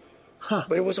tooth out. Huh.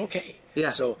 But it was okay.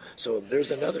 Yeah. So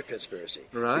there's another conspiracy.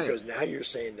 Right. Because now you're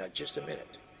saying, now just a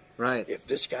minute. Right. If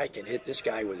this guy can hit this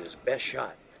guy with his best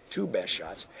shot, two best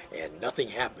shots, and nothing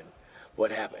happened, what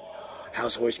happened?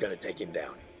 How's Hoist going to take him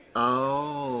down?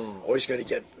 Oh. Hoist going to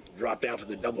get dropped down for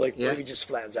the double leg. Yeah. Maybe just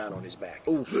flattens out on his back.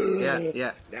 Oof. Yeah,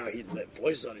 yeah. Now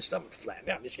Hoist is on his stomach, flattened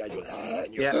out. This guy's going,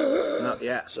 and you're, Yeah. No,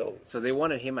 yeah. So they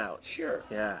wanted him out. Sure.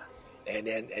 Yeah. And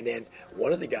then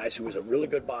one of the guys who was a really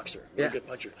good boxer, really Yeah. good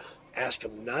puncher, asked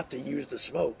him not to use the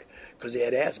smoke because he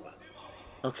had asthma.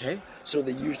 Okay. So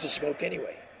they used the smoke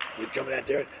anyway. He's coming out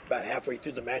there about halfway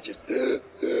through the match.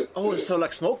 Oh, so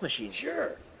like smoke machines.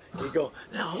 Sure. You go,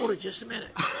 now hold it just a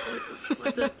minute.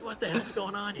 What the hell's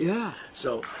going on here? Yeah.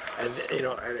 So, and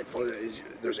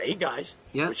there's 8 guys,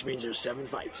 Yeah. which means there's 7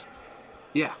 fights,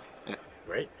 Yeah. Yeah.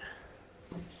 right?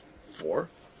 4,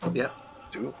 Yeah.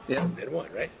 2, Yeah. then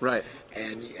 1, right? Right.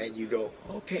 And you go,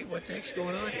 okay, what the heck's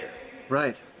going on here?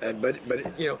 Right.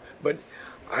 But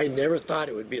I never thought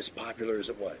it would be as popular as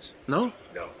it was. No?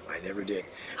 No, I never did.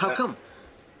 How come?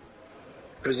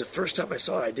 Because the first time I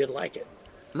saw it, I didn't like it.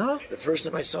 No? The first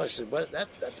time I saw it, I said, "Well,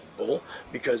 that's bull."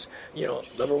 Because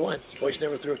number one, Hoist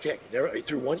never threw a kick. He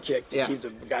threw one kick to Yeah. keep the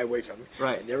guy away from him,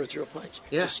 Right. and never threw a punch.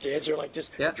 Yeah. Just stands there like this,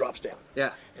 Yeah. and drops down.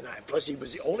 Yeah. And plus, he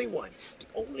was the only one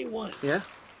Yeah.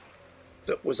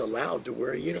 that was allowed to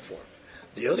wear a uniform.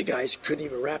 The other guys couldn't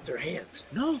even wrap their hands.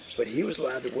 No. But he was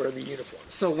allowed to wear the uniform.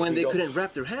 So when You they go, couldn't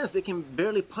wrap their hands, they can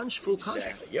barely punch full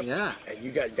contact. Exactly. Yep. Yeah. And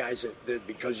you got guys that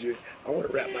because I want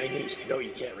to wrap my knees. No,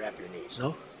 you can't wrap your knees.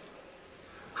 No.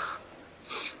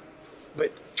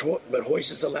 But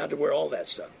Hoist is allowed to wear all that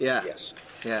stuff. Yeah. Yes.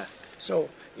 Yeah. So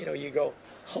you go,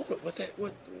 hold it.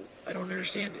 What? I don't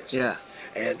understand this. Yeah.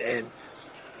 And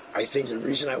I think the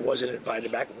reason I wasn't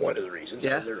invited back, one of the reasons,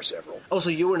 Yeah. there are several. Oh, so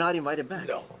you were not invited back?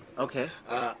 No. Okay.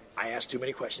 I asked too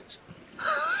many questions.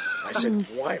 I said,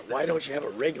 why don't you have a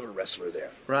regular wrestler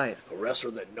there? Right. A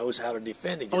wrestler that knows how to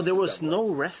defend against. Oh, there the was double leg.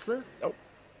 no wrestler? Nope.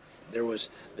 There was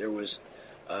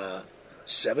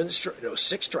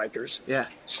 6 strikers. Yeah.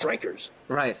 Strikers.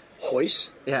 Right.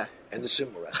 Hoist. Yeah. And the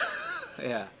sumo wrestler.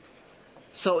 Yeah.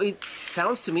 So it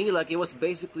sounds to me like it was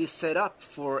basically set up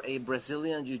for a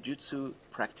Brazilian Jiu-Jitsu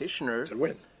practitioner to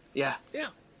win. Yeah. Yeah.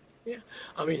 Yeah.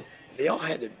 I mean, they all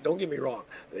don't get me wrong,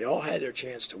 they all had their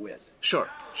chance to win. Sure.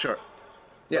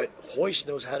 Yeah. But Hoist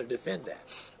knows how to defend that.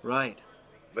 Right.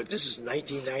 But this is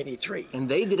 1993. And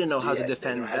they didn't know how to They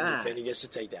defend know how to that. defend against the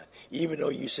takedown. Even though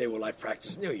you say, well, I've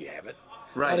practiced. No, you haven't.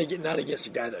 Right. Not against a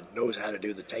guy that knows how to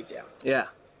do the takedown. Yeah.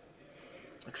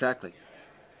 Exactly.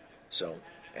 So,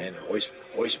 and Hoist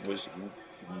was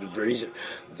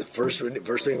the first one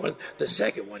he won. The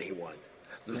second one he won.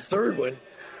 The third one,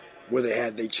 where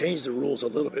they changed the rules a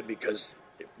little bit because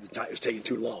it was taking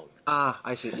too long.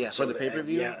 I see. Yeah, So for the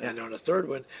pay-per-view? Yeah, and on the third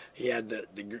one, he had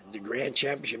the grand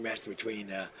championship match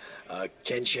between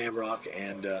Ken Shamrock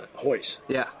and Hoyce.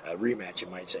 Yeah. A rematch, you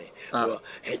might say. Well,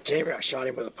 he came here, shot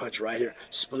him with a punch right here,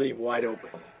 split him wide open.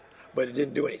 But it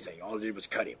didn't do anything. All it did was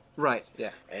cut him. Right,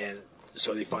 yeah. And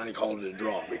so they finally called it a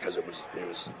draw because it was.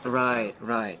 Right.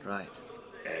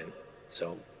 And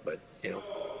so, but, you know.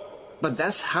 But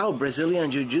that's how Brazilian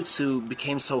Jiu-Jitsu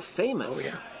became so famous. Oh,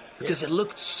 yeah. Because it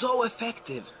looked so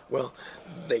effective. Well,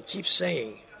 they keep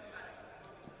saying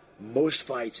most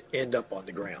fights end up on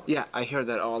the ground. Yeah, I hear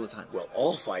that all the time. Well,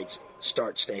 all fights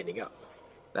start standing up.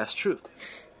 That's true.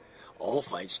 All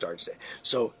fights start standing.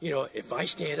 So, you know, if I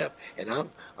stand up and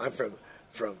I'm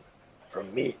from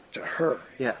me to her.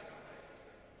 Yeah.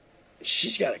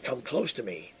 She's got to come close to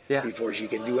me before she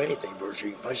can do anything, before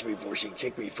she can punch me, before she can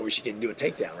kick me, before she can do a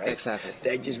takedown, right? Exactly.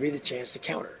 That gives me the chance to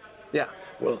counter. Yeah.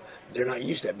 Well, they're not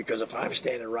used to that because if I'm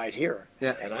standing right here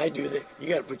and I do that, you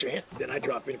got to put your hand, then I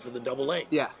drop in for the double leg.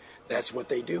 Yeah. That's what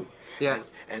they do. Yeah.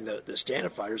 And the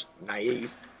stand-up fighters,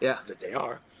 naive that they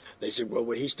are, they say, well,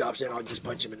 when he stops in, I'll just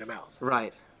punch him in the mouth.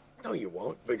 Right. No, you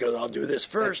won't, because I'll do this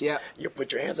first. Yeah. You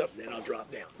put your hands up, then I'll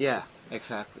drop down. Yeah,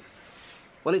 exactly.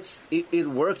 Well, it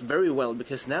worked very well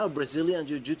because now Brazilian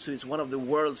Jiu-Jitsu is one of the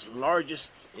world's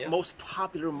largest, most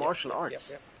popular martial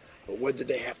arts. But what did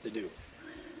they have to do?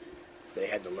 They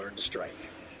had to learn to strike.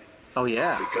 Oh,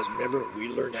 yeah. Because remember, we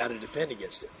learned how to defend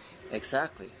against it.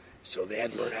 Exactly. So they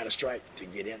had to learn how to strike to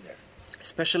get in there.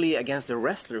 Especially against a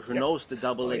wrestler who knows the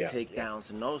double leg takedowns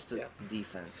and knows the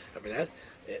defense. I mean,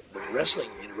 in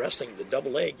wrestling, the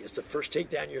double leg is the first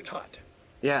takedown you're taught.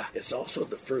 Yeah. It's also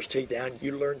the first takedown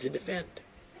you learn to defend.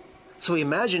 So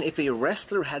imagine if a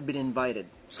wrestler had been invited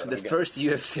to the first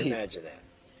UFC. Imagine that.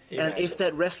 And if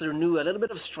that wrestler knew a little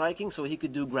bit of striking so he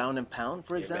could do ground and pound,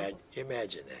 for example.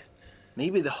 Imagine that.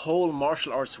 Maybe the whole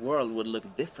martial arts world would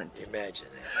look different. Imagine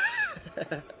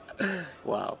that.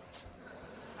 Wow.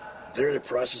 They're in the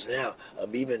process now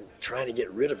of even trying to get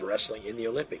rid of wrestling in the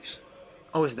Olympics.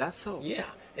 Oh, is that so? Yeah.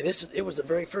 And it was the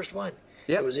very first one.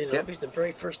 Yep. It was in the Olympics, the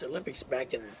very first Olympics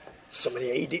back in so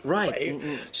many AD.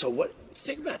 Right. So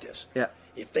think about this. Yeah.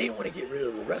 If they want to get rid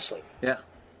of the wrestling. Yeah.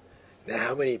 Now,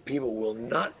 how many people will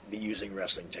not be using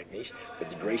wrestling techniques, but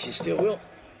the Gracies still will?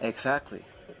 Exactly.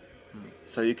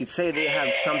 So you could say they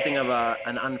have something of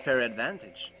an unfair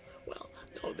advantage. Well,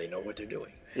 no, they know what they're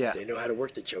doing. Yeah. They know how to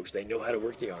work the chokes. They know how to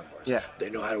work the arm bars. Yeah. They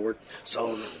know how to work.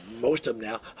 So most of them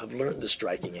now have learned the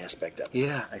striking aspect of it.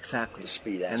 Yeah, exactly. The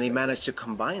speed aspect. And they managed to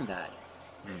combine that.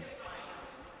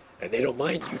 And they don't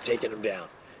mind you taking them down.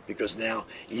 Because now,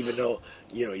 even though,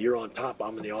 you're on top,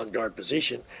 I'm in the on-guard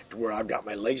position to where I've got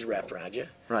my legs wrapped around you.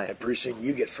 Right. And pretty soon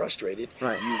you get frustrated.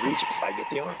 Right. You reach, I get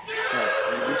the arm. Right.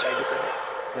 You reach, I get the neck.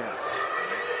 Yeah.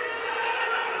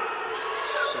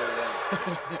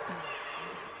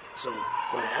 So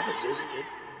what happens is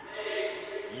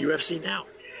UFC now.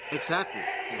 Exactly.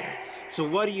 Yeah. So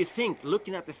what do you think,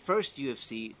 looking at the first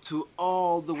UFC to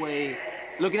all the way,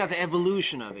 looking at the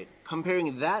evolution of it,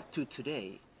 comparing that to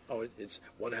today? Oh, it's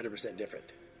 100%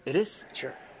 different. It is?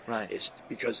 Sure. Right. It's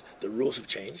because the rules have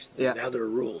changed. Yeah. Now there are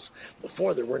rules.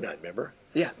 Before there were not, remember?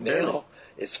 Yeah. Now,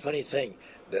 it's a funny thing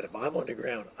that if I'm on the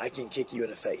ground, I can kick you in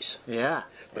the face. Yeah.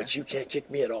 But you can't kick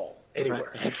me at all,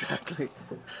 anywhere. Right. Exactly.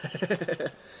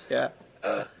 Yeah.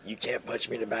 You can't punch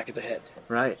me in the back of the head.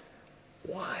 Right.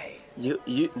 Why?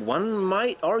 One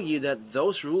might argue that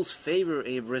those rules favor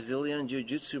a Brazilian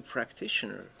Jiu-Jitsu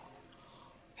practitioner.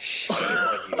 Shame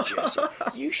on you, Jesse.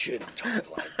 You shouldn't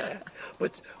talk like that.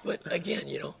 But again,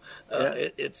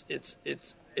 it's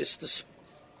the,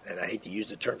 and I hate to use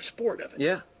the term sport of it.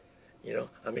 Yeah.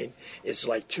 It's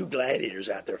like two gladiators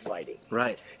out there fighting.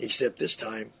 Right. Except this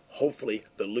time, hopefully,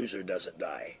 the loser doesn't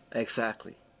die.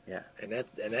 Exactly. Yeah. And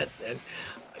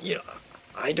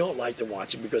I don't like to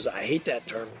watch it because I hate that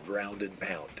term ground and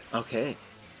pound. Okay.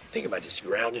 Think about this,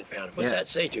 ground and pound. What's that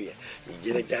say to you? You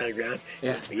get it down the ground,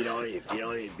 you beat on it,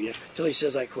 until he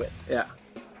says, I quit. Yeah.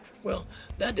 Well,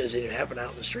 that doesn't even happen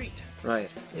out in the street. Right.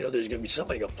 There's going to be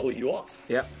somebody going to pull you off.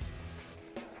 Yeah.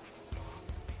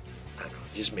 I don't know,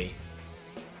 just me.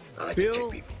 I like Bill, to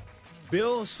kick people.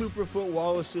 Bill Superfoot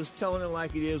Wallace is telling it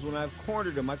like it is when I've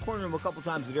cornered him. I cornered him a couple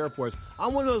times at airports.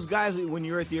 I'm one of those guys that when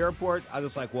you're at the airport, I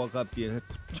just walk up to you,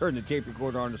 turn the tape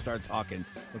recorder on and start talking.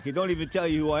 Okay, don't even tell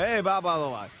you who I am. Hey, blah, blah, blah,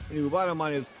 blah. Anyway, bottom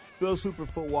line is Bill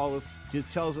Superfoot Wallace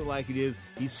just tells it like it is.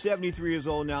 He's 73 years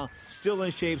old now, still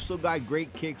in shape, still got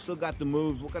great kicks, still got the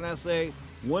moves. What can I say?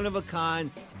 One of a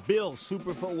kind, Bill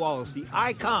Superfoot Wallace, the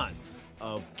icon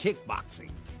of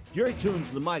kickboxing. You're tuned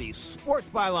to the mighty Sports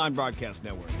Byline Broadcast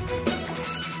Network.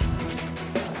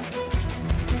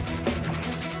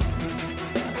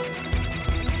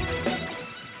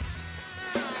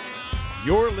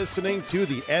 You're listening to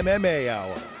the MMA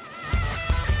Hour.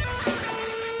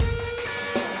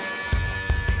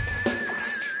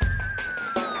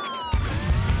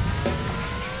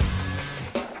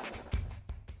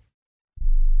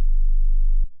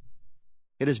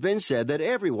 It has been said that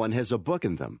everyone has a book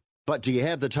in them. But do you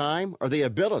have the time or the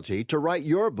ability to write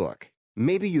your book?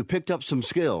 Maybe you picked up some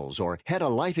skills or had a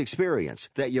life experience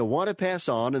that you want to pass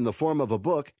on in the form of a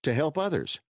book to help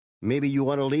others. Maybe you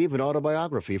want to leave an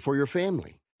autobiography for your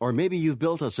family. Or maybe you've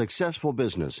built a successful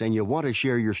business and you want to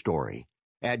share your story.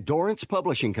 At Dorrance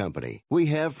Publishing Company, we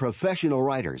have professional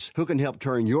writers who can help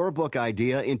turn your book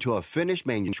idea into a finished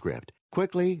manuscript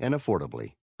quickly and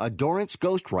affordably. A Dorrance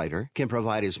ghostwriter can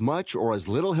provide as much or as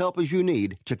little help as you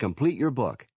need to complete your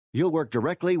book. You'll work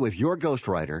directly with your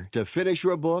ghostwriter to finish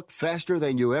your book faster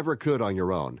than you ever could on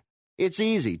your own. It's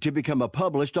easy to become a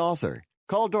published author.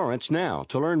 Call Dorrance now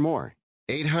to learn more.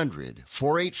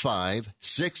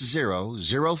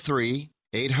 800-485-6003.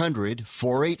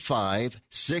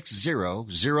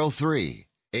 800-485-6003.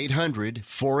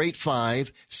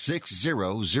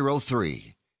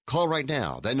 800-485-6003. Call right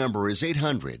now. That number is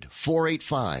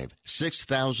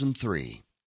 800-485-6003.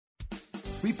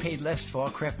 We paid less for our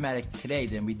Craftmatic today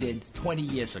than we did 20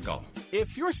 years ago.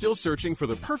 If you're still searching for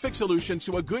the perfect solution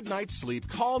to a good night's sleep,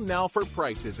 call now for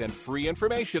prices and free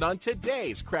information on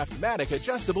today's Craftmatic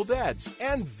adjustable beds.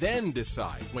 And then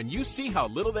decide when you see how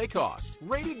little they cost.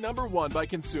 Rated #1 by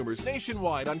consumers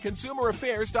nationwide on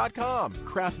ConsumerAffairs.com.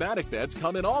 Craftmatic beds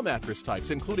come in all mattress types,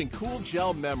 including cool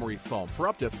gel memory foam for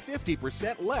up to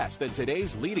 50% less than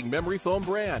today's leading memory foam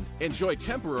brand. Enjoy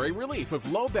temporary relief of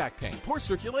low back pain, poor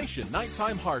circulation,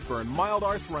 nighttime heartburn, mild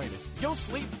arthritis. You'll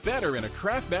sleep better in a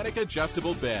Craftmatic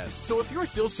adjustable bed. So if you're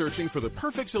still searching for the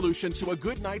perfect solution to a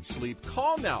good night's sleep,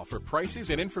 call now for prices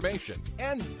and information.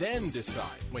 And then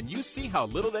decide when you see how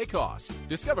little they cost.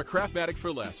 Discover Craftmatic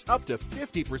for less, up to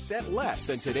 50% less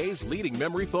than today's leading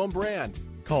memory foam brand.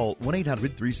 Call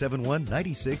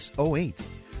 1-800-371-9608.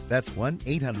 That's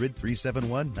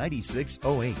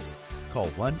 1-800-371-9608. Call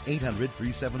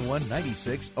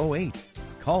 1-800-371-9608.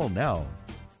 Call now.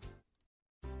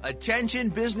 Attention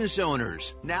business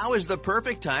owners. Now is the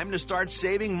perfect time to start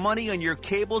saving money on your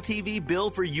cable TV bill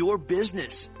for your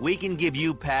business. We can give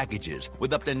you packages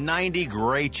with up to 90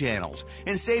 great channels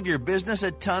and save your business a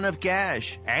ton of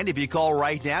cash. And if you call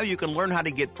right now, you can learn how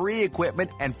to get free equipment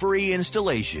and free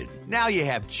installation. Now you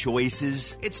have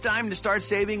choices. It's time to start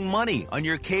saving money on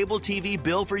your cable TV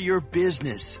bill for your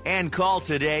business. And call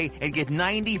today and get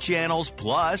 90 channels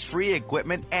plus free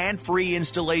equipment and free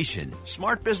installation.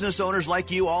 Smart business owners like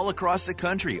you all across the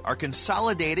country are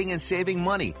consolidating and saving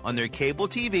money on their cable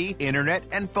TV, internet,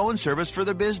 and phone service for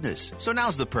the business. So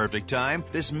now's the perfect time.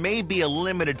 This may be a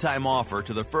limited time offer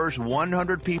to the first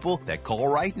 100 people that call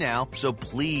right now, so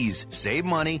please save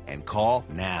money and call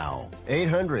now.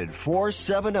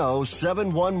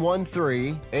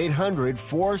 800-470-7113.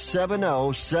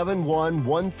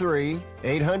 800-470-7113.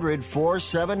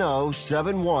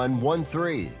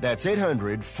 800-470-7113. That's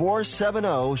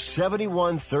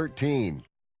 800-470-7113.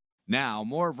 Now,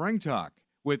 more of Ring Talk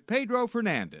with Pedro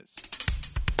Fernandez.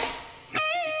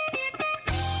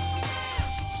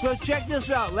 So check this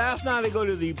out. Last night I go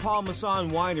to the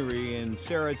Parmesan Winery in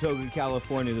Saratoga,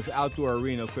 California, this outdoor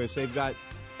arena. Of course, they've got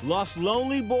Los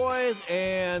Lonely Boys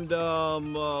and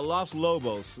Los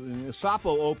Lobos. And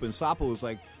Sapo opened. Sapo was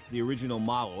like the original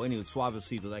model. Anyway,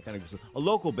 Suavecito, that kind of stuff. A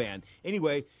local band.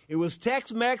 Anyway, it was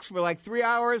Tex-Mex for like 3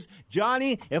 hours.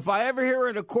 Johnny, if I ever hear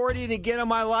an accordion again in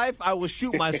my life, I will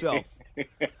shoot myself.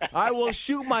 I will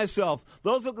shoot myself.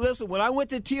 Listen, when I went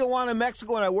to Tijuana,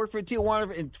 Mexico, and I worked for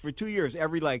Tijuana for 2 years,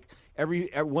 every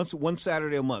one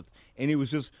Saturday a month, and it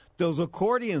was just those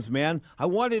accordions, man. I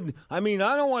don't want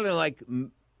to like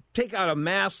take out a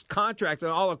mass contract on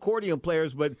all accordion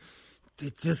players, but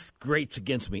it just grates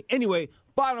against me. Anyway,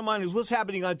 bottom line is what's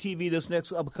happening on TV this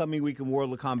next upcoming week in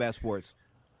World of Combat Sports.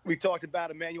 We talked about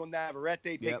Emmanuel Navarrete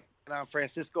taking on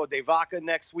Francisco de Vaca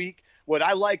next week. What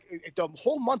I like, the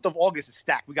whole month of August is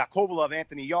stacked. We got Kovalev,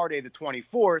 Anthony Yarde the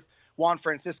 24th, Juan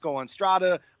Francisco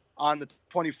Anstrada on the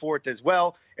 24th as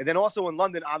well. And then also in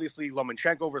London, obviously,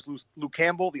 Lomachenko versus Luke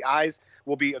Campbell. The eyes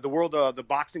will be the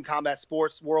boxing combat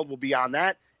sports world will be on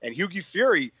that. And Hughie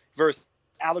Fury versus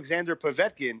Alexander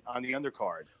Povetkin on the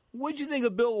undercard. What'd you think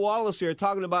of Bill Wallace here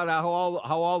talking about how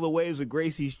all the ways that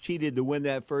Gracie's cheated to win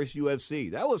that first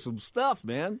UFC? That was some stuff,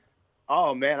 man.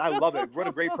 Oh, man, I love it. What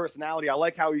a great personality. I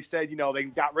like how he said, they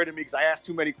got rid of me because I asked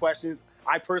too many questions.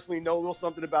 I personally know a little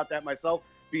something about that myself,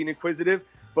 being inquisitive.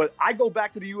 But I go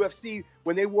back to the UFC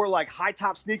when they wore, like,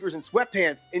 high-top sneakers and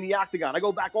sweatpants in the octagon. I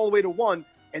go back all the way to one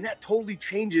And that totally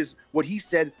changes what he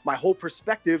said, my whole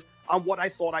perspective on what I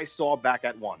thought I saw back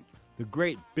at 1. The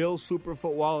great Bill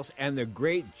Superfoot Wallace and the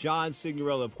great John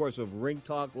Signorella, of course, of Ring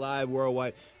Talk Live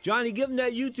Worldwide. Johnny, give him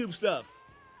that YouTube stuff.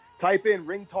 Type in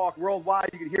Ring Talk Worldwide.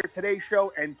 You can hear today's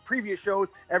show and previous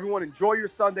shows. Everyone, enjoy your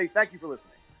Sunday. Thank you for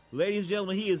listening. Ladies and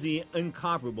gentlemen, he is the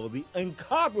incomparable,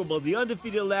 the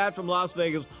undefeated lad from Las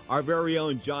Vegas, our very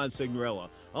own John Signorella.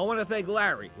 I want to thank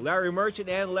Larry Merchant,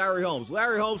 and Larry Holmes.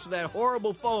 Larry Holmes for that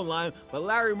horrible phone line, but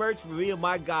Larry Merchant for being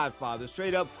my godfather.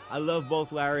 Straight up, I love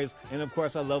both Larrys, and of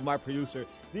course, I love my producer,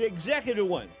 the executive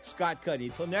one, Scott Cuddy.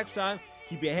 Until next time,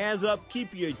 keep your hands up,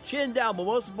 keep your chin down, but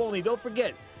most importantly, don't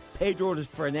forget, Pedro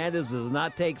Fernandez does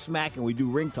not take smack, and we do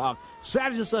Ring Talk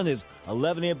Saturdays and Sundays,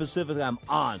 11 a.m. Pacific. I'm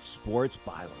on Sports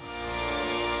Byline.